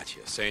 I got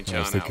you. St. Let's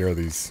John take out. care of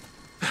these.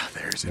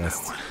 There's another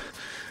one.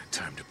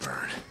 Time to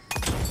burn.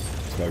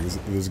 So this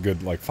is a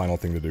good final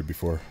thing to do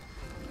before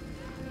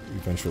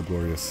eventual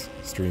glorious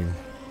stream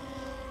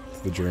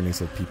to the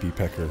journeys of P.P.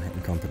 Pecker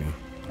and company.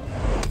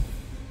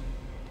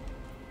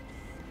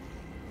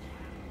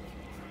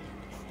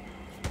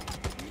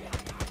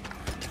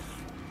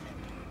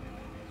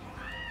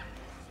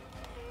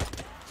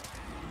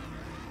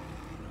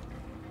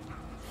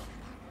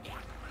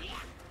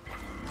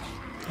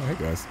 Oh, hey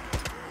guys.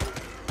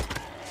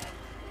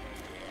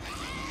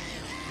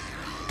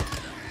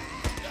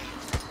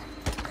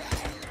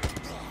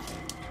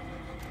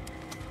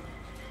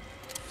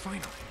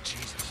 Finally,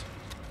 Jesus.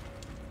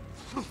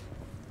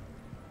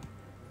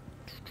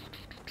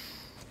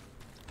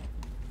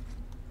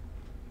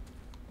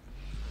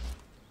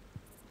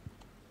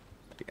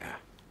 Yeah.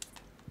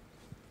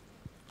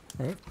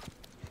 Alright.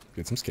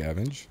 Get some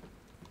scavenge.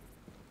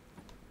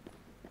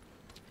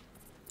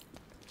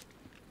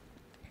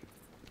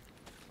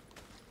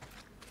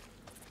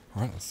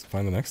 Alright, let's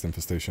find the next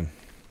infestation.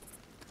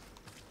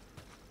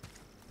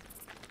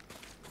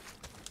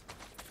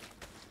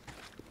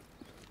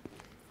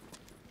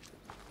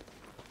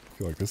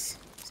 I feel like this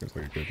seems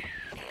like a good...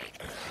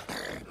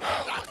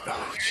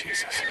 Oh,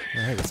 Jesus.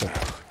 Alright, what's up?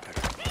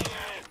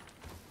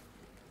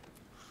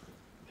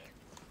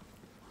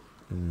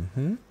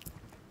 Mm-hmm.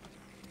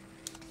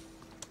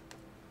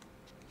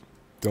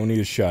 Don't need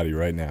a shotty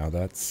right now.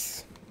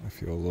 That's... I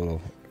feel a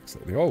little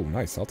excited. Oh,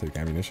 nice. I'll take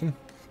ammunition.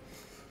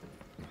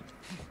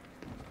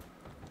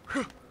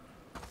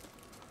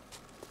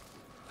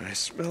 I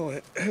smell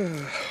it.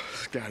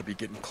 It's gotta be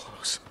getting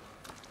close.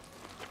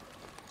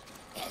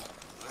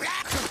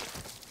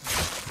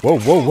 Whoa,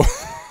 whoa,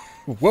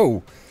 whoa.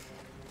 Whoa.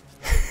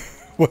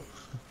 What?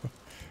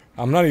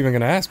 I'm not even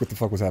gonna ask what the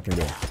fuck was happening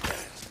there.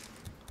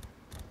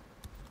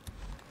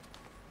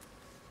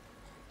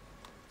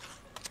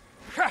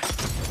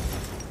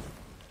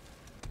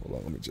 Hold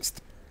on, let me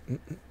just...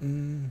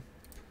 There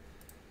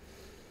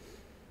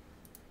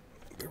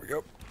we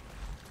go.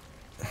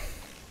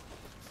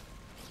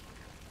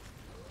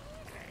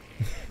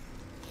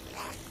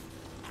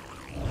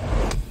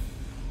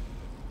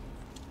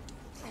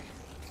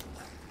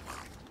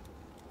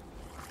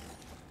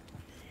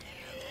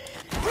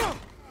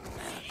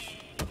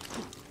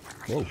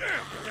 Whoa.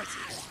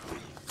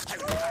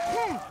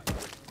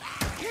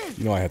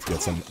 You know I have to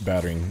get some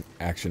battering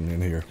action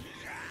in here.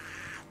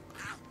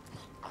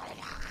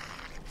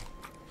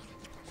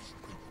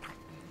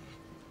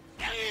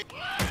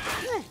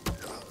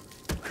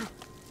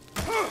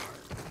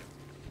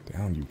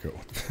 Down you go.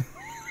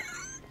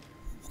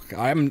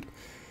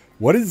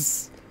 What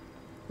is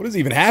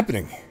even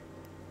happening?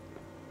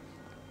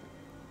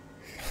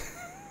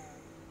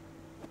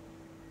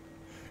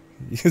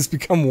 He has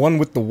become one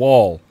with the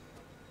wall.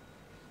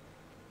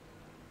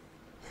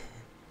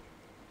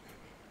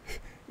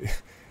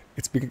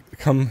 It's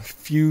become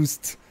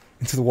fused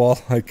into the wall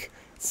like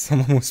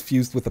someone was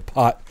fused with a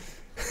pot.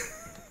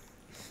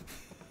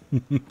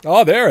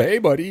 Oh, there. Hey,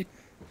 buddy.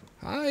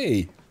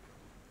 Hi.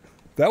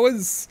 That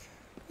was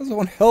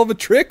one hell of a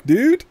trick,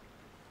 dude.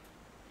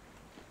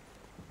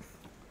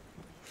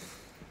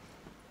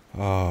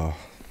 Oh.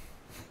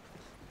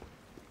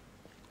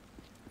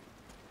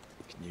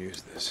 Can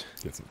use this.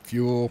 Get some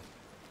fuel.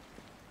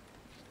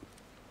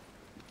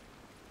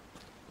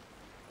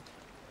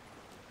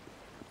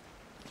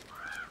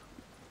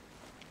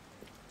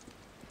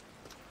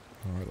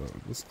 Alright,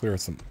 let's clear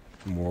some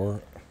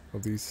more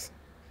of these.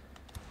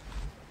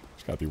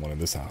 There's gotta be one in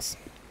this house.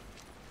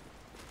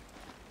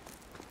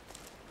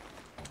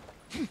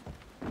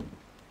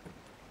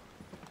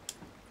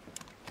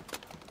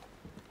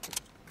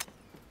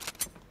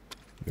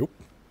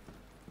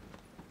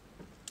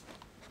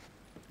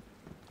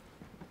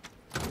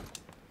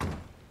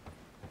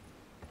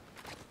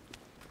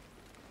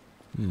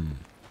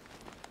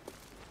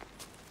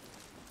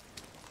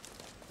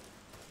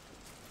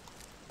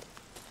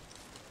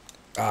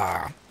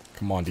 Ah,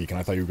 come on, Deacon.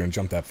 I thought you were going to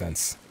jump that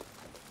fence.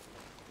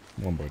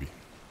 Come on, buddy.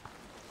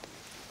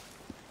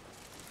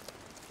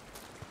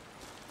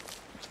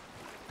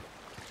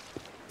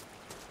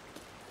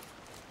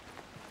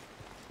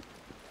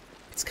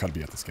 It's got to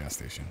be at this gas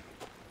station.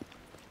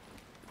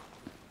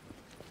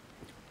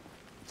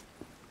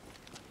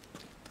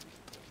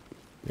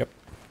 Yep.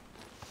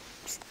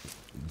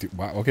 Dude,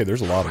 wow, okay,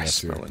 there's a lot of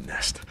nests here. I smell a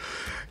nest.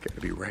 Gotta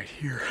be right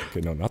here.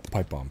 Okay, no, not the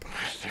pipe bomb.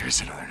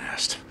 There's another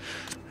nest.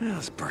 Yeah,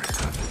 let's burn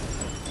it up.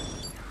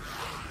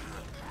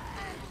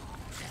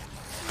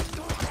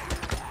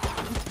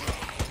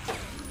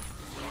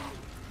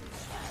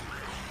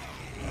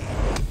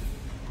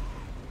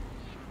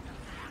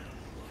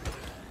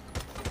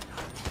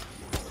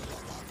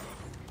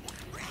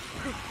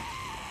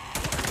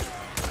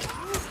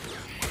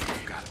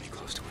 Gotta be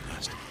close to a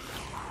nest.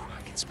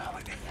 I can smell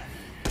it.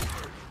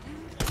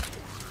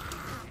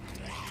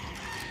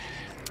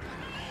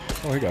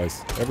 Oh, hey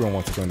guys. Everyone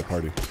wants to join the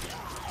party.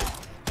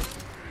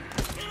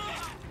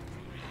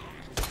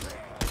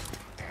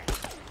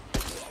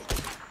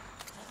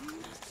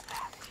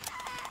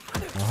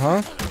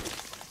 Uh-huh.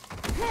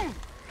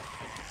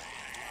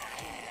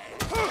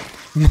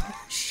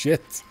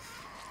 Shit.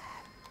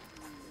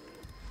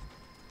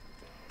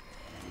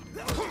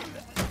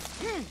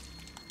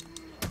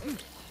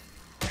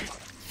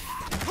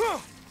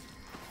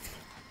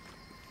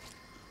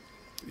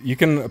 You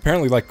can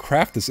apparently, like,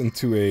 craft this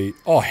into a...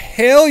 Oh,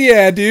 hell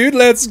yeah, dude!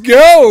 Let's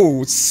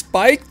go!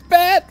 Spiked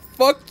bat?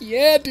 Fuck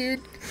yeah,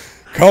 dude!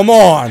 Come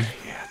on!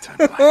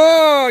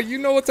 Oh, you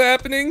know what's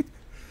happening?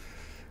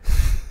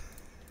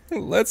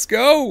 Let's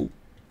go!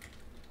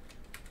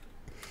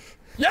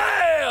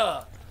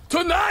 Yeah!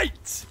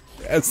 Tonight!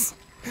 Yes.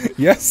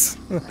 Yes.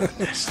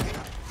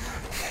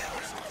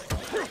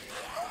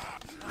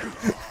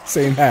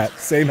 Same hat.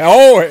 Same hat.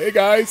 Oh, hey,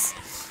 guys!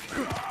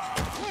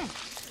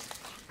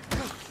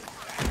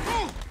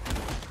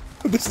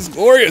 This is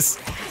glorious!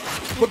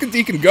 Look at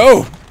Deacon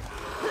go!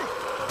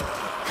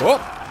 Oh!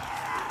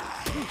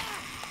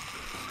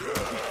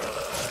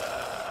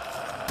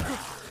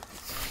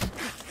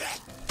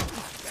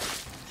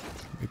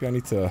 Maybe I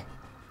need to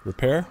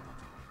repair?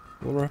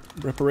 A little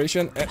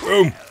reparation? And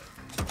boom!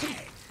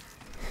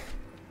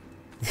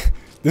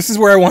 This is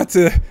where I want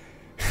to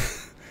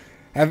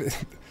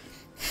have...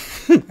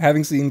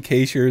 Having seen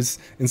K-Shir's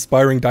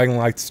inspiring Dying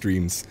Light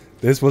streams,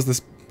 this was the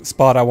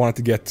spot I wanted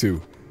to get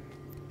to.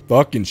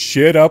 Fucking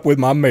shit up with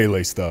my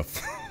melee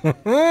stuff.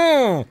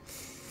 Let's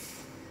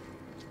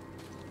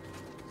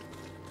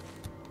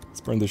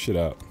burn this shit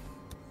out.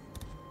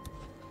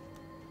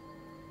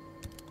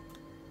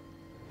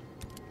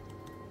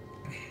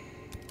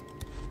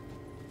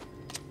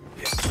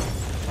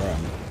 Alright,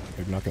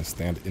 maybe not gonna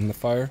stand in the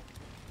fire.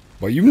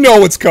 But you know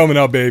what's coming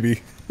up,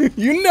 baby.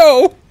 You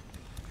know!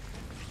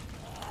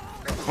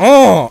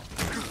 Oh!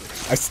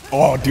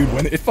 Oh, dude,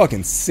 when it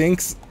fucking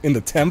sinks in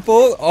the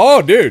temple.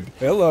 Oh, dude.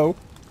 Hello.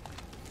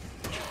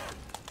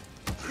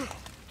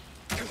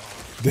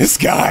 This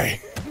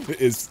guy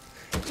is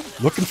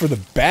looking for the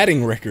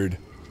batting record.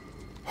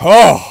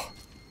 Oh!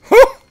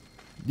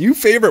 New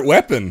favorite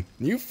weapon.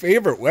 New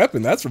favorite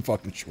weapon. That's for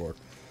fucking sure.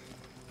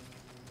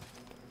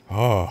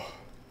 Oh.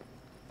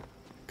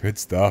 Good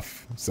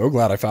stuff. I'm so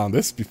glad I found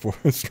this before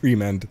the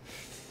stream end.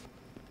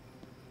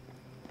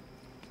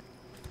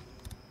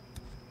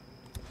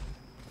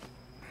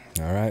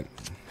 Alright.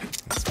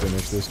 Let's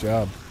finish this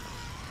job.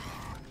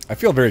 I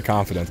feel very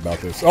confident about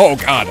this. Oh,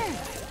 God!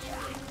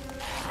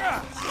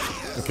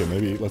 Okay,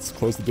 maybe let's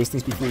close the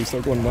distance before we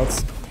start going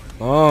nuts.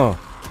 Oh.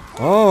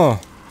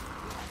 Oh.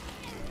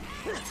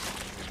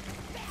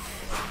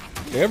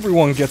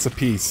 Everyone gets a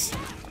piece.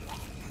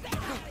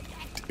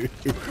 Dude.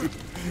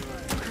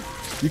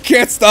 You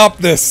can't stop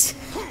this!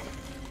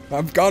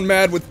 I've gone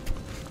mad with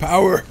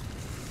power.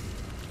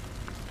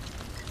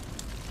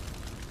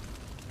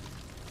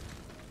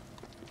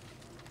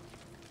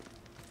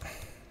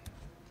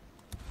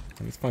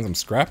 I need to find some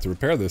scrap to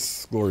repair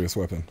this glorious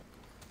weapon.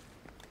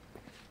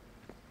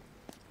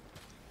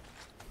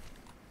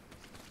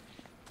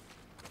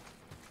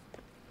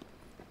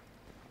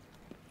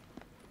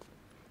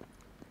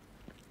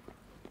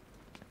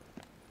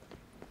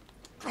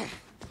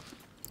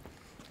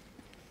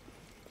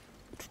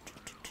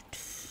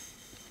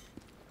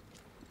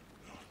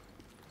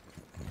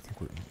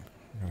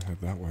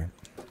 That way.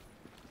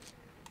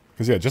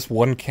 Because, yeah, just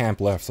one camp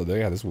left, so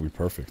yeah, this will be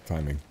perfect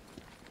timing.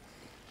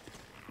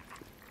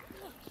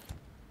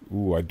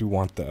 Ooh, I do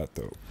want that,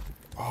 though.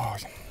 Oh.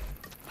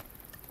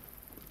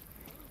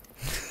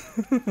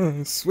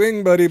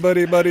 Swing, buddy,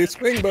 buddy, buddy,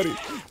 swing, buddy.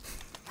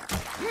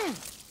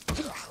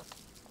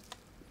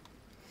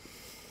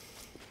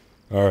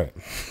 Alright.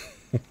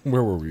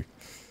 Where were we?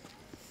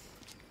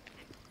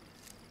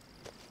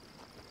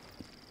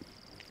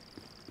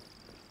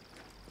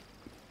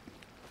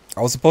 I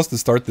was supposed to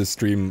start this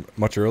stream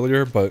much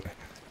earlier, but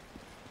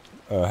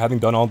having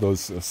done all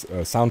those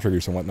sound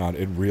triggers and whatnot,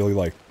 it really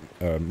like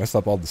messed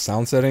up all the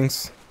sound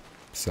settings.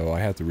 So I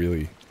had to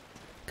really...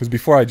 Because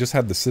before I just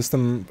had the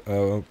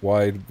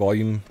system-wide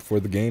volume for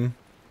the game.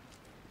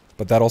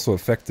 But that also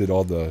affected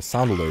all the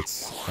sound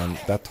alerts. And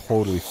that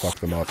totally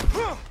fucked them up.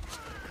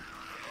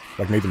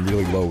 Like made them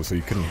really low so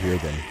you couldn't hear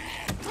them.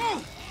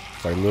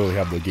 So I literally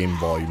have the game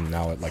volume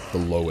now at like the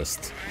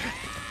lowest.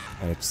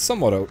 And it's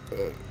somewhat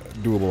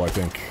doable, I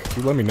think.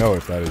 You let me know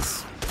if that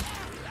is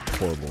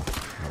horrible.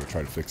 I will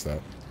try to fix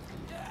that.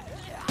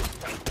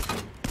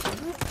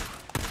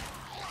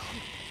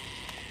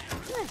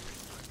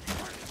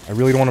 I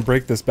really don't want to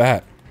break this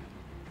bat.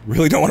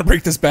 Really don't want to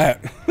break this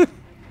bat.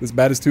 This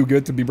bat is too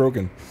good to be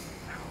broken.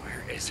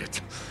 Where is it?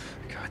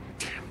 God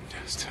damn,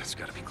 it's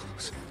gotta be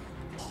close.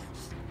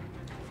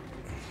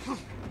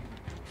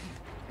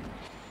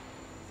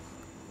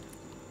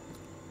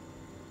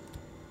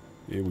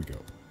 Here we go.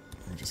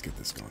 Let me just get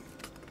this going.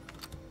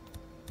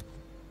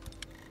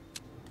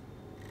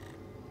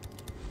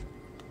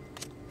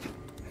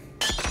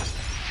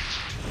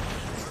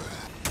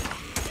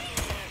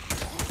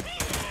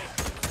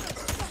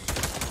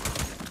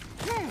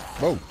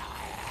 Whoa.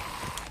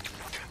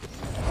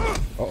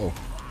 Uh-oh.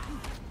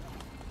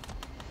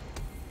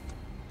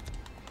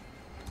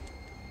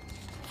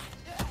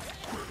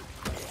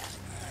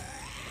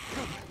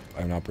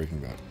 I'm not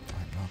breaking that.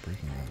 I'm not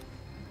breaking that.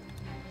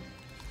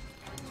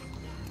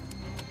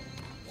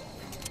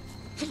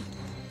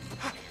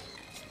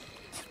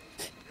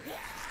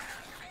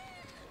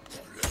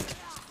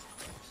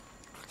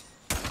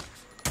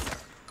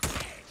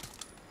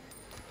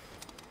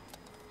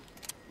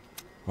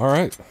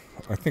 Alright,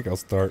 I think I'll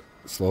start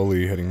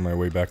slowly heading my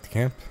way back to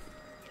camp.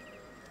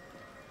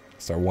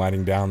 Start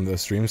winding down the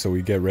stream so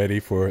we get ready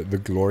for the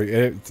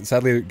glory.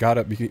 Sadly,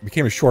 it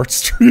became a short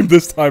stream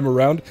this time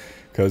around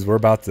because we're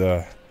about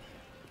to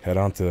head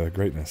on to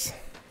greatness.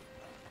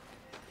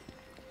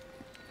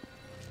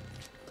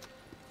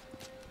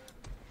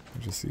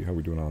 Let's just see how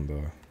we're doing on the...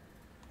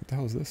 What the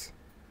hell is this?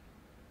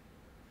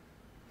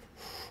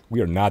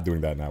 We are not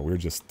doing that now. We're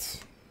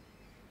just...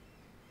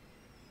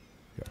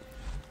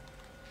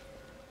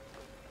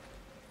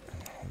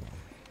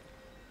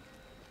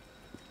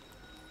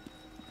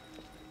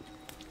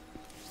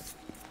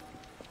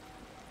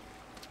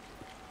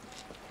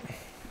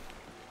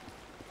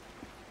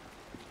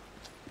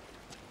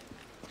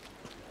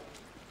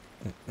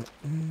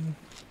 I'm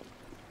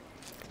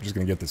just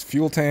gonna get this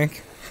fuel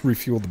tank,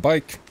 refuel the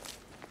bike,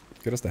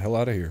 get us the hell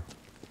out of here.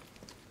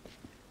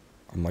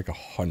 I'm like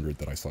 100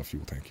 that I saw a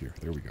fuel tank here.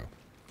 There we go.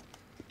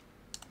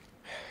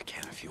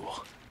 Can of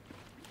fuel.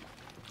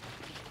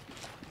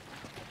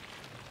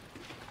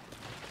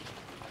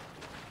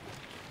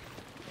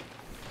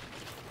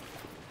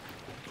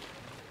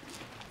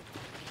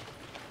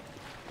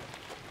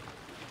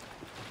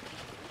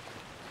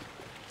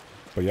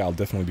 But yeah, I'll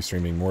definitely be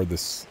streaming more of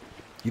this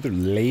either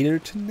later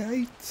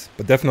tonight,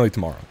 but definitely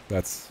tomorrow.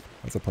 That's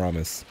a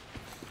promise.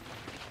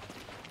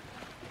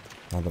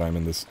 Now that I'm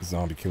in this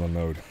zombie killing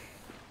mode.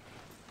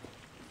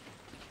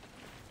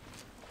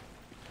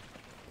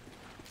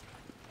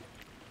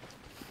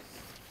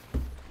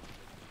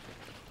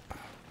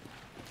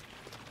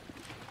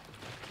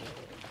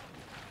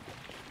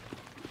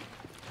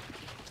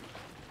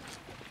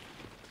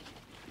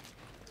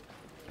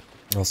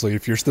 Also,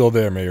 if you're still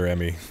there, Mayor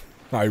Emmy,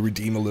 I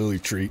redeem a Lily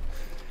treat.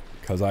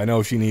 Because I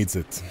know she needs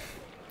it.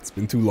 It's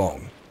been too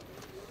long.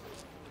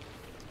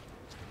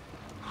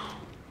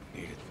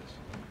 Needed this.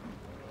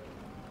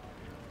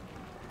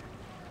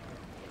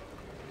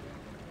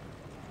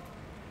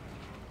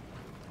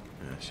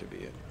 That should be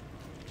it.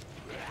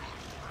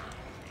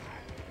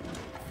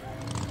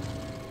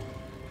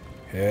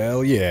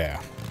 Hell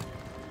yeah.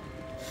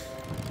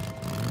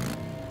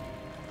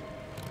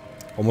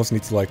 Almost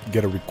need to like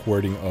get a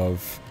recording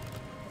of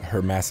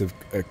her massive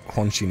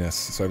crunchiness,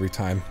 so every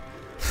time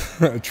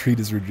a treat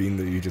is redeemed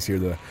that you just hear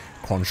the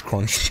crunch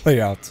crunch play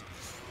out.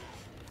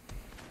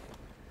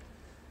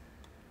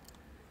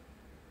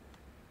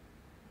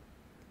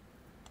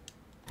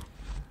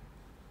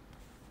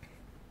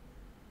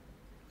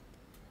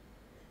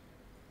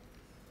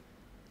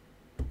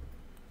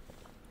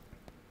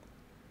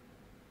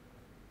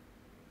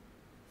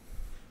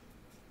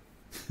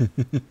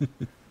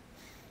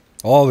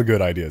 All the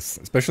good ideas,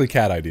 especially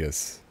cat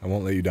ideas. I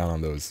won't let you down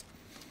on those.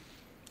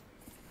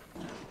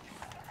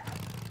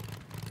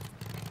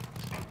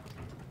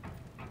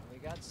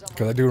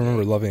 Because I do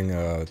remember loving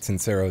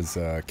Tinsero's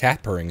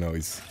cat purring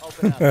noise.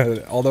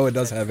 Although it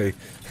does have a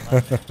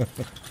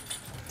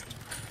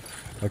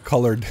a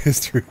colored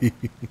history.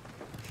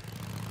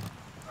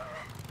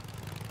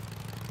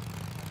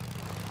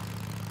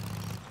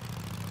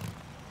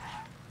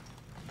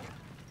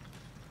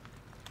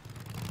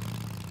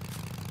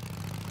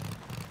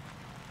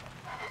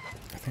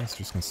 I think I was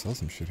just gonna sell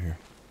some shit here.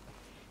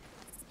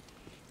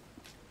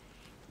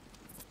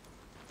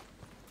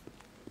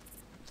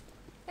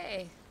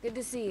 Hey, good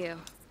to see you.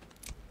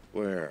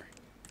 Where?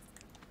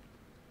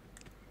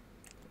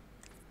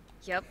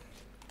 Yep.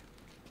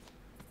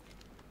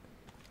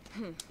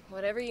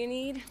 Whatever you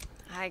need,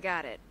 I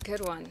got it.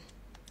 Good one.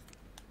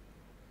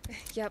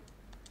 Yep.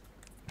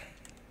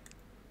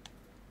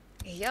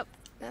 Yep,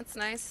 that's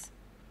nice.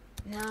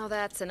 Now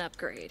that's an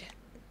upgrade.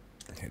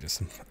 Okay, just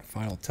some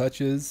final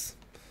touches.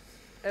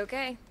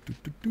 Okay.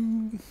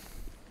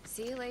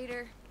 See you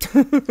later.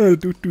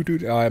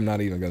 Oh, I'm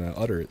not even gonna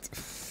utter it.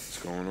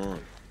 What's going on?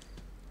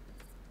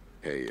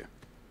 Hey, you.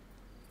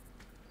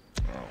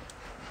 Oh,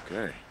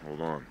 okay.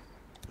 Hold on.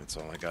 That's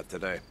all I got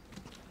today.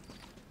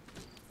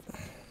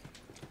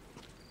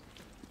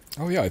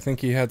 Oh yeah, I think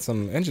he had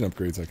some engine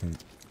upgrades I can...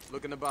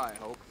 Looking to buy,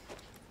 Hope.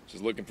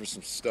 Just looking for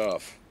some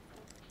stuff.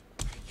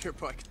 Your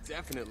bike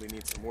definitely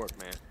needs some work,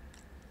 man.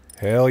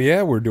 Hell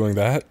yeah, we're doing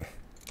that.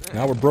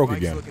 Now we're broke Bike's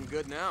again. Looking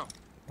good now.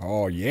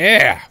 Oh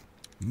yeah!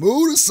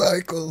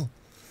 Motorcycle!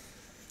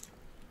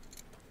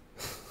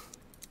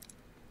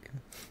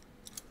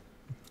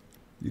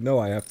 You know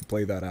I have to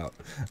play that out.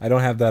 I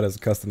don't have that as a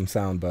custom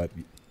sound, but...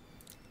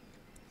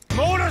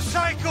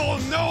 Motorcycle,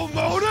 no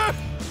motor?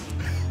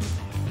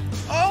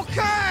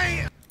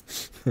 Okay!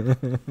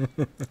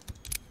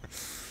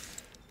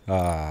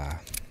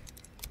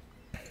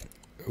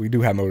 We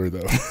do have motor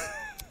though.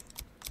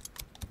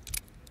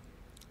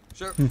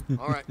 Sure,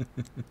 alright.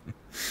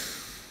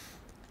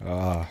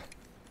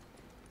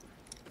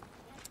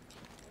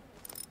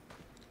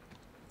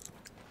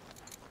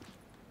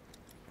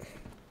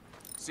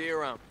 See you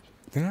around.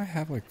 Didn't I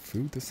have like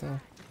food to sell?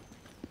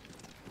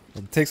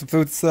 I'll take some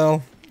food to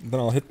sell, then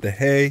I'll hit the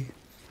hay,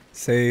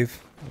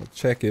 save. I'll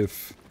check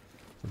if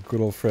our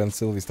good old friend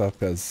Sylvie Stop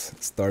has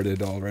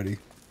started already.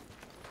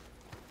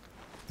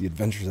 The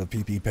Adventures of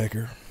P.P.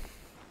 Pecker.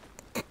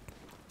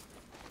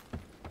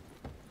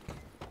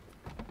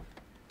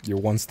 Your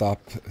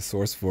one-stop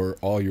source for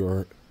all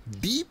your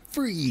deep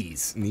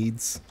freeze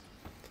needs.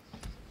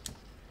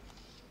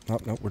 Oh,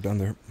 no, we're done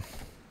there.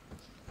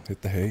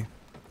 Hit the hay.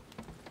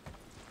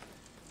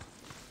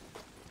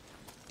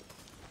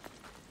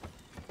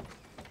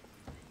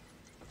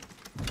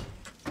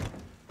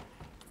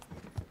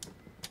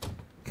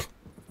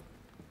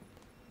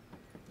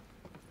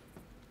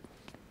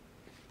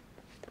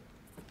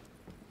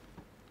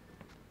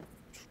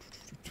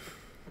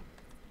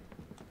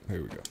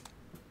 Here we go.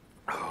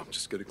 Oh, I'm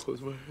just gonna close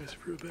my eyes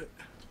for a bit.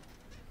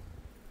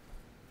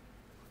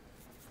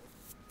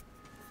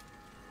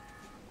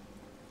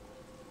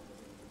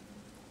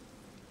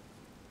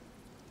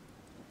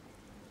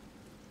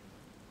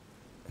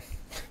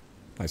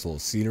 Nice little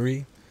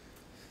scenery.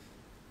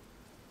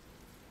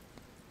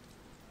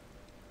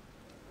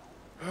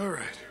 All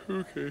right,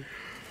 okay.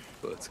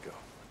 Let's go.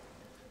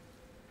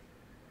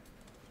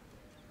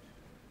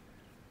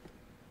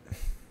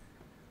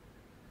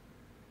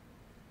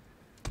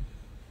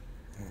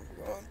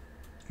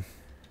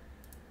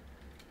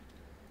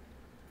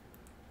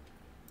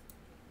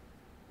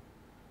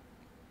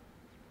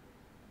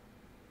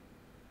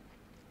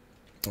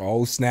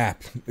 Oh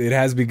snap. It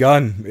has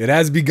begun. It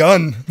has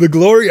begun. The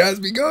glory has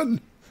begun.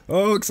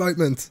 Oh,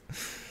 excitement.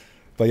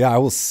 But yeah, I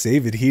will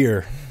save it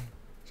here.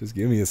 Just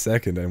give me a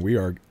second and we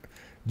are...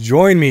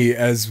 Join me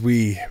as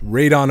we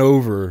raid on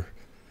over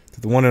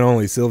to the one and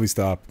only Sylvie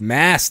Stop,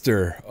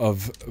 master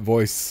of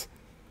voiceovers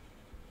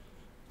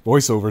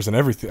and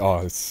everything. Oh,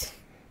 it's...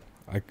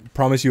 I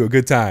promise you a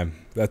good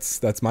time.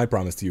 That's my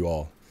promise to you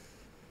all.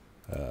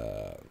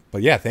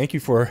 But yeah, thank you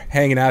for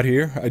hanging out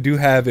here. I do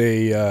have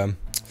a...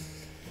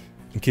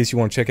 in case you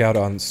want to check out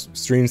on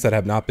streams that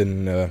have not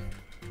been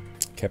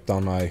kept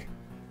on my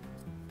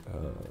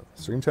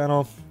stream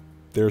channel,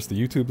 there's the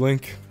YouTube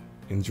link.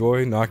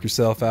 Enjoy, knock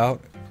yourself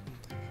out.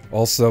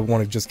 Also,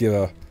 want to just give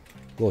a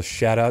little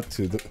shout out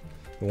to the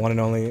one and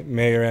only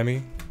Mayor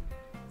Emmy.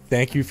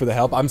 Thank you for the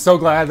help. I'm so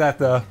glad that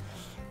the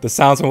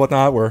sounds and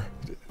whatnot were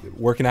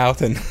working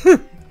out, and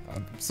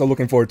I'm so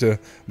looking forward to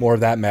more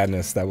of that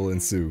madness that will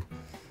ensue.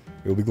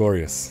 It will be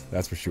glorious,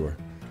 that's for sure.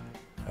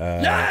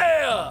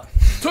 Yeah!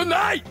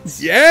 Tonight!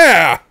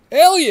 Yeah!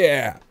 Hell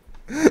yeah!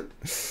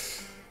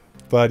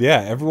 But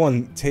yeah,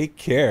 everyone take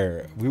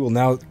care. We will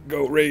now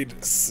go raid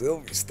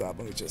Sylvie Stop.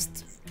 Let me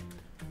just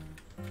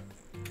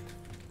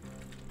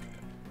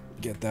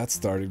get that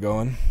started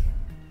going.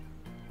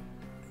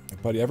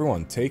 But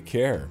everyone, take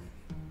care.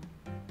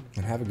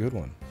 And have a good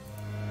one.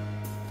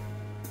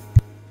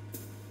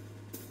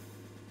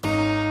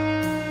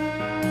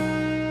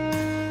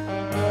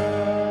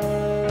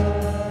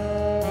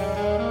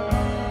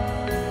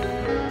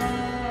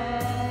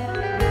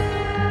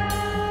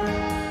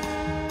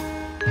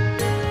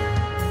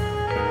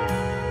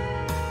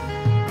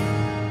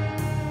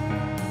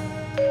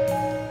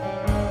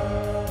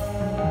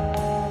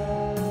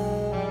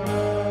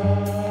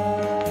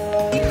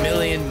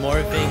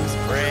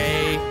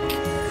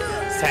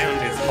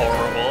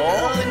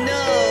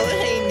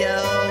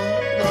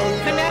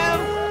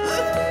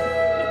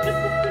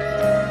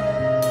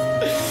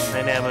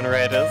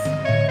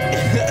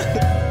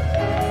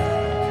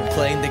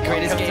 Playing the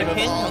greatest game of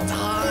all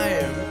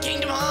time,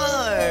 Kingdom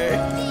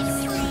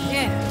Hearts.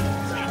 Yeah.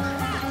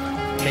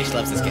 Paige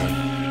loves this game.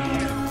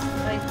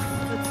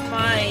 It's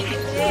fine.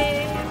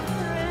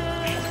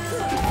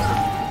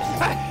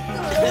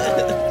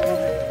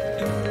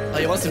 Oh,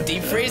 you want some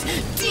deep freeze?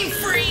 Deep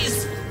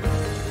freeze.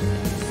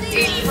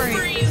 Deep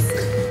freeze.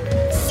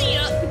 See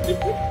ya.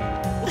 Bye.